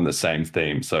hitting on the same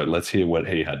theme. So let's hear what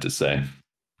he had to say.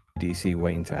 DC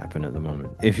waiting to happen at the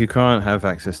moment. If you can't have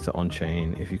access to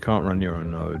on-chain, if you can't run your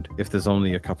own node, if there's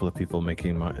only a couple of people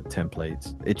making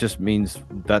templates, it just means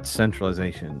that's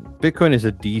centralization. Bitcoin is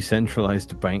a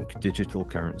decentralized bank digital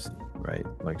currency, right?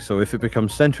 Like, so if it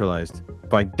becomes centralized,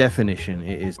 by definition,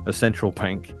 it is a central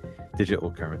bank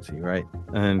digital currency, right?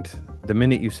 And the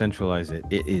minute you centralize it,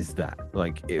 it is that.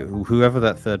 Like, whoever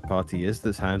that third party is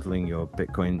that's handling your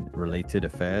Bitcoin related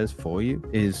affairs for you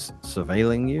is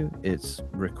surveilling you. It's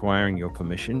requiring your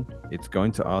permission. It's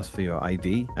going to ask for your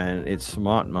ID, and it's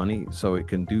smart money, so it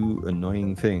can do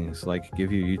annoying things like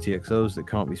give you UTXOs that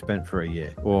can't be spent for a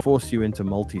year, or force you into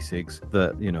multi-sigs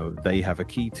that, you know, they have a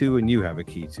key to and you have a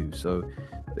key to. So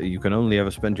you can only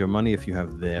ever spend your money if you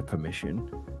have their permission,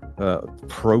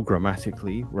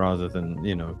 programmatically, rather than,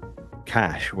 you know,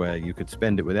 cash where you could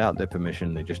spend it without their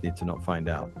permission. They just need to not find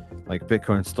out. Like,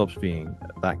 Bitcoin stops being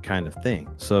that kind of thing.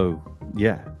 So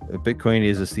yeah, Bitcoin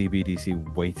is a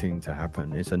CBDC waiting to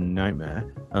happen. It's a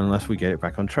nightmare unless we get it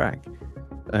back on track.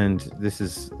 And this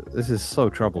is so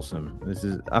troublesome. This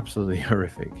is absolutely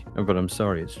horrific. But I'm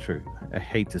sorry, it's true. I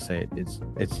hate to say it.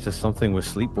 It's just something we're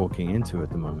sleepwalking into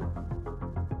at the moment.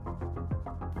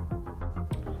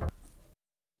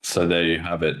 So there you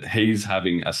have it. He's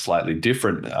having a slightly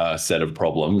different set of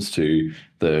problems to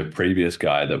the previous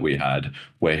guy that we had,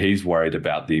 where he's worried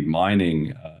about the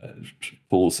mining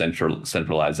full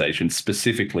centralization,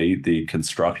 specifically the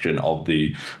construction of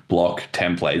the block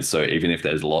templates. So even if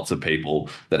there's lots of people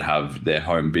that have their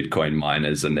home Bitcoin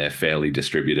miners and they're fairly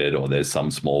distributed, or there's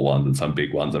some small ones and some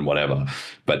big ones and whatever,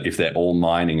 but if they're all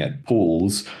mining at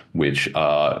pools, which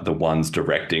are the ones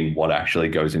directing what actually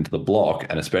goes into the block,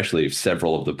 and especially if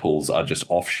several of the pools are just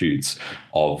offshoots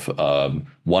of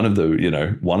one of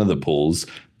the pools,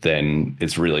 then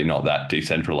it's really not that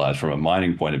decentralized from a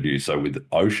mining point of view. So with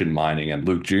Ocean Mining and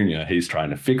Luke Jr., he's trying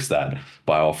to fix that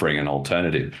by offering an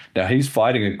alternative. Now, he's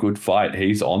fighting a good fight.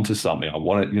 He's onto something.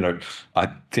 I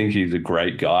think he's a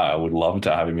great guy. I would love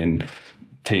to have him in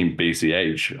Team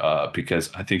BCH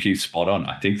because I think he's spot on.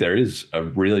 I think there is a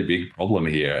really big problem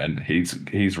here, and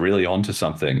he's really onto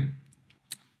something.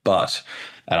 But,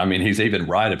 and I mean, he's even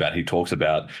right about, he talks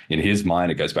about in his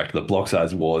mind, it goes back to the block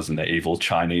size wars and the evil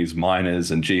Chinese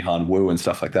miners and Jihan Wu and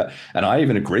stuff like that. And I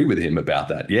even agree with him about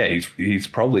that. Yeah, he's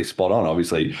probably spot on.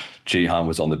 Obviously, Jihan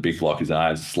was on the big block, and I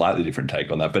have a slightly different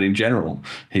take on that. But in general,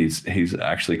 he's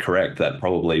actually correct that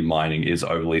probably mining is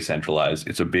overly centralized.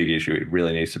 It's a big issue. It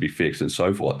really needs to be fixed and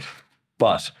so forth.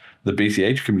 But the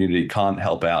BCH community can't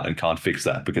help out and can't fix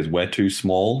that because we're too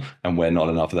small and we're not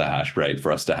enough of the hash rate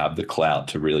for us to have the clout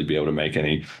to really be able to make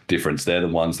any difference. They're the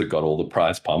ones that got all the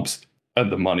price pumps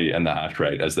and the money and the hash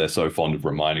rate, as they're so fond of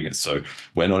reminding us. So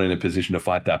we're not in a position to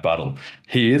fight that battle.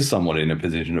 He is somewhat in a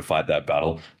position to fight that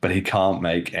battle, but he can't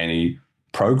make any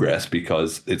progress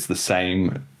because it's the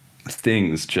same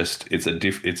things, just it's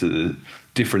a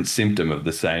different symptom of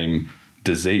the same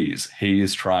disease. He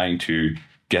is trying to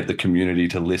get the community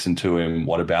to listen to him.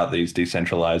 What about these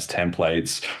decentralized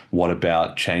templates? What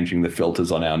about changing the filters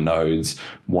on our nodes?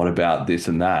 What about this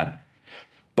and that?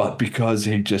 But because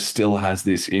he just still has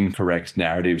this incorrect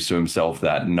narrative to himself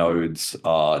that nodes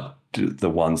are the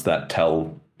ones that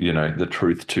tell, the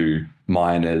truth to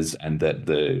miners, and that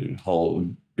the whole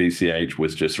BCH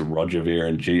was just Roger Ver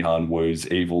and Jihan Wu's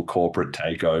evil corporate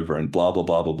takeover and blah, blah,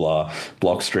 blah, blah, blah.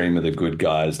 Blockstream are the good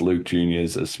guys. Luke Jr.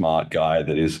 is a smart guy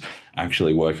that is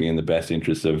actually working in the best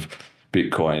interest of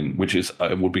Bitcoin, which is,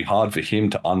 it would be hard for him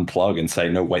to unplug and say,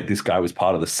 no, wait, this guy was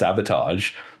part of the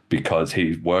sabotage, because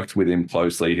he worked with him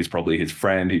closely. He's probably his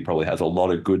friend. He probably has a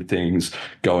lot of good things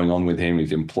going on with him.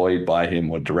 He's employed by him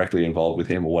or directly involved with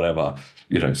him or whatever.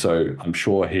 So I'm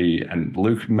sure he, and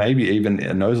Luke maybe even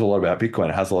knows a lot about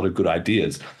Bitcoin, has a lot of good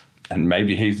ideas. And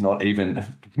maybe he's not even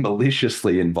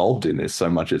maliciously involved in this so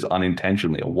much as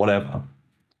unintentionally or whatever.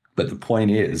 But the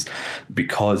point is,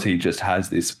 because he just has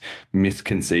this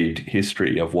misconceived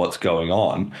history of what's going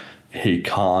on, he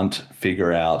can't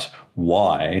figure out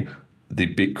why the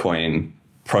Bitcoin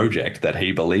project that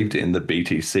he believed in, the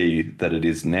BTC that it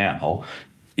is now,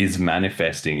 is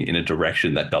manifesting in a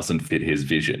direction that doesn't fit his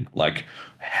vision. Like,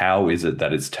 how is it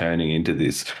that it's turning into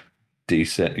this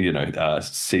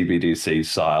CBDC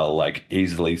style, like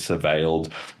easily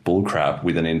surveilled bullcrap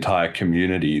with an entire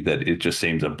community that it just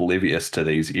seems oblivious to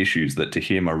these issues that to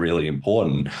him are really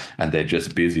important, and they're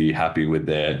just busy, happy with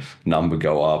their number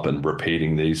go up and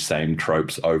repeating these same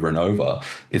tropes over and over.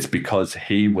 It's because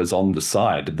he was on the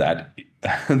side that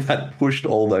that pushed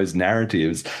all those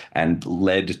narratives and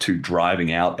led to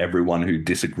driving out everyone who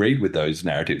disagreed with those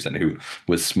narratives and who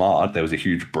was smart. There was a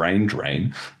huge brain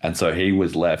drain. And so he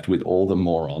was left with all the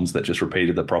morons that just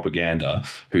repeated the propaganda,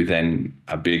 who then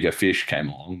a bigger fish came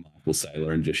along, Michael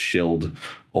Saylor, and just shilled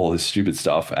all this stupid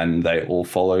stuff. And they all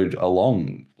followed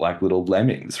along like little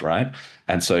lemmings, right?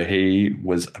 And so he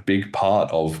was a big part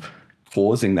of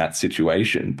causing that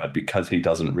situation, but because he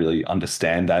doesn't really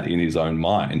understand that in his own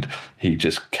mind, he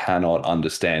just cannot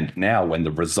understand now when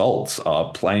the results are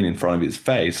plain in front of his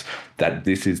face that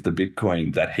this is the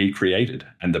Bitcoin that he created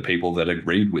and the people that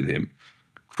agreed with him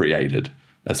created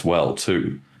as well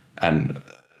too. And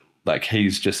like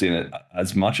he's just in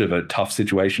as much of a tough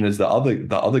situation as the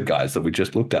other guys that we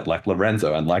just looked at, like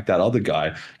Lorenzo and like that other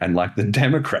guy and like the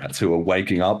Democrats who are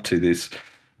waking up to this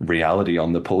reality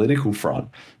on the political front,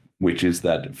 which is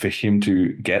that for him to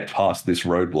get past this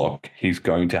roadblock, he's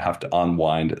going to have to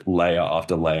unwind layer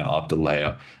after layer after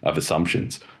layer of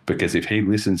assumptions. Because if he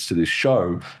listens to this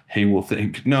show, he will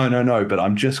think, no, but I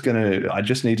just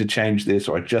need to change this,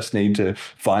 or I just need to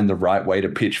find the right way to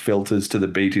pitch filters to the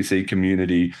BTC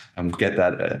community and get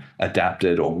that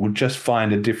adapted, or we'll just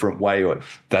find a different way. Or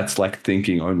that's like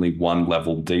thinking only one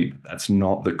level deep. That's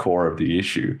not the core of the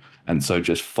issue. And so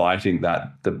just fighting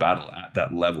the battle at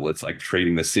that level, it's like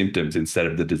treating the symptoms instead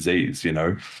of the disease. You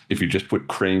know, if you just put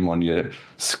cream on your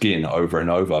skin over and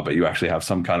over, but you actually have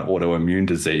some kind of autoimmune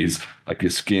disease, like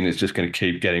your skin is just going to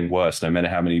keep getting worse no matter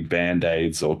how many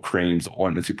Band-Aids or creams or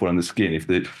ointments you put on the skin. If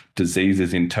the disease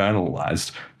is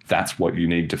internalized, that's what you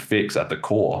need to fix at the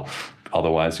core.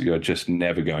 Otherwise, you're just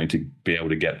never going to be able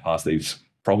to get past these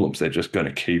problems. They're just going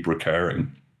to keep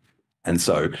recurring. And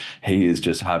so he is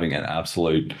just having an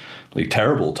absolutely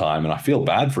terrible time. And I feel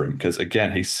bad for him because,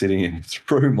 again, he's sitting in his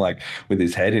room, like with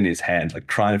his head in his hand, like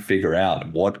trying to figure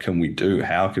out what can we do?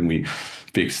 How can we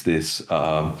fix this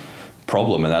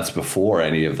problem? And that's before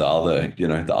any of the other,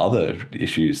 the other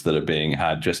issues that are being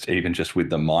had, just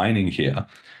with the mining here.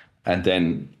 And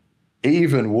then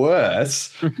even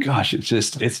worse, gosh, it's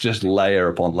just layer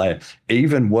upon layer.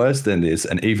 Even worse than this,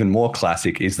 and even more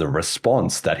classic, is the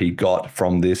response that he got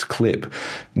from this clip,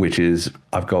 which is,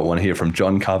 I've got one here from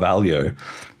John Carvalho,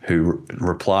 who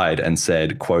replied and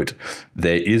said, quote,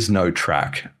 "There is no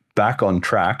track. Back on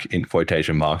track," in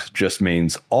quotation marks, just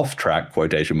means off track,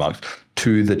 quotation marks,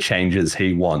 to the changes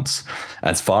he wants.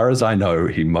 As far as I know,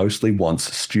 he mostly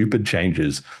wants stupid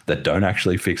changes that don't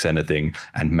actually fix anything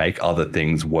and make other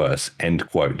things worse, end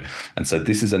quote. And so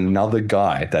this is another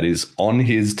guy that is on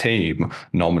his team,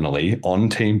 nominally, on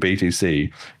Team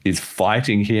BTC, is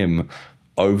fighting him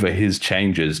over his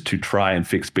changes to try and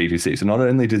fix BTC. So not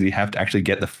only does he have to actually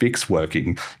get the fix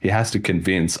working, he has to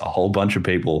convince a whole bunch of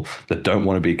people that don't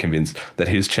want to be convinced that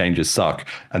his changes suck.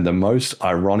 And the most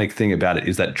ironic thing about it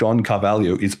is that John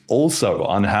Carvalho is also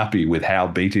unhappy with how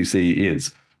BTC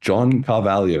is. John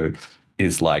Carvalho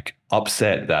is like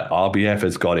upset that RBF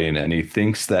has got in and he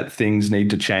thinks that things need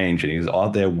to change and he's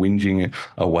out there whinging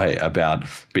away about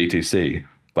BTC.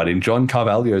 But in John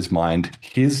Carvalho's mind,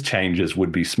 his changes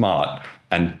would be smart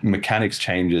and mechanics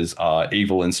changes are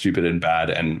evil and stupid and bad.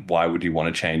 And why would you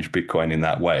want to change Bitcoin in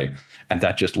that way? And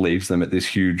that just leaves them at this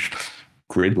huge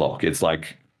gridlock. It's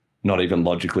like not even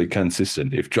logically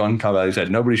consistent. If John Carvalho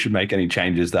said, nobody should make any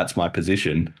changes, that's my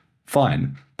position,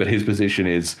 fine. But his position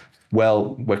is,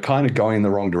 well, we're kind of going in the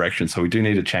wrong direction, so we do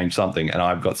need to change something, and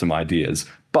I've got some ideas.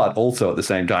 But also at the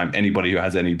same time, anybody who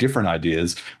has any different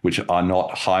ideas, which are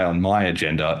not high on my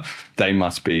agenda, they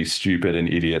must be stupid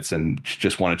and idiots and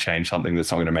just want to change something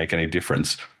that's not going to make any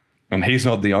difference. And he's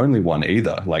not the only one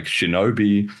either. Like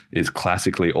Shinobi is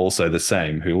classically also the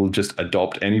same, who will just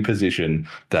adopt any position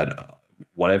that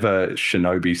whatever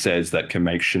Shinobi says that can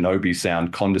make Shinobi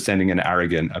sound condescending and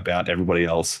arrogant about everybody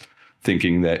else,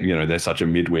 thinking that, they're such a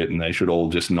midwit and they should all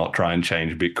just not try and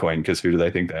change Bitcoin because who do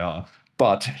they think they are?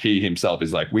 But he himself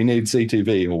is like, we need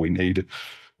CTV or we need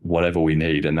whatever we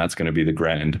need. And that's going to be the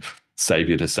grand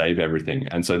savior to save everything.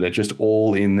 And so they're just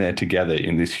all in there together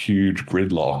in this huge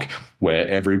gridlock where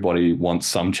everybody wants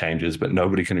some changes, but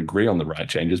nobody can agree on the right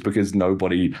changes because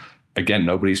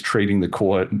nobody's treating the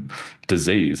core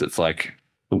disease. It's like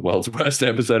the world's worst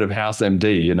episode of House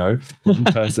MD, One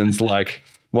person's like,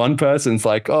 One person's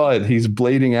like, oh, he's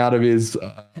bleeding out of his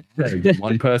leg.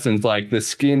 One person's like, the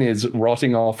skin is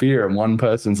rotting off here. And one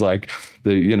person's like,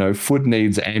 the foot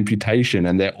needs amputation.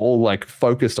 And they're all like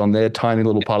focused on their tiny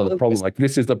little part of the problem. Like,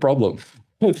 this is the problem.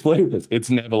 It's lupus. It's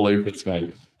never lupus,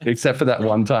 mate. Except for that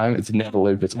one time, it's never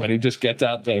lupus. When he just gets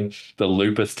out the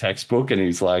lupus textbook and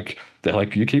he's like, they're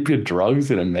like, you keep your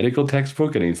drugs in a medical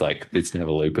textbook? And he's like, it's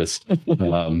never lupus.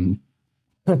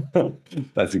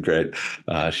 That's a great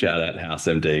shout out, House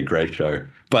MD. Great show.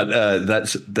 But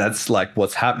that's like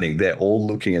what's happening. They're all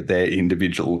looking at their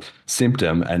individual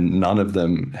symptom, and none of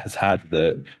them has had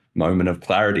the moment of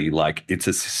clarity. Like, it's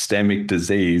a systemic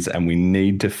disease, and we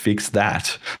need to fix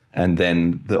that. And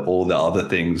then all the other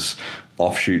things,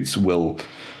 offshoots, will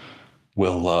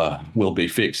be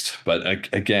fixed. But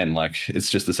again, like, it's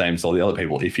just the same as all the other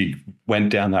people. If he went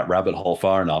down that rabbit hole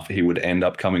far enough, he would end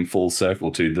up coming full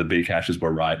circle to the Bcashes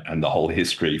were right, and the whole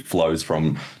history flows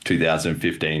from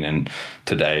 2015 and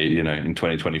today. In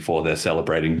 2024 they're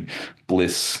celebrating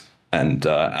Bliss and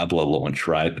Abla launch,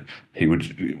 right? He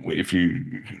would, if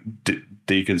you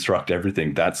deconstruct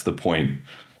everything, that's the point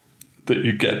that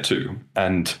you get to.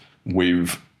 And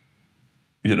we've,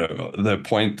 the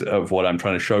point of what I'm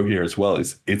trying to show here as well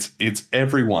is it's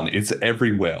everyone, it's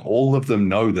everywhere. All of them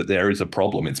know that there is a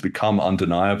problem. It's become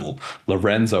undeniable.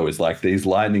 Lorenzo is like, these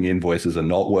Lightning invoices are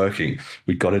not working.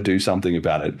 We've got to do something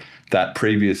about it. That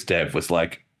previous dev was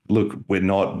like, look, we're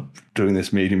not doing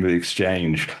this medium of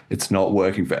exchange. It's not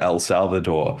working for El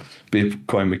Salvador.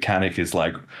 Bitcoin Mechanic is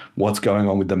like, what's going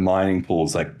on with the mining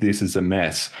pools? Like, this is a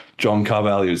mess. John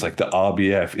Carvalho is like, the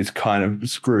RBF is kind of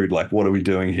screwed. Like, what are we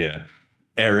doing here?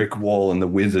 Eric Wall and the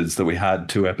Wizards that we had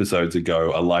 2 episodes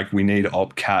ago are like, we need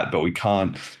OpCat, but we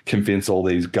can't convince all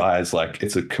these guys. Like,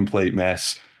 it's a complete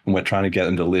mess, and we're trying to get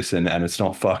them to listen, and it's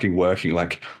not fucking working.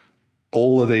 Like,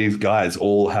 all of these guys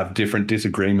all have different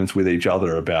disagreements with each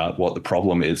other about what the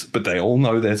problem is, but they all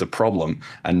know there's a problem,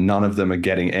 and none of them are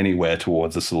getting anywhere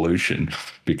towards a solution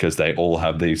because they all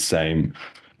have these same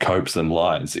copes and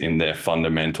lies in their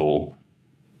fundamental,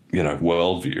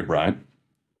 worldview, right?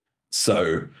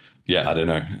 So, yeah, I don't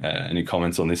know. Any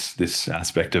comments on this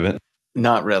aspect of it?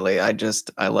 Not really. I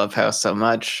love how so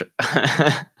much.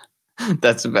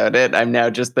 That's about it. I'm now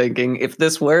just thinking, if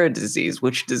this were a disease,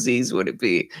 which disease would it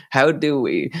be? How do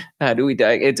we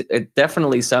die? It's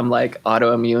definitely some like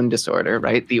autoimmune disorder,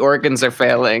 right? The organs are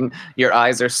failing, your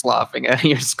eyes are sloughing out of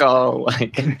your skull,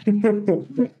 like.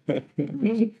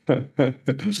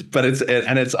 But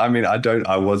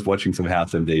I was watching some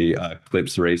House MD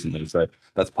clips recently, so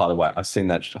that's part of why I've seen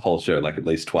that whole show like at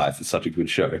least twice. It's such a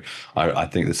good show. I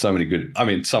think there's so many good.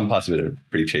 Some parts of it are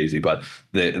pretty cheesy, but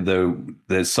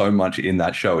there's so much in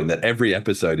that show, in that every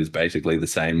episode is basically the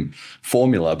same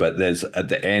formula, but there's at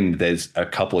the end there's a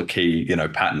couple of key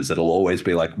patterns that'll always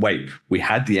be like, wait, we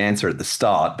had the answer at the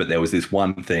start, but there was this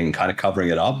one thing kind of covering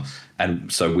it up.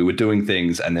 And so we were doing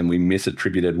things and then we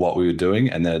misattributed what we were doing.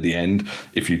 And then at the end,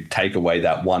 if you take away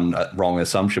that one wrong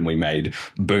assumption we made,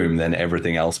 boom, then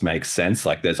everything else makes sense.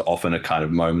 Like, there's often a kind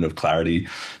of moment of clarity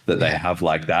that they have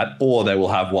like that. Or they will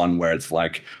have one where it's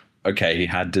like, okay, he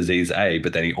had disease A,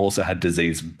 but then he also had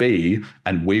disease B,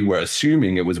 and we were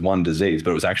assuming it was one disease,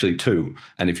 but it was actually 2.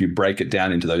 And if you break it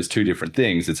down into those 2 different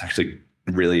things, it's actually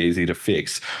really easy to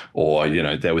fix. Or,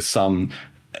 there was some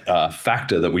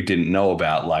factor that we didn't know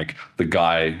about, like the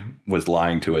guy was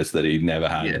lying to us that he'd never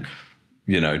had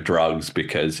drugs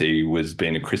because he was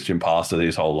being a Christian pastor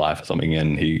his whole life or something,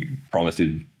 and he promised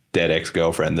his dead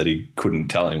ex-girlfriend that he couldn't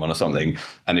tell anyone or something.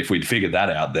 And if we'd figured that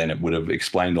out, then it would have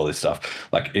explained all this stuff.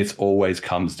 Like, it always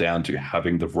comes down to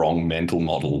having the wrong mental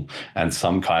model and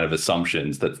some kind of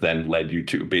assumptions that then led you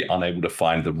to be unable to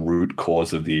find the root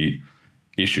cause of the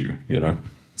issue,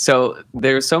 So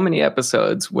there's so many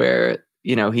episodes where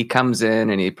he comes in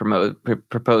and he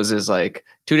proposes like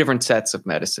 2 different sets of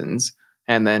medicines.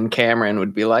 And then Cameron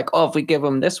would be like, oh, if we give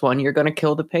him this one, you're going to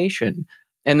kill the patient.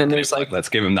 And then there's like, let's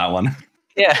give him that one.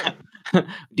 Yeah. Do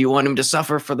you want him to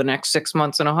suffer for the next 6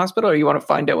 months in a hospital, or you want to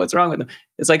find out what's wrong with him?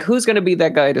 It's like, who's going to be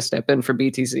that guy to step in for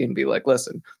BTC and be like,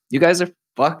 listen, you guys are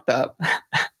fucked up.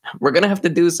 We're going to have to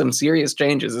do some serious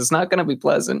changes. It's not going to be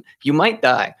pleasant. You might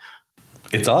die.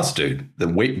 It's us, dude.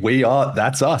 We are.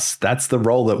 That's us. That's the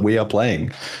role that we are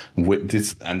playing with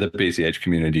this and the BCH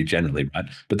community generally, right?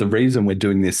 But the reason we're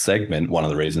doing this segment, one of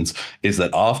the reasons, is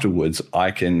that afterwards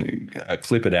I can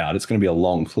clip it out. It's going to be a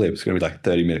long clip. It's going to be like a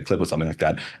 30-minute clip or something like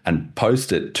that, and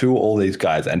post it to all these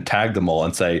guys and tag them all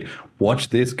and say,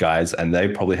 watch this, guys. And they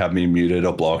probably have me muted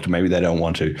or blocked. Maybe they don't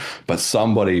want to, but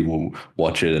somebody will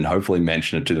watch it and hopefully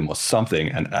mention it to them or something.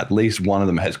 And at least one of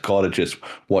them has got to just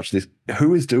watch this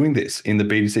who is doing this in the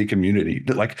BTC community?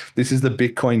 Like, this is the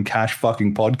Bitcoin Cash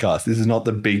fucking podcast. This is not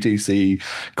the BTC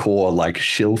core like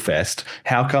shill fest.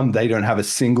 How come they don't have a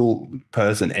single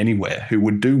person anywhere who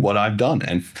would do what I've done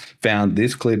and found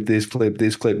this clip, this clip,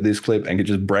 this clip, this clip, and could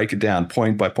just break it down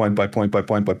point by point by point by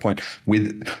point by point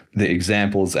with the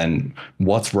examples and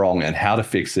what's wrong and how to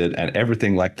fix it and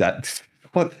everything like that.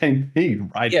 What they need,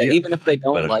 right? Yeah, here. even if they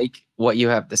don't like what you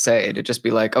have to say, to just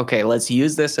be like, okay, let's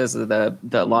use this as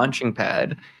the launching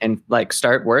pad and like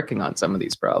start working on some of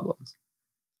these problems.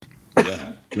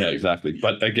 Yeah, exactly.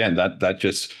 But again, that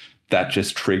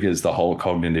just triggers the whole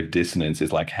cognitive dissonance.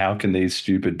 Is like, how can these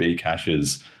stupid B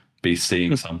caches be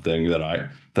seeing something that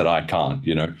I can't?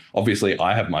 You know, obviously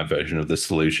I have my version of the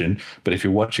solution, but if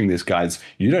you're watching this, guys,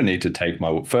 you don't need to take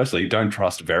my. Firstly, don't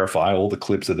trust Verify. All the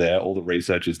clips are there, all the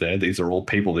research is there. These are all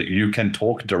people that you can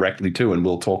talk directly to, and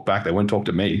will talk back. They won't talk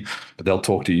to me, but they'll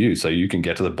talk to you, so you can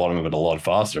get to the bottom of it a lot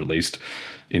faster, at least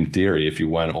in theory, if you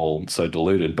weren't all so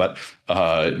deluded. But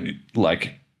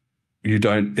like, you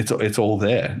don't. It's all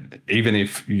there, even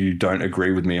if you don't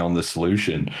agree with me on the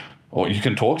solution. Or you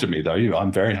can talk to me, though.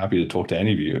 I'm very happy to talk to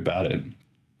any of you about it.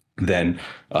 Then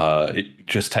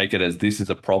just take it as this is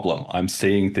a problem. I'm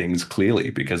seeing things clearly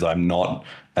because I'm not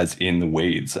as in the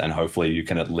weeds. And hopefully you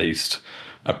can at least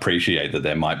appreciate that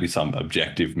there might be some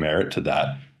objective merit to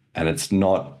that. And it's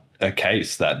not a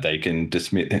case that they can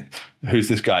dismiss. Who's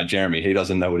this guy, Jeremy? He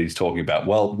doesn't know what he's talking about.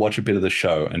 Well, watch a bit of the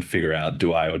show and figure out,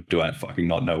 do I or do I fucking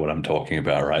not know what I'm talking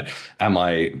about, right? Am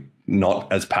I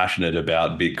not as passionate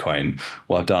about Bitcoin?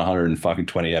 Well, I've done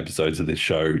 120 episodes of this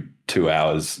show, 2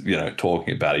 hours,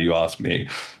 talking about it. You ask me,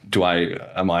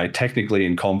 am I technically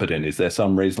incompetent? Is there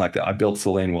some reason like that? I built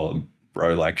Selene Wallet,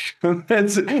 bro. Like,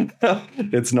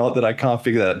 it's not that I can't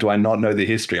figure that out. Do I not know the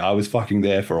history? I was fucking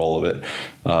there for all of it.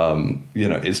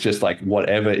 It's just like,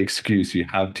 whatever excuse you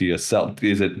have to yourself.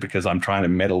 Is it because I'm trying to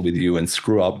meddle with you and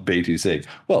screw up BTC?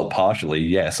 Well, partially,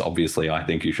 yes. Obviously, I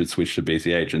think you should switch to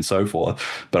BCH and so forth,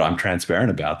 but I'm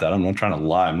transparent about that. I'm not trying to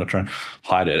lie. I'm not trying to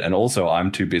hide it. And also,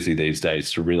 I'm too busy these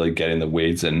days to really get in the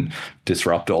weeds and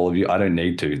disrupt all of you. I don't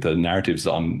need to. The narrative's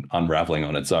unraveling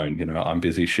on its own. I'm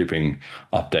busy shipping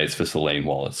updates for Selene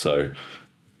Wallet. So,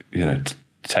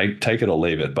 take it or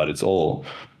leave it, but it's all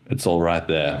right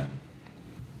there.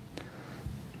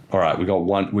 All right, we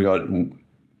got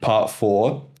part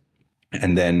 4,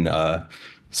 and then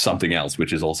something else,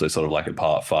 which is also sort of like a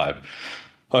part 5.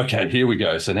 Okay, here we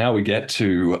go. So now we get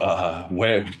to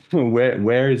where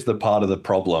is the part of the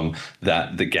problem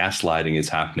that the gaslighting is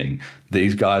happening?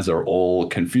 These guys are all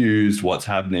confused. What's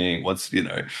happening? What's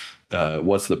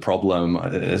the problem?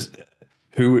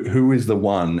 Who is the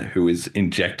one who is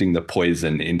injecting the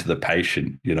poison into the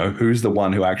patient? Who's the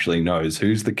one who actually knows?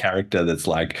 Who's the character that's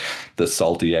like the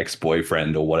salty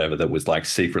ex-boyfriend or whatever that was like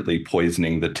secretly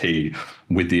poisoning the tea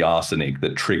with the arsenic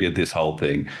that triggered this whole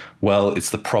thing? Well,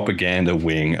 it's the propaganda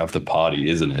wing of the party,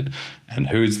 isn't it? And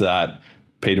who's that?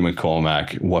 Peter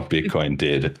McCormack, What Bitcoin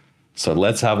Did. So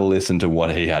let's have a listen to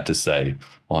what he had to say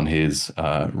on his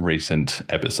recent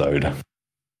episode.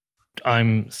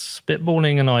 I'm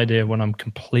spitballing an idea when I'm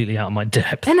completely out of my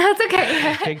depth. And that's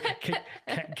okay.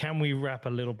 Can we wrap a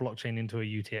little blockchain into a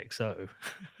UTXO?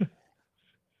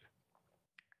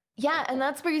 Yeah, and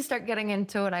that's where you start getting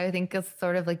into what I think is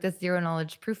sort of like the zero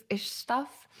knowledge proof-ish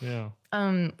stuff. Yeah.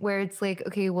 Where it's like,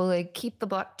 okay, we'll like keep the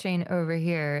blockchain over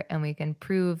here and we can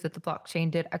prove that the blockchain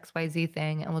did XYZ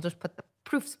thing, and we'll just put the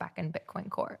proofs back in Bitcoin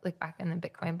Core, like back in the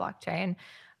Bitcoin blockchain.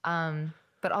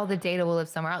 But all the data will live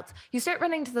somewhere else. You start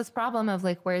running into this problem of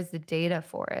like, where's the data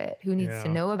for it? Who needs to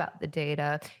know about the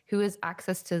data? Who has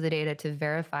access to the data to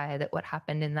verify that what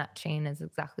happened in that chain is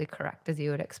exactly correct as you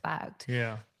would expect?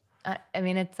 Yeah. I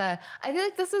mean, I feel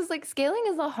like this is like, scaling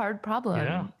is a hard problem.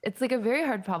 Yeah. It's like a very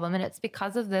hard problem. And it's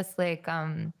because of this like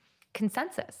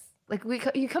consensus. Like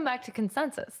you come back to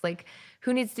consensus, like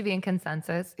who needs to be in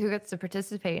consensus, who gets to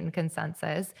participate in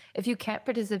consensus. If you can't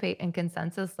participate in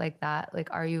consensus like that,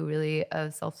 like, are you really a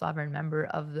self-sovereign member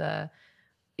of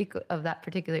that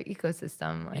particular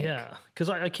ecosystem? Like, yeah, because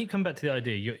I keep coming back to the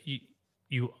idea,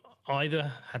 you either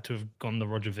had to have gone the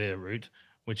Roger Ver route,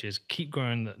 which is keep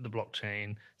growing the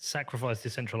blockchain, sacrifice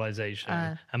decentralization,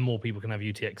 and more people can have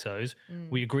UTXOs.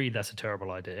 We agree that's a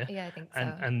terrible idea. Yeah, I think so.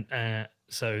 And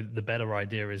so the better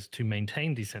idea is to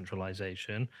maintain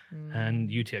decentralization, and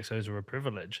UTXOs are a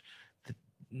privilege.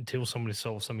 Until somebody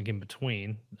solves something in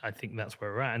between, I think that's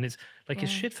where we're at. And it's like,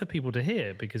 it's shit for people to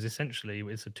hear, because essentially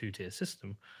it's a 2-tier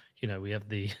system. We have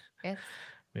the... Yes.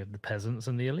 We have the peasants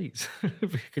and the elites,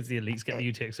 because the elites get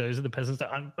the UTXOs and the peasants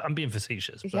don't. I'm being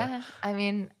facetious. But. Yeah, I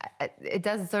mean, it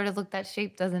does sort of look that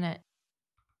shape, doesn't it?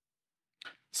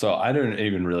 So I don't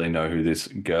even really know who this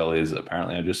girl is.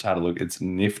 Apparently, I just had a look. It's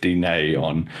Nifty Nay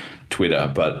on Twitter,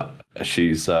 but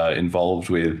she's involved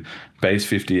with Base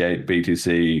 58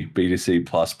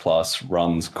 BTC++,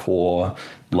 runs Core,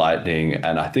 Lightning,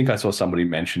 and I think I saw somebody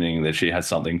mentioning that she has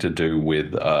something to do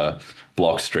with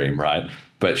Blockstream, right?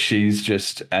 But she's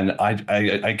just, and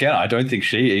I don't think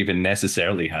she even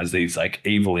necessarily has these like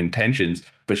evil intentions,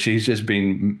 but she's just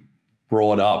been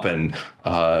brought up and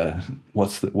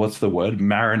what's the word,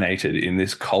 marinated in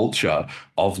this culture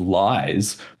of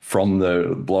lies from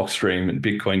the Blockstream and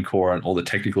Bitcoin Core and all the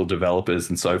technical developers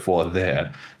and so forth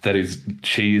there, that is,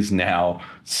 she's now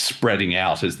spreading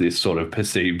out as this sort of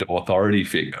perceived authority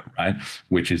figure, right?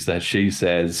 Which is that she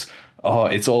says, oh,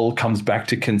 it's all comes back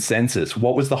to consensus.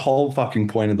 What was the whole fucking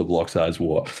point of the block size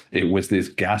war? It was this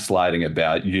gaslighting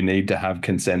about you need to have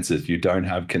consensus. You don't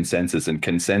have consensus, and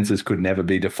consensus could never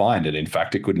be defined. And in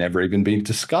fact, it could never even be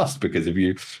discussed, because if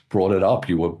you brought it up,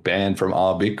 you were banned from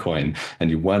our Bitcoin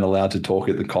and you weren't allowed to talk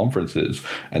at the conferences.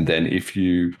 And then if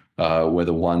you were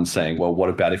the one saying, well, what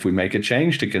about if we make a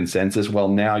change to consensus? Well,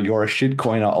 now you're a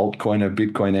shitcoiner, altcoiner,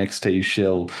 Bitcoin XT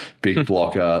shill, big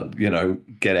blocker,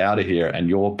 get out of here, and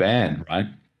you're banned, right?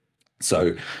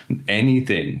 So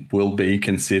anything will be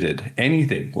considered,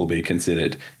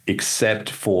 except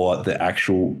for the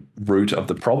actual root of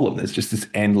the problem. There's just this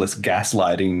endless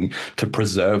gaslighting to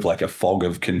preserve like a fog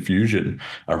of confusion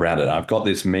around it. I've got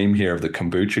this meme here of the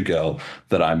kombucha girl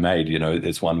that I made.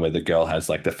 There's one where the girl has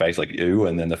like the face like ooh,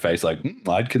 and then the face like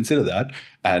I'd consider that.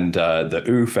 And the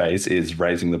ooh face is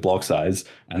raising the block size,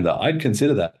 and the I'd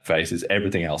consider that face is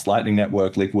everything else: Lightning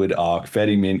Network, Liquid, Arc,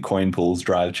 Fedi Mint, coin pools,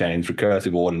 drive chains,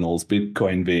 recursive ordinals,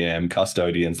 Bitcoin VM,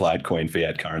 custodians, Litecoin,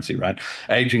 fiat currency, right?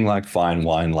 Aging like fine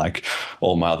wine, like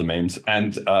all my other memes.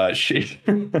 And she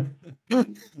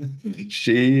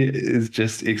is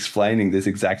just explaining this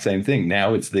exact same thing.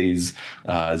 Now it's these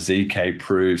ZK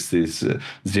proofs, this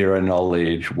zero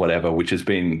knowledge, whatever, which has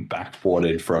been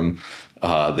backported from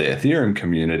the Ethereum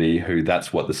community, who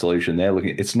that's what the solution they're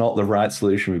looking at. It's not the right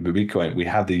solution with Bitcoin. We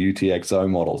have the UTXO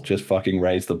models. Just fucking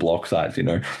raise the block size,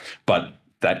 But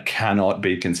that cannot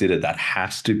be considered. That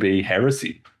has to be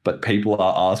heresy. But people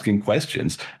are asking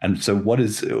questions. And so what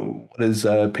does Peter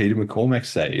McCormack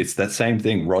say? It's that same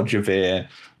thing. Roger Ver,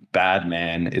 bad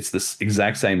man. It's the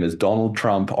exact same as Donald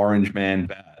Trump, orange man,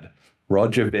 bad.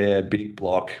 Roger Ver, big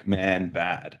block, man,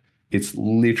 bad. It's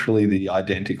literally the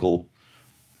identical.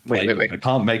 Wait. I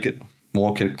can't make it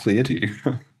more clear to you.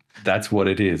 That's what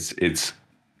it is. It's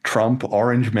Trump,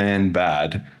 orange man,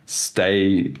 bad,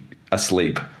 stay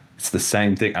asleep. It's the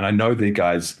same thing. And I know the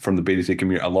guys from the BTC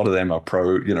community, a lot of them are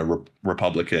pro,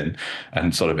 Republican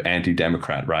and sort of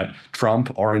anti-Democrat, right?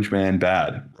 Trump, orange man,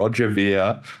 bad. Roger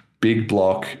Ver, big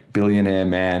block, billionaire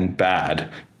man, bad.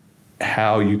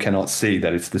 How you cannot see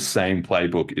that it's the same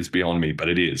playbook is beyond me, but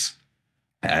it is.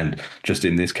 And just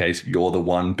in this case, you're the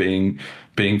one being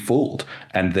fooled.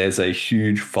 And there's a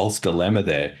huge false dilemma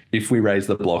there. If we raise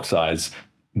the block size,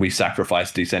 we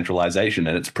sacrifice decentralization,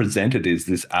 and it's presented as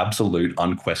this absolute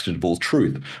unquestionable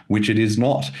truth, which it is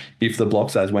not. If the block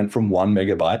size went from 1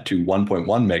 megabyte to 1.1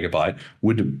 megabyte,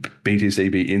 would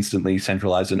BTC be instantly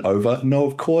centralized and over? No,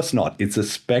 of course not. It's a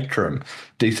spectrum.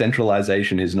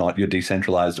 Decentralization is not you're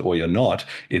decentralized or you're not.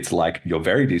 It's like you're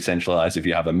very decentralized if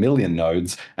you have 1 million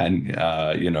nodes and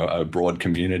a broad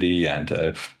community and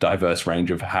a diverse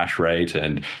range of hash rate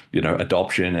and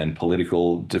adoption and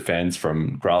political defense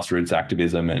from grassroots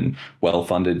activism and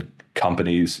well-funded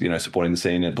companies, supporting the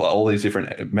scene and all these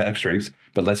different metrics.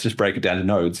 But let's just break it down to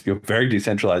nodes. You're very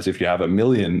decentralized if you have 1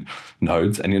 million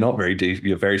nodes, and you're not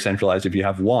you're very centralized if you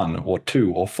have 1 or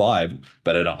 2 or 5.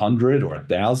 But at 100 or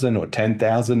 1,000 or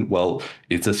 10,000, well,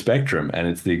 it's a spectrum, and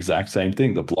it's the exact same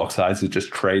thing. The block size is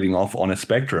just trading off on a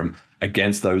spectrum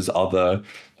against those other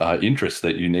interests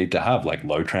that you need to have, like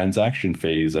low transaction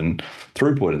fees and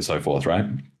throughput and so forth, right?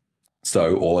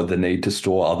 So, or the need to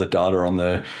store other data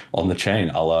on the chain,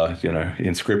 a la,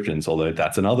 inscriptions, although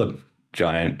that's another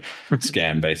giant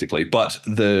scam, basically. But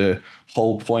the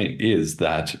whole point is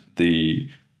that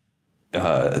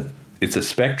it's a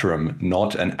spectrum,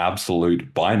 not an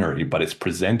absolute binary, but it's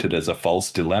presented as a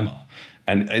false dilemma.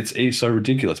 And it's so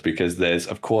ridiculous because there's,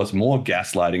 of course, more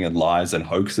gaslighting and lies and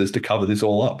hoaxes to cover this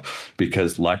all up.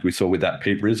 Because like we saw with that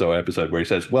Pete Rizzo episode where he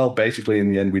says, well, basically, in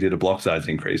the end, we did a block size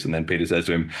increase. And then Peter says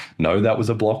to him, no, that was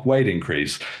a block weight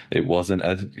increase. It wasn't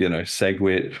a,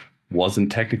 SegWit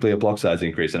wasn't technically a block size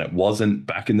increase. And it wasn't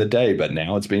back in the day, but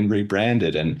now it's been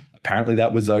rebranded. And apparently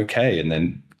that was okay. And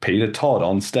then Peter Todd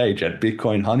on stage at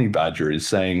Bitcoin Honey Badger is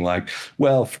saying like,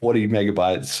 well, 40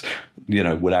 megabytes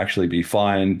would actually be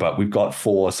fine, but we've got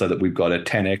 4 so that we've got a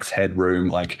 10x headroom.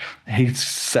 Like, he's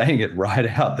saying it right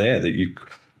out there that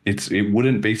it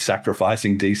wouldn't be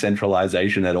sacrificing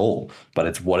decentralization at all, but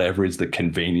it's whatever is the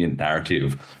convenient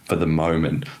narrative for the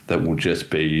moment that will just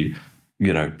be,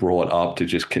 brought up to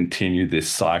just continue this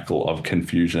cycle of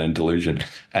confusion and delusion.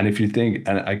 And if you think,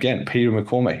 and again, Peter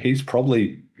McCormack, he's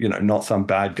probably, not some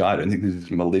bad guy. I don't think this is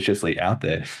maliciously out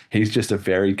there. He's just a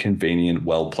very convenient,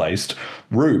 well-placed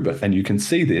rube. And you can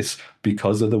see this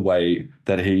because of the way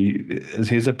that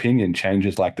his opinion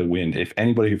changes like the wind. If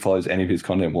anybody who follows any of his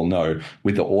content will know,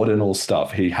 with the ordinal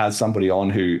stuff, he has somebody on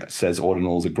who says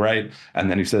ordinals are great. And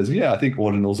then he says, yeah, I think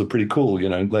ordinals are pretty cool.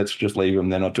 Let's just leave them.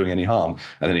 They're not doing any harm.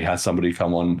 And then he has somebody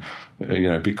come on,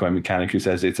 Bitcoin Mechanic, who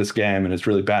says it's a scam and it's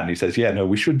really bad. And he says, yeah, no,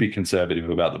 we should be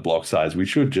conservative about the block size. We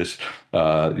should just,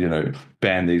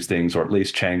 ban these things, or at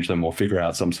least change them, or figure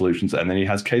out some solutions. And then he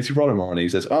has Casey Rodimer on, and he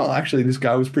says, oh, actually, this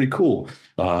guy was pretty cool.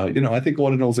 I think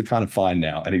ordinals are kind of fine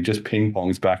now. And he just ping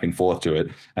pongs back and forth to it.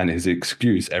 And his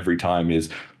excuse every time is,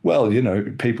 well,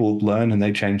 people learn and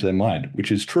they change their mind,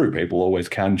 which is true. People always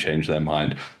can change their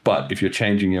mind. But if you're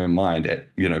changing your mind,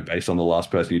 based on the last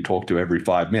person you talk to every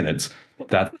 5 minutes,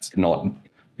 that's not,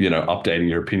 updating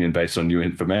your opinion based on new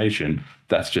information.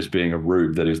 That's just being a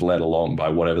rube that is led along by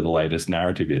whatever the latest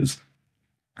narrative is.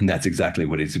 And that's exactly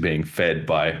what is being fed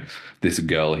by this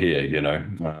girl here,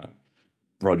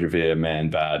 Roger Ver, man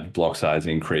bad, block size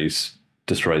increase,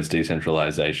 destroys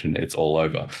decentralization. It's all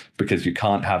over, because you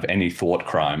can't have any thought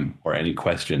crime or any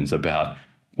questions about,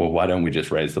 well, why don't we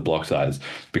just raise the block size?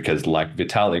 Because like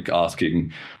Vitalik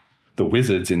asking the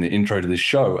wizards in the intro to this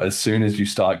show, as soon as you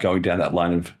start going down that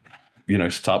line of,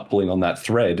 start pulling on that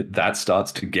thread, that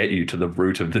starts to get you to the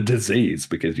root of the disease,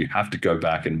 because you have to go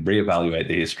back and reevaluate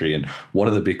the history and what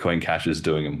are the Bitcoin cashes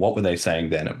doing, and what were they saying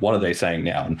then, and what are they saying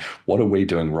now, and what are we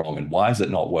doing wrong, and why is it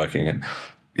not working, and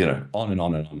on and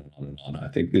on and on and on and on. I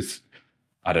think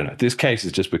this case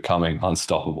is just becoming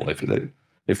unstoppable.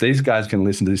 If these guys can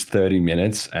listen to this 30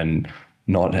 minutes and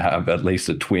not have at least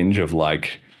a twinge of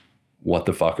like, what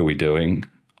the fuck are we doing,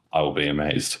 I will be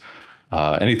amazed.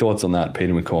 Any thoughts on that,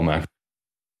 Peter McCormack?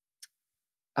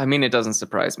 I mean, it doesn't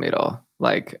surprise me at all.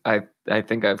 Like, I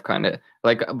think I've kind of,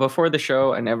 like, before the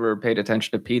show, I never paid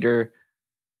attention to Peter.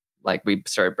 Like, we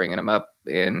started bringing him up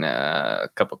in a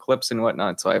couple clips and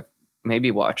whatnot. So I've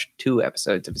maybe watched 2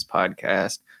 episodes of his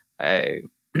podcast. I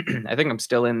think I'm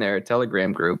still in their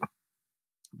Telegram group.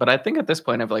 But I think at this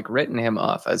point, I've like written him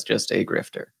off as just a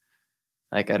grifter.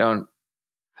 Like,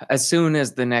 as soon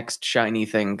as the next shiny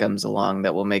thing comes along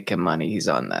that will make him money, he's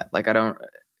on that. Like,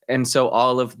 and so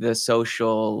all of the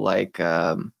social, like,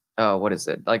 what is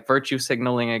it? Like virtue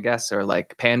signaling, I guess, or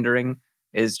like pandering,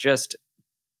 is just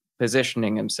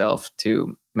positioning himself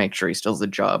to make sure he still has a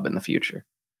job in the future,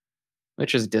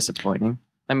 which is disappointing.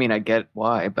 I mean, I get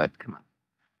why, but come on.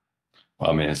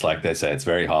 Well, I mean, it's like they say, it's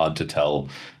very hard to tell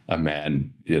a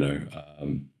man,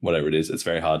 whatever it is, it's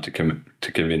very hard to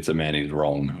convince a man he's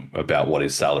wrong about what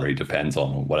his salary depends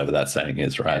on, or whatever that saying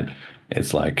is, right?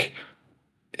 It's like,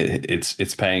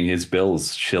 it's paying his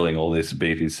bills, shilling all this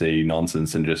BTC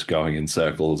nonsense and just going in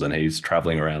circles, and he's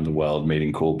traveling around the world,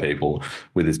 meeting cool people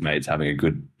with his mates, having a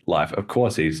good life. Of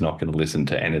course, he's not going to listen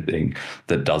to anything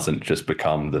that doesn't just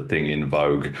become the thing in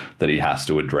vogue that he has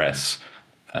to address.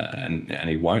 And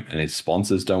he won't, and his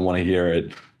sponsors don't want to hear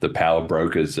it. The power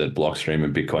brokers at Blockstream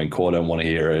and Bitcoin Core don't want to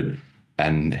hear it.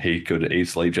 And he could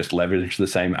easily just leverage the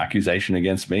same accusation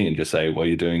against me and just say, well,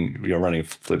 you're running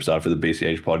Flipstarter for the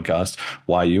BCH podcast.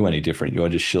 Why are you any different? You're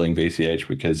just shilling BCH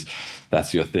because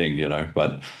that's your thing,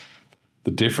 But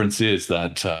the difference is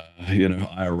that,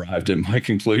 I arrived at my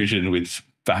conclusion with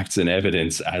facts and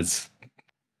evidence as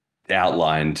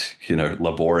outlined,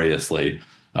 laboriously,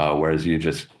 whereas you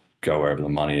just go wherever the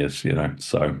money is,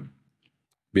 So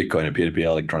Bitcoin, a peer-to-peer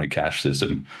electronic cash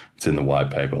system, it's in the white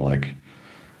paper. Like,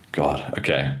 God,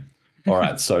 okay. All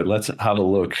right, so let's have a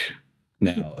look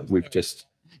now. We've just...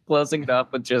 Closing it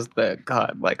up with just the,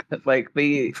 God,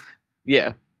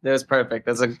 yeah, that was perfect.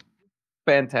 That's a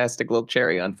fantastic little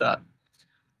cherry on top.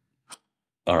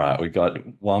 All right, we got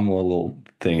one more little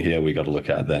thing here we got to look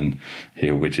at then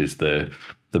here, which is the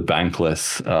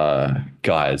Bankless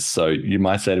guys. So you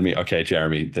might say to me, okay,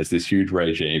 Jeremy, there's this huge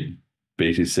regime.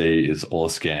 BTC is all a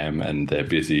scam, and they're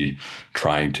busy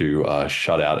trying to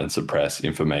shut out and suppress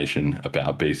information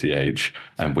about BCH,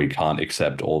 and we can't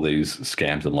accept all these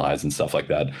scams and lies and stuff like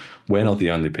that. We're not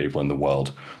the only people in the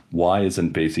world. Why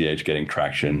isn't BCH getting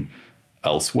traction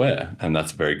elsewhere? And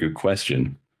that's a very good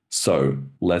question. So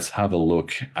let's have a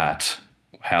look at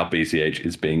how BCH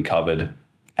is being covered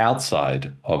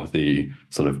outside of the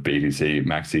sort of BTC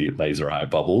maxi laser eye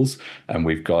bubbles. And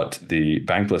we've got the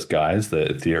Bankless guys, the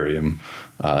Ethereum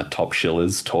top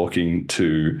shillers, talking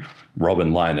to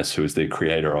Robin Linus, who is the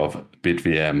creator of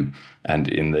BitVM. And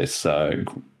in this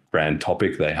grand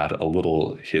topic, they had a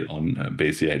little hit on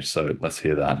BCH. So let's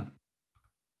hear that.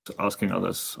 Asking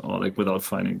others, or like without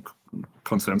finding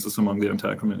consensus among the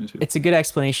entire community. It's a good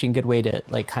explanation, good way to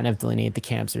like kind of delineate the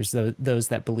camps. There's those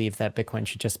that believe that Bitcoin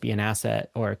should just be an asset,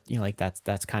 or like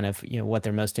that's kind of what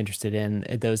they're most interested in.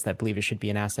 Those that believe it should be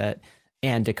an asset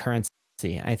and a currency.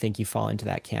 I think you fall into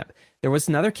that camp. There was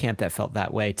another camp that felt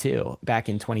that way too back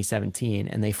in 2017,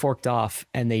 and they forked off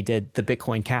and they did the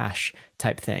Bitcoin Cash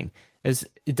type thing. It was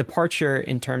a departure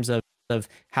in terms of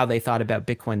how they thought about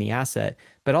Bitcoin, the asset,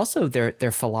 but also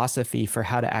their philosophy for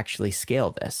how to actually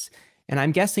scale this. And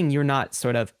I'm guessing you're not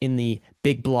sort of in the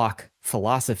big block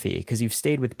philosophy, because you've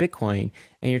stayed with Bitcoin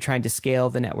and you're trying to scale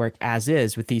the network as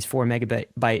is with these 4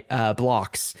 megabyte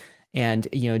blocks, and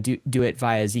do it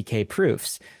via ZK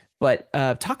proofs. But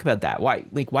talk about that. Why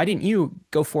didn't you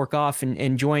go fork off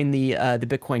and join the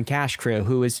Bitcoin Cash crew,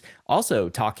 who is also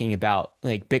talking about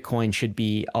like Bitcoin should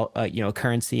be a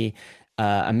currency,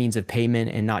 a means of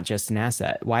payment, and not just an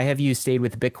asset? Why have you stayed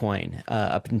with Bitcoin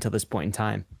up until this point in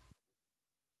time?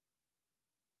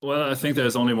 Well, I think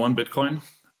there's only one Bitcoin,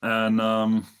 and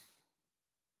I'm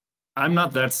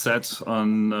not that set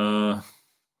on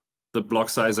the block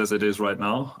size as it is right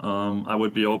now. I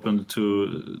would be open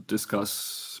to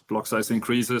discuss block size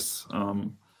increases.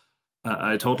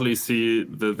 I totally see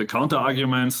the counter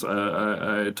arguments.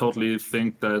 I totally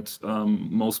think that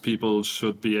most people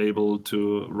should be able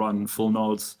to run full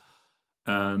nodes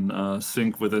and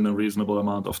sync within a reasonable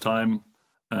amount of time.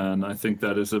 And I think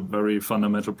that is a very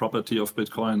fundamental property of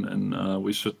Bitcoin, and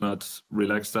we should not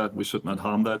relax that. We should not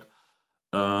harm that.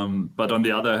 But on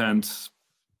the other hand,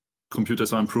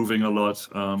 computers are improving a lot.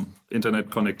 Internet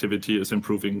connectivity is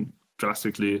improving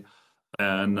drastically.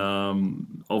 And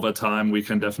over time, we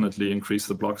can definitely increase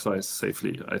the block size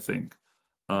safely, I think.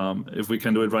 If we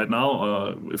can do it right now,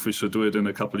 or if we should do it in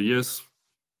a couple of years,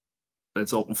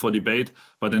 that's open for debate.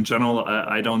 But in general,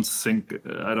 I don't think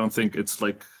it's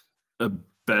like a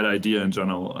bad idea in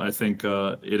general. I think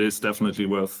it is definitely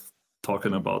worth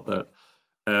talking about that.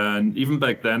 And even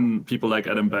back then, people like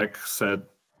Adam Back said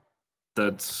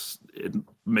that it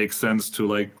makes sense to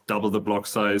like double the block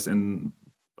size in,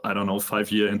 I don't know,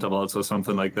 5-year intervals or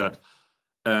something like that.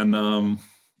 And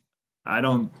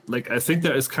I think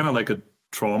there is kind of like a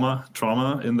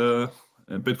trauma in the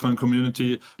Bitcoin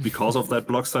community because of that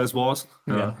block size wars,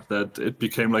 that it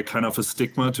became like kind of a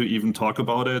stigma to even talk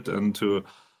about it and to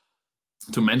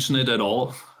mention it at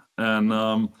all. And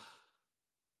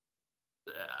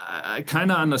I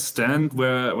kind of understand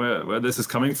where this is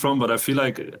coming from, but I feel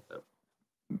like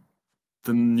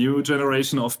the new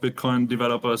generation of Bitcoin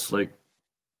developers, like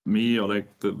me or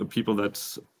like the people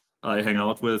that I hang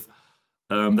out with,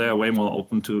 they are way more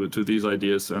open to these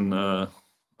ideas, and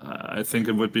I think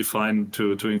it would be fine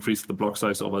to increase the block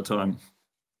size over time.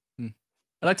 I'd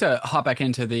like to hop back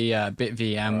into the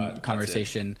BitVM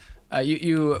conversation.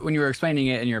 You when you were explaining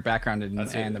it in your background and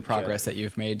the progress that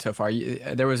you've made so far,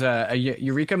 there was a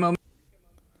eureka moment.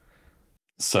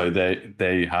 So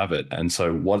there you have it. And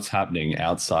so what's happening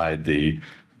outside the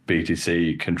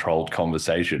BTC controlled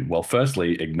conversation? Well,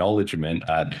 firstly, acknowledgement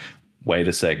at, wait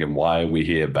a second, why are we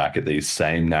here back at these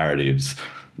same narratives?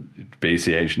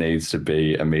 BCH needs to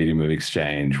be a medium of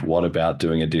exchange. What about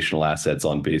doing additional assets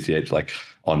on BCH, like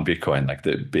on Bitcoin? Like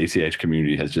the BCH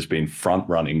community has just been front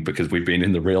running because we've been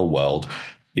in the real world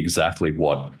exactly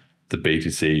what the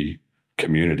BTC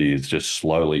community is just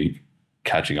slowly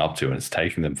catching up to, and it's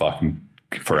taking them fucking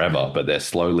forever, but they're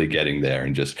slowly getting there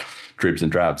and just dribs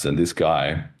and drabs. And this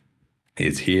guy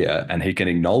is here, and he can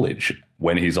acknowledge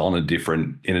when he's in a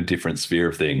different sphere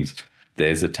of things.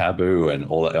 There's a taboo and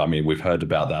all that. I mean, we've heard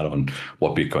about that on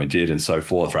what Bitcoin did and so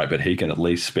forth, right? But he can at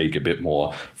least speak a bit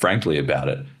more frankly about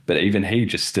it. But even he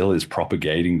just still is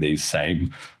propagating these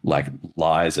same like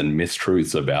lies and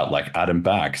mistruths about like Adam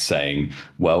Back saying,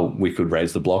 well, we could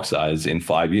raise the block size in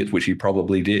 5 years, which he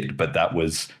probably did, but that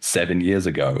was 7 years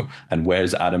ago. And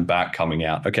where's Adam Back coming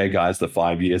out? Okay, guys, the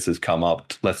 5 years has come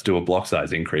up. Let's do a block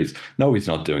size increase. No, he's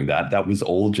not doing that. That was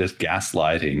all just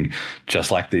gaslighting,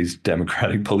 just like these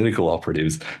democratic political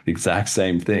operatives, the exact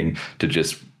same thing, to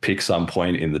just pick some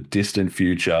point in the distant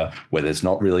future where there's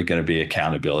not really going to be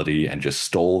accountability and just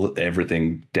stall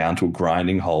everything down to a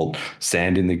grinding halt,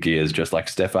 sand in the gears, just like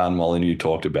Stefan Molyneux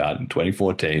talked about in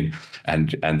 2014.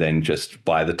 And then just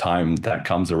by the time that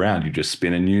comes around, you just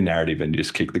spin a new narrative and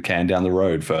just kick the can down the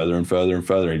road further and further and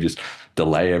further, and just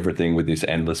delay everything with this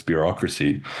endless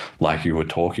bureaucracy, like you were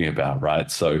talking about, right?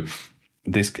 So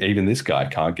even this guy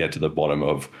can't get to the bottom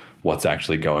of what's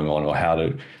actually going on or how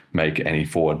to make any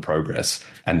forward progress.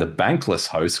 And the Bankless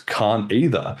host can't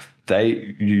either.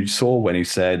 You saw when he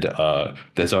said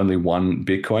there's only one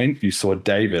Bitcoin, you saw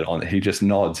David he just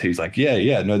nods. He's like,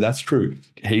 yeah, no, that's true.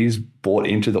 He's bought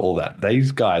into all that.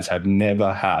 These guys have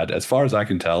never had, as far as I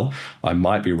can tell, I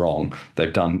might be wrong,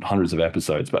 they've done hundreds of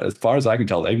episodes, but as far as I can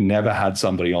tell, they've never had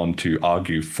somebody on to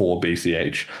argue for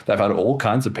BCH. They've had all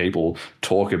kinds of people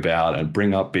talk about and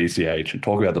bring up BCH and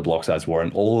talk about the block size war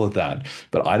and all of that.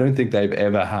 But I don't think they've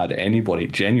ever had anybody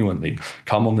genuinely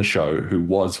come on the show who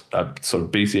was a sort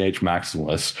of BCH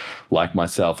maximalist like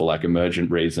myself or like Emergent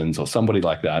Reasons or somebody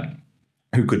like that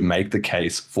who could make the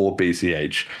case for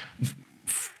BCH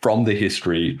from the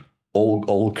history,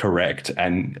 all correct,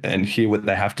 and hear what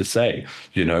they have to say.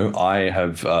 You know, I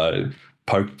have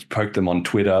poked them on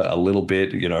Twitter a little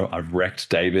bit. You know, I've wrecked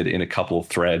David in a couple of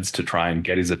threads to try and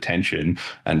get his attention,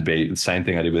 and be the same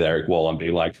thing I did with Eric Wall and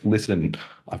be like, listen,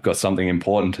 I've got something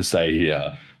important to say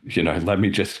here. You know, let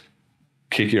me just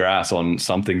kick your ass on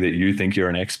something that you think you're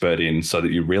an expert in so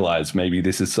that you realize maybe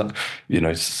this is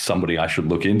somebody I should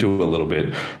look into a little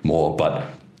bit more. But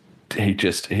he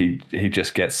just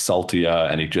gets saltier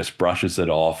and he just brushes it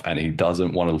off and he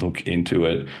doesn't want to look into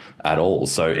it at all.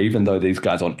 So even though these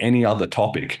guys on any other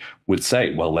topic would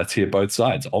say, well, let's hear both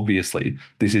sides, obviously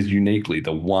this is uniquely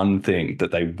the one thing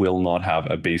that they will not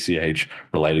have a BCH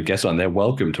related guest on. They're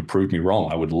welcome to prove me wrong.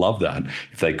 I would love that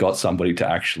if they got somebody to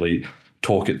actually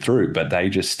talk it through, but they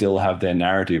just still have their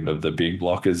narrative of the big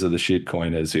blockers of the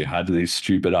shitcoiners who had these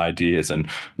stupid ideas and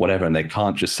whatever, and they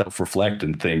can't just self-reflect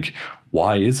and think,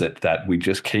 why is it that we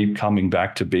just keep coming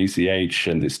back to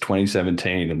BCH and this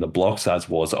 2017 and the block size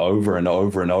wars over and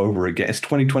over and over again? It's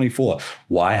 2024.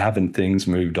 Why haven't things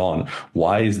moved on?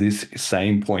 Why is this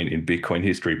same point in Bitcoin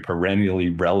history perennially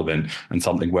relevant and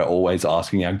something we're always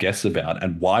asking our guests about?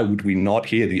 And why would we not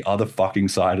hear the other fucking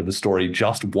side of the story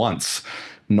just once?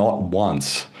 Not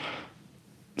once.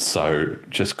 So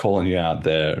just calling you out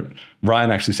there.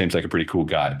 Ryan actually seems like a pretty cool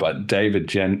guy, but David,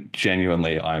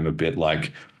 genuinely, I'm a bit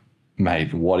like,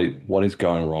 mate, what is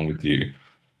going wrong with you?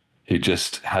 He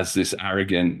just has this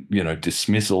arrogant,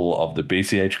 dismissal of the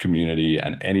BCH community.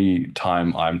 And any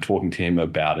time I'm talking to him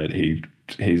about it,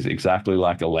 he's exactly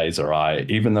like a laser eye,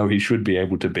 even though he should be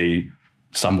able to be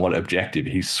somewhat objective.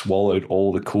 He swallowed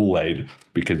all the Kool-Aid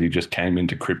because he just came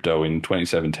into crypto in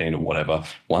 2017 or whatever,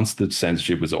 once the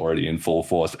censorship was already in full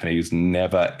force, and he's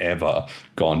never, ever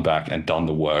gone back and done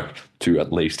the work to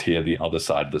at least hear the other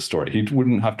side of the story. He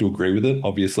wouldn't have to agree with it,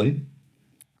 obviously,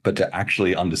 but to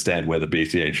actually understand where the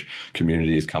BCH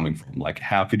community is coming from. Like,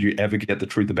 how could you ever get the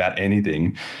truth about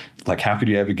anything? Like, how could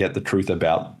you ever get the truth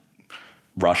about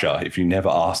Russia if you never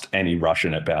asked any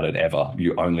Russian about it ever?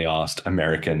 You only asked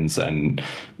Americans and,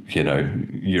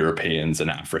 Europeans and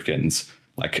Africans.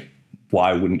 Like,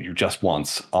 why wouldn't you just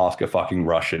once ask a fucking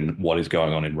Russian what is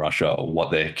going on in Russia or what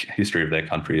their history of their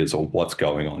country is or what's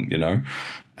going on,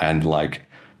 And like,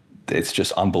 it's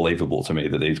just unbelievable to me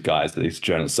that these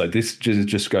journalists, so this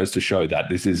just goes to show that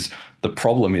the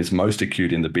problem is most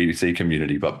acute in the BTC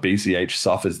community, but BCH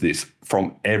suffers this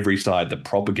from every side. The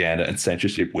propaganda and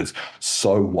censorship was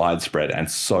so widespread and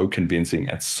so convincing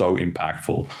and so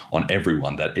impactful on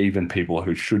everyone that even people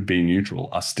who should be neutral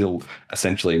are still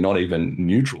essentially not even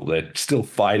neutral. They're still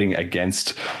fighting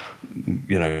against,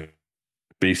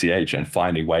 BCH and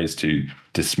finding ways to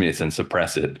dismiss and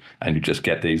suppress it. And you just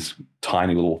get these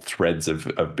tiny little threads of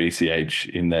BCH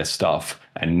in their stuff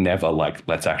and never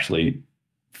let's actually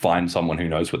find someone who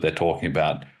knows what they're talking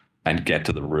about and get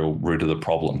to the real root of the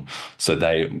problem. So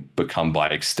they become, by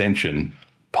extension,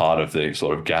 part of the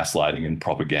sort of gaslighting and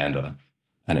propaganda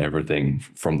and everything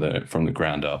from the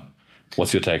ground up.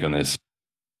 What's your take on this?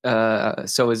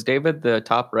 So is David the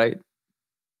top right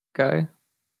guy?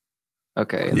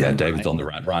 Okay. Yeah, David's on the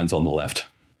right. Ryan's on the left.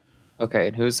 Okay,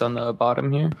 and who's on the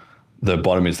bottom here? The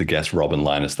bottom is the guest, Robin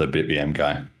Linus, the BitVM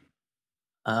guy.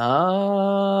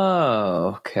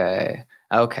 Oh, okay.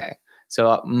 Okay.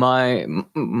 So my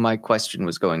question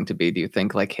was going to be, do you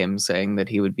think like him saying that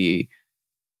he would be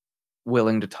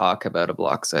willing to talk about a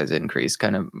block size increase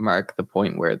kind of mark the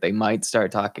point where they might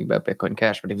start talking about Bitcoin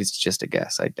Cash? But if it's just a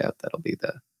guess, I doubt that'll be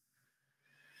the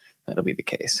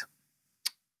case.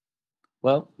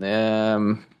 Well,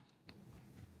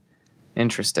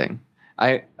 interesting.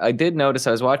 I did notice,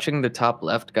 I was watching the top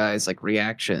left guys like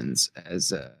reactions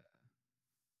as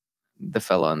the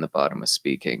fellow on the bottom was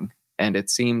speaking, and it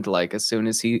seemed like as soon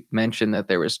as he mentioned that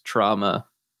there was trauma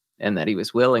and that he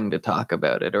was willing to talk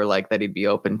about it, or like that he'd be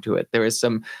open to it, there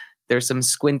there's some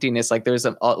squintiness, like there's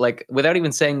a like without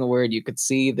even saying a word, you could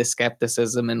see the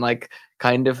skepticism and like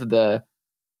kind of the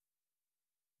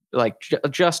like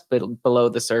just below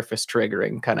the surface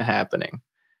triggering kind of happening.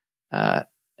 And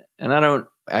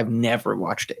I've never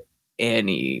watched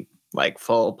any like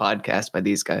full podcast by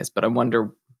these guys, but I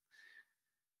wonder,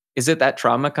 is it that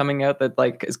trauma coming out that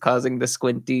like is causing the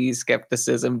squinty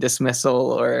skepticism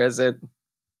dismissal, or is it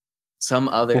some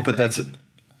other Well, but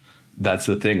that's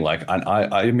the thing. Like,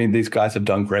 I mean, these guys have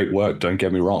done great work. Don't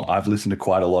get me wrong. I've listened to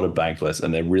quite a lot of Bankless,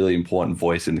 and they're really important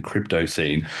voice in the crypto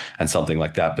scene and something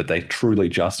like that. But they truly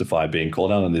justify being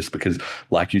called out on this because,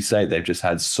 like you say, they've just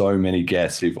had so many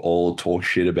guests who've all talked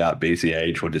shit about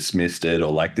BCH or dismissed it,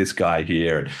 or like this guy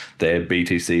here, they're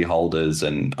BTC holders,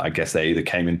 and I guess they either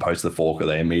came in post the fork or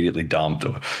they immediately dumped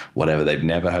or whatever. They've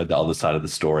never heard the other side of the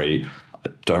story. I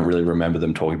don't really remember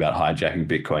them talking about hijacking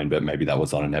Bitcoin, but maybe that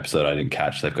was on an episode I didn't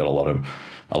catch. They've got a lot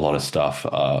of stuff,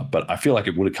 but I feel like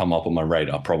it would have come up on my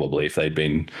radar probably if they'd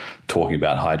been talking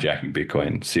about hijacking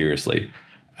Bitcoin seriously.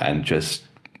 And just,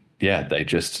 yeah, they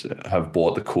just have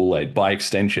bought the Kool-Aid. By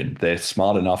extension, they're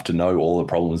smart enough to know all the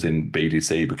problems in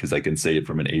BTC because they can see it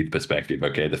from an ETH perspective.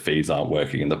 Okay, the fees aren't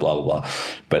working and the blah, blah, blah.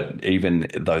 But even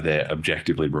though they're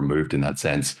objectively removed in that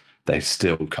sense, they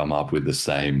still come up with the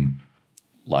same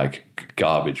like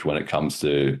garbage when it comes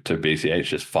to BCH,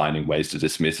 just finding ways to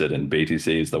dismiss it. And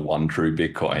BTC is the one true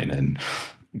Bitcoin. And,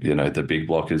 you know, the big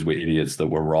blockers were idiots that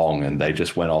were wrong and they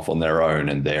just went off on their own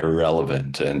and they're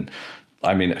irrelevant. And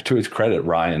I mean, to his credit,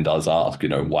 Ryan does ask, you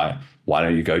know, why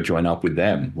don't you go join up with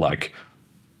them? Like,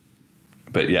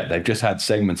 but yeah, they've just had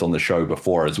segments on the show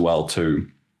before as well too.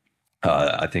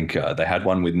 I think they had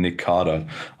one with Nick Carter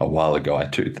a while ago. I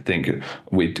think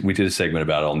we did a segment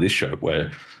about it on this show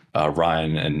where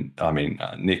Ryan and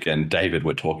Nick and David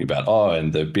were talking about,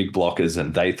 and the big blockers,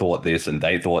 and they thought this and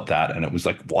they thought that. And it was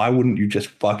like, why wouldn't you just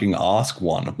fucking ask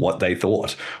one what they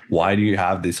thought? Why do you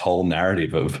have this whole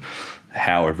narrative of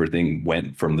how everything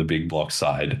went from the big block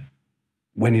side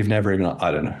when you've never even,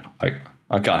 I don't know.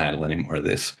 I can't handle any more of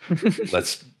this.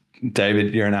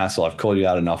 David, you're an asshole. I've called you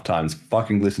out enough times.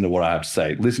 Fucking listen to what I have to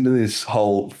say. Listen to this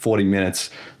whole 40 minutes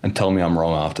and tell me I'm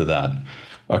wrong after that.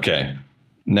 Okay.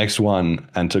 Next one,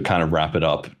 and to kind of wrap it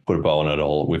up, put a bow on it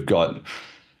all, we've got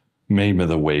meme of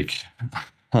the week.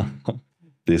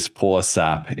 This poor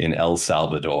sap in El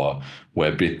Salvador,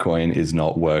 where Bitcoin is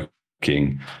not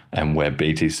working and where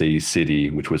BTC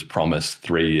City, which was promised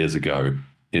 3 years ago,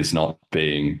 is not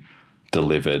being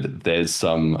delivered. There's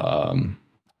some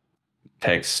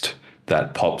text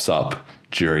that pops up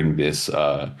during this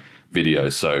video.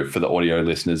 So for the audio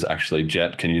listeners, actually,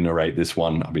 Jet, can you narrate this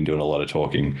one? I've been doing a lot of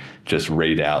talking. Just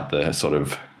read out the sort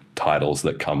of titles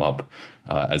that come up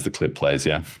as the clip plays,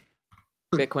 yeah?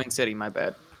 Bitcoin City, my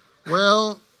bad.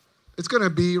 Well, it's going to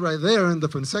be right there in the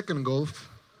Fonseca Gulf,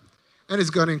 and it's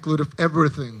going to include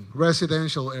everything: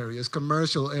 residential areas,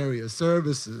 commercial areas,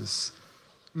 services,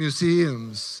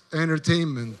 museums,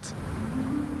 entertainment.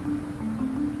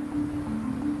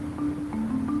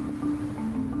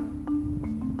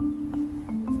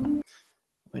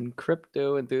 When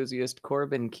crypto enthusiast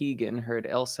Corbin Keegan heard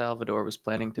El Salvador was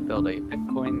planning to build a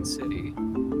Bitcoin city,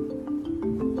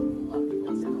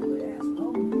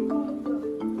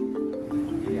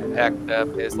 he packed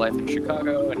up his life in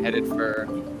Chicago and headed for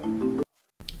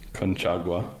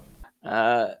Conchagua,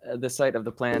 the site of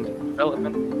the planned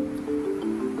development.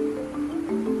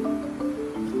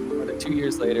 More than 2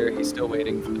 years later, he's still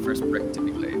waiting for the first brick to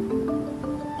be laid.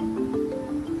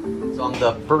 I'm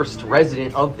the first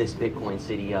resident of this Bitcoin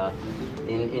city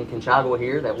in Conchagua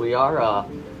here that we are.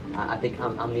 I think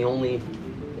I'm the only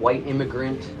white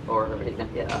immigrant or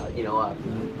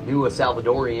new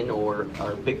Salvadorian or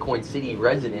Bitcoin city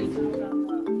resident.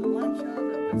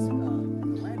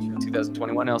 In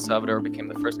 2021, El Salvador became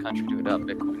the first country to adopt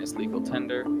Bitcoin as legal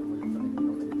tender.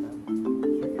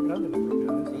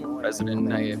 President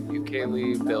Nayib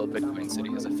Bukele billed Bitcoin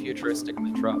City as a futuristic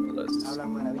metropolis,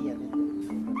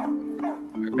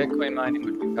 where Bitcoin mining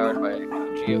would be powered by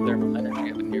geothermal energy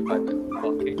of a nearby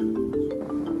volcano,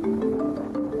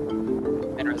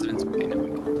 and residents would pay no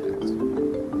income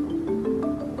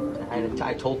tax.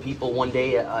 I told people one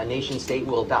day a nation state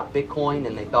will adopt Bitcoin,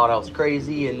 and they thought I was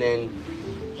crazy, and then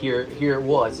here it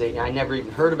was. I never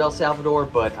even heard of El Salvador,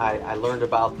 but I learned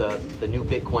about the new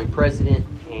Bitcoin president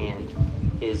and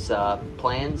his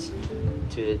plans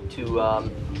to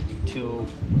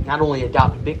not only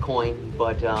adopt Bitcoin,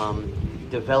 but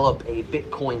develop a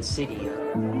Bitcoin city.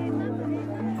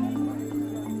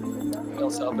 El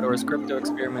Salvador's crypto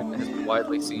experiment has been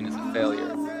widely seen as a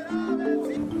failure.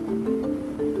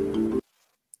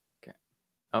 Okay.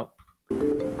 Oh,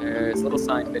 is little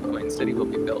sign Bitcoin City will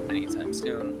be built anytime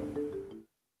soon.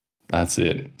 That's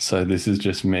it. So this is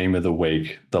just meme of the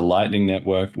week. The Lightning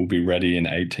Network will be ready in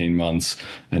 18 months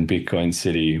and Bitcoin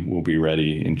City will be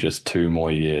ready in just 2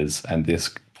 more years. And this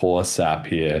poor sap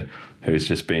here who's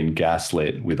just been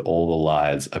gaslit with all the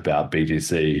lies about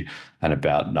BTC and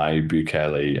about Nayib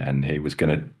Bukele, and he was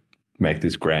going to make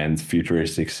this grand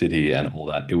futuristic city and all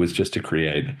that. It was just to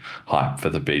create hype for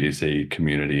the BTC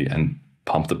community and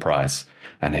pump the price.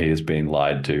 And he has been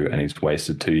lied to, and he's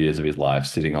wasted 2 years of his life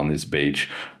sitting on this beach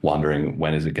wondering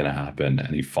when is it going to happen.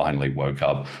 And he finally woke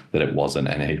up that it wasn't,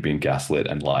 and he'd been gaslit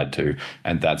and lied to.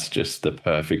 And that's just the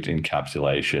perfect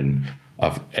encapsulation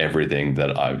of everything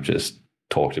that I've just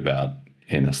talked about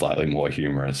in a slightly more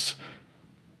humorous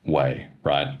way,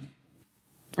 right?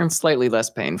 And slightly less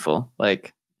painful.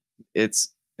 Like,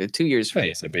 it's 2 years.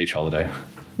 Hey, it's a beach holiday.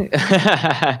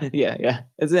 Yeah.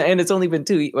 It's only been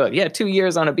 2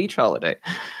 years on a beach holiday.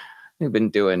 We've been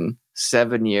doing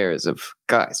 7 years of,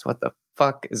 guys, what the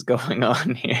fuck is going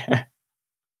on here?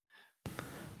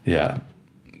 Yeah.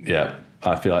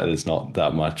 I feel like there's not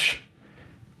that much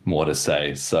more to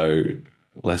say. So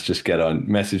let's just get on.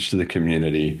 Message to the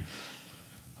community.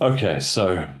 Okay,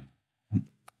 so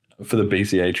for the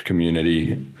BCH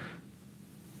community,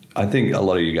 I think a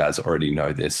lot of you guys already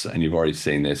know this, and you've already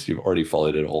seen this. You've already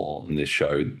followed it all on this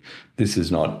show. This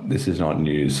is not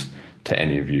news to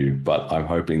any of you, but I'm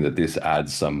hoping that this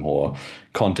adds some more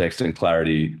context and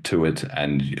clarity to it.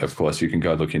 And of course, you can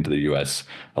go look into the US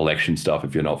election stuff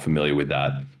if you're not familiar with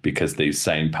that, because these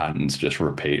same patterns just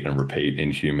repeat and repeat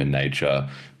in human nature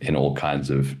in all kinds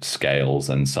of scales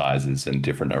and sizes and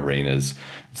different arenas.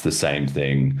 It's the same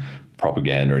thing,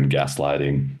 propaganda and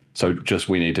gaslighting. So just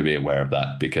we need to be aware of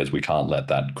that, because we can't let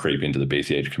that creep into the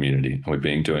BCH community. And we've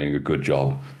been doing a good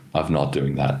job of not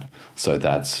doing that. So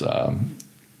that's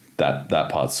that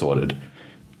part's sorted.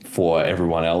 For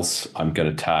everyone else, I'm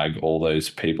going to tag all those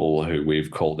people who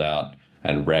we've called out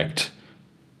and wrecked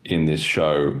in this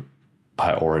show.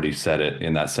 I already said it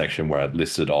in that section where I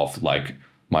listed off like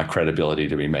my credibility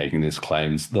to be making these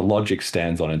claims. The logic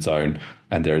stands on its own,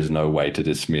 and there is no way to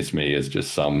dismiss me as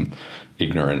just some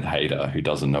ignorant hater who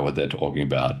doesn't know what they're talking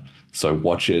about. So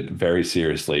watch it very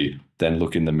seriously, then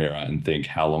look in the mirror and think,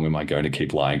 how long am I going to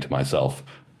keep lying to myself?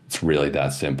 It's really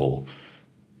that simple.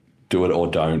 Do it or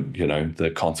don't,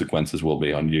 the consequences will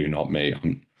be on you, not me.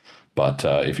 But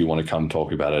if you want to come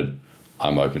talk about it,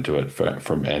 I'm open to it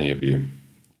from any of you.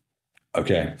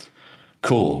 Okay,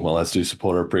 cool. Well, let's do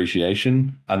supporter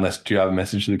appreciation. Do you have a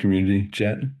message to the community,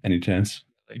 Jet? Any chance?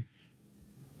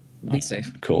 Be safe.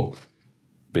 Cool.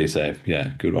 Be safe.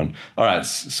 Yeah, good one. All right,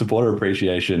 supporter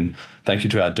appreciation. Thank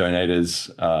you to our donators.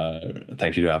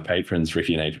 Thank you to our patrons,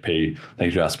 Ricky and HP.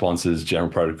 Thank you to our sponsors, General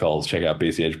Protocols. Check out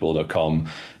bchbull.com.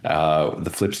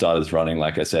 The Flipstarter is running,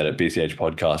 like I said, at BCH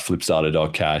Podcast,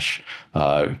 flipstarter.cash.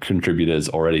 Contributors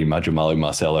already, Majamalu,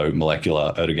 Marcelo,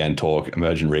 Molecular, Erdogan Talk,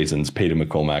 Emergent Reasons, Peter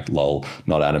McCormack, lol,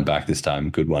 not Adam back this time.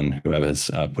 Good one,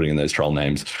 whoever's putting in those troll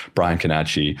names. Brian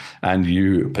Canacci, and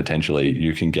you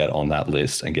can get on that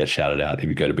list and get shouted out if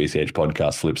you go to BCH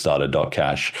Podcast,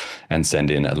 flipstarter.cash, and send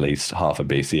in at least half a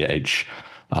BCH.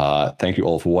 Thank you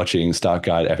all for watching. Start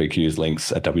guide, FAQs,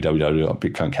 links at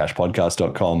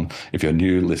www.bitcoincashpodcast.com. If you're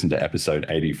new, listen to episode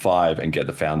 85 and get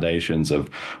the foundations of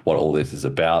what all this is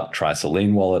about. Try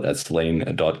Selene Wallet at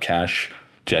selene.cash.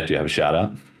 Jet, do you have a shout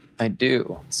out? I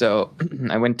do. So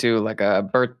I went to like a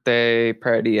birthday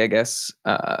party, I guess,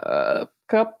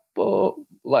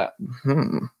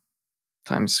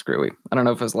 time's screwy. I don't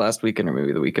know if it was last weekend or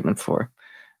maybe the weekend before.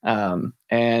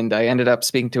 And I ended up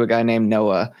speaking to a guy named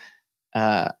Noah,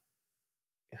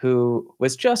 who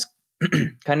was just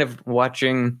kind of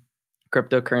watching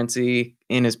cryptocurrency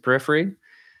in his periphery.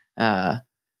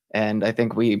 And I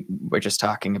think we were just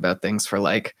talking about things for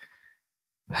like,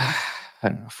 I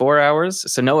don't know, 4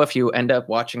 hours. So Noah, if you end up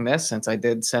watching this, since I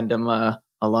did send him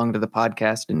along to the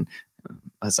podcast, and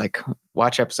I was like,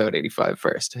 watch episode 85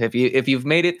 first. If you've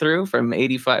made it through from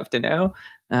 85 to now,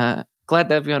 glad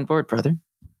to have you on board, brother.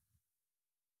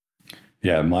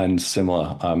 Yeah, mine's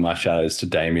similar. My shout out is to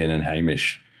Damien and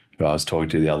Hamish, who I was talking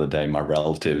to the other day, my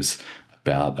relatives,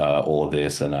 about all of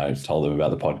this. And I told them about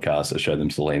the podcast. I showed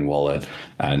them Selene Wallet,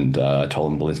 and I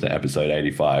told them to listen to episode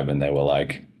 85. And they were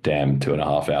like, damn,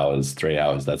 2.5 hours, 3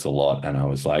 hours, that's a lot. And I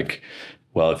was like,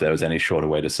 well, if there was any shorter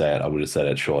way to say it, I would have said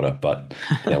it shorter, but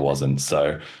there wasn't.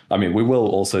 So, I mean, we will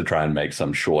also try and make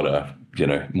some shorter,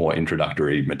 more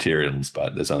introductory materials,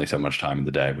 but there's only so much time in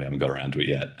the day. We haven't got around to it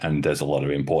yet. And there's a lot of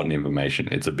important information.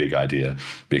 It's a big idea,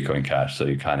 Bitcoin Cash. So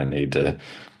you kind of need to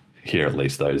hear at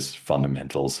least those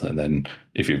fundamentals. And then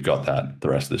if you've got that, the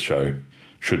rest of the show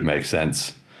should make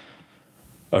sense.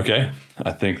 Okay,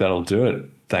 I think that'll do it.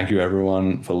 Thank you,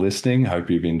 everyone, for listening. Hope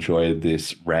you've enjoyed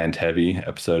this rant-heavy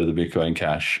episode of the Bitcoin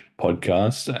Cash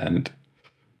podcast. And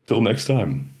till next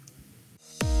time.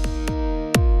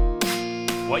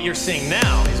 What you're seeing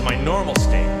now is my normal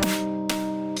state.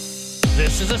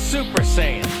 This is a Super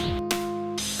Saiyan.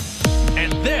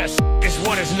 And this is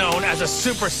what is known as a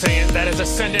Super Saiyan that has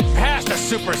ascended past a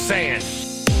Super Saiyan.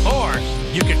 Or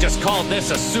you could just call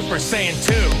this a Super Saiyan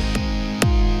 2.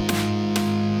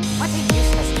 What a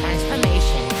useless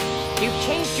transformation. You've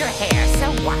changed your hair,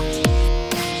 so what?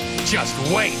 Just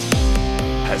wait.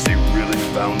 Has he really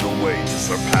found a way to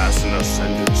surpass an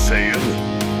ascended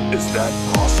Saiyan? Is that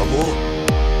possible?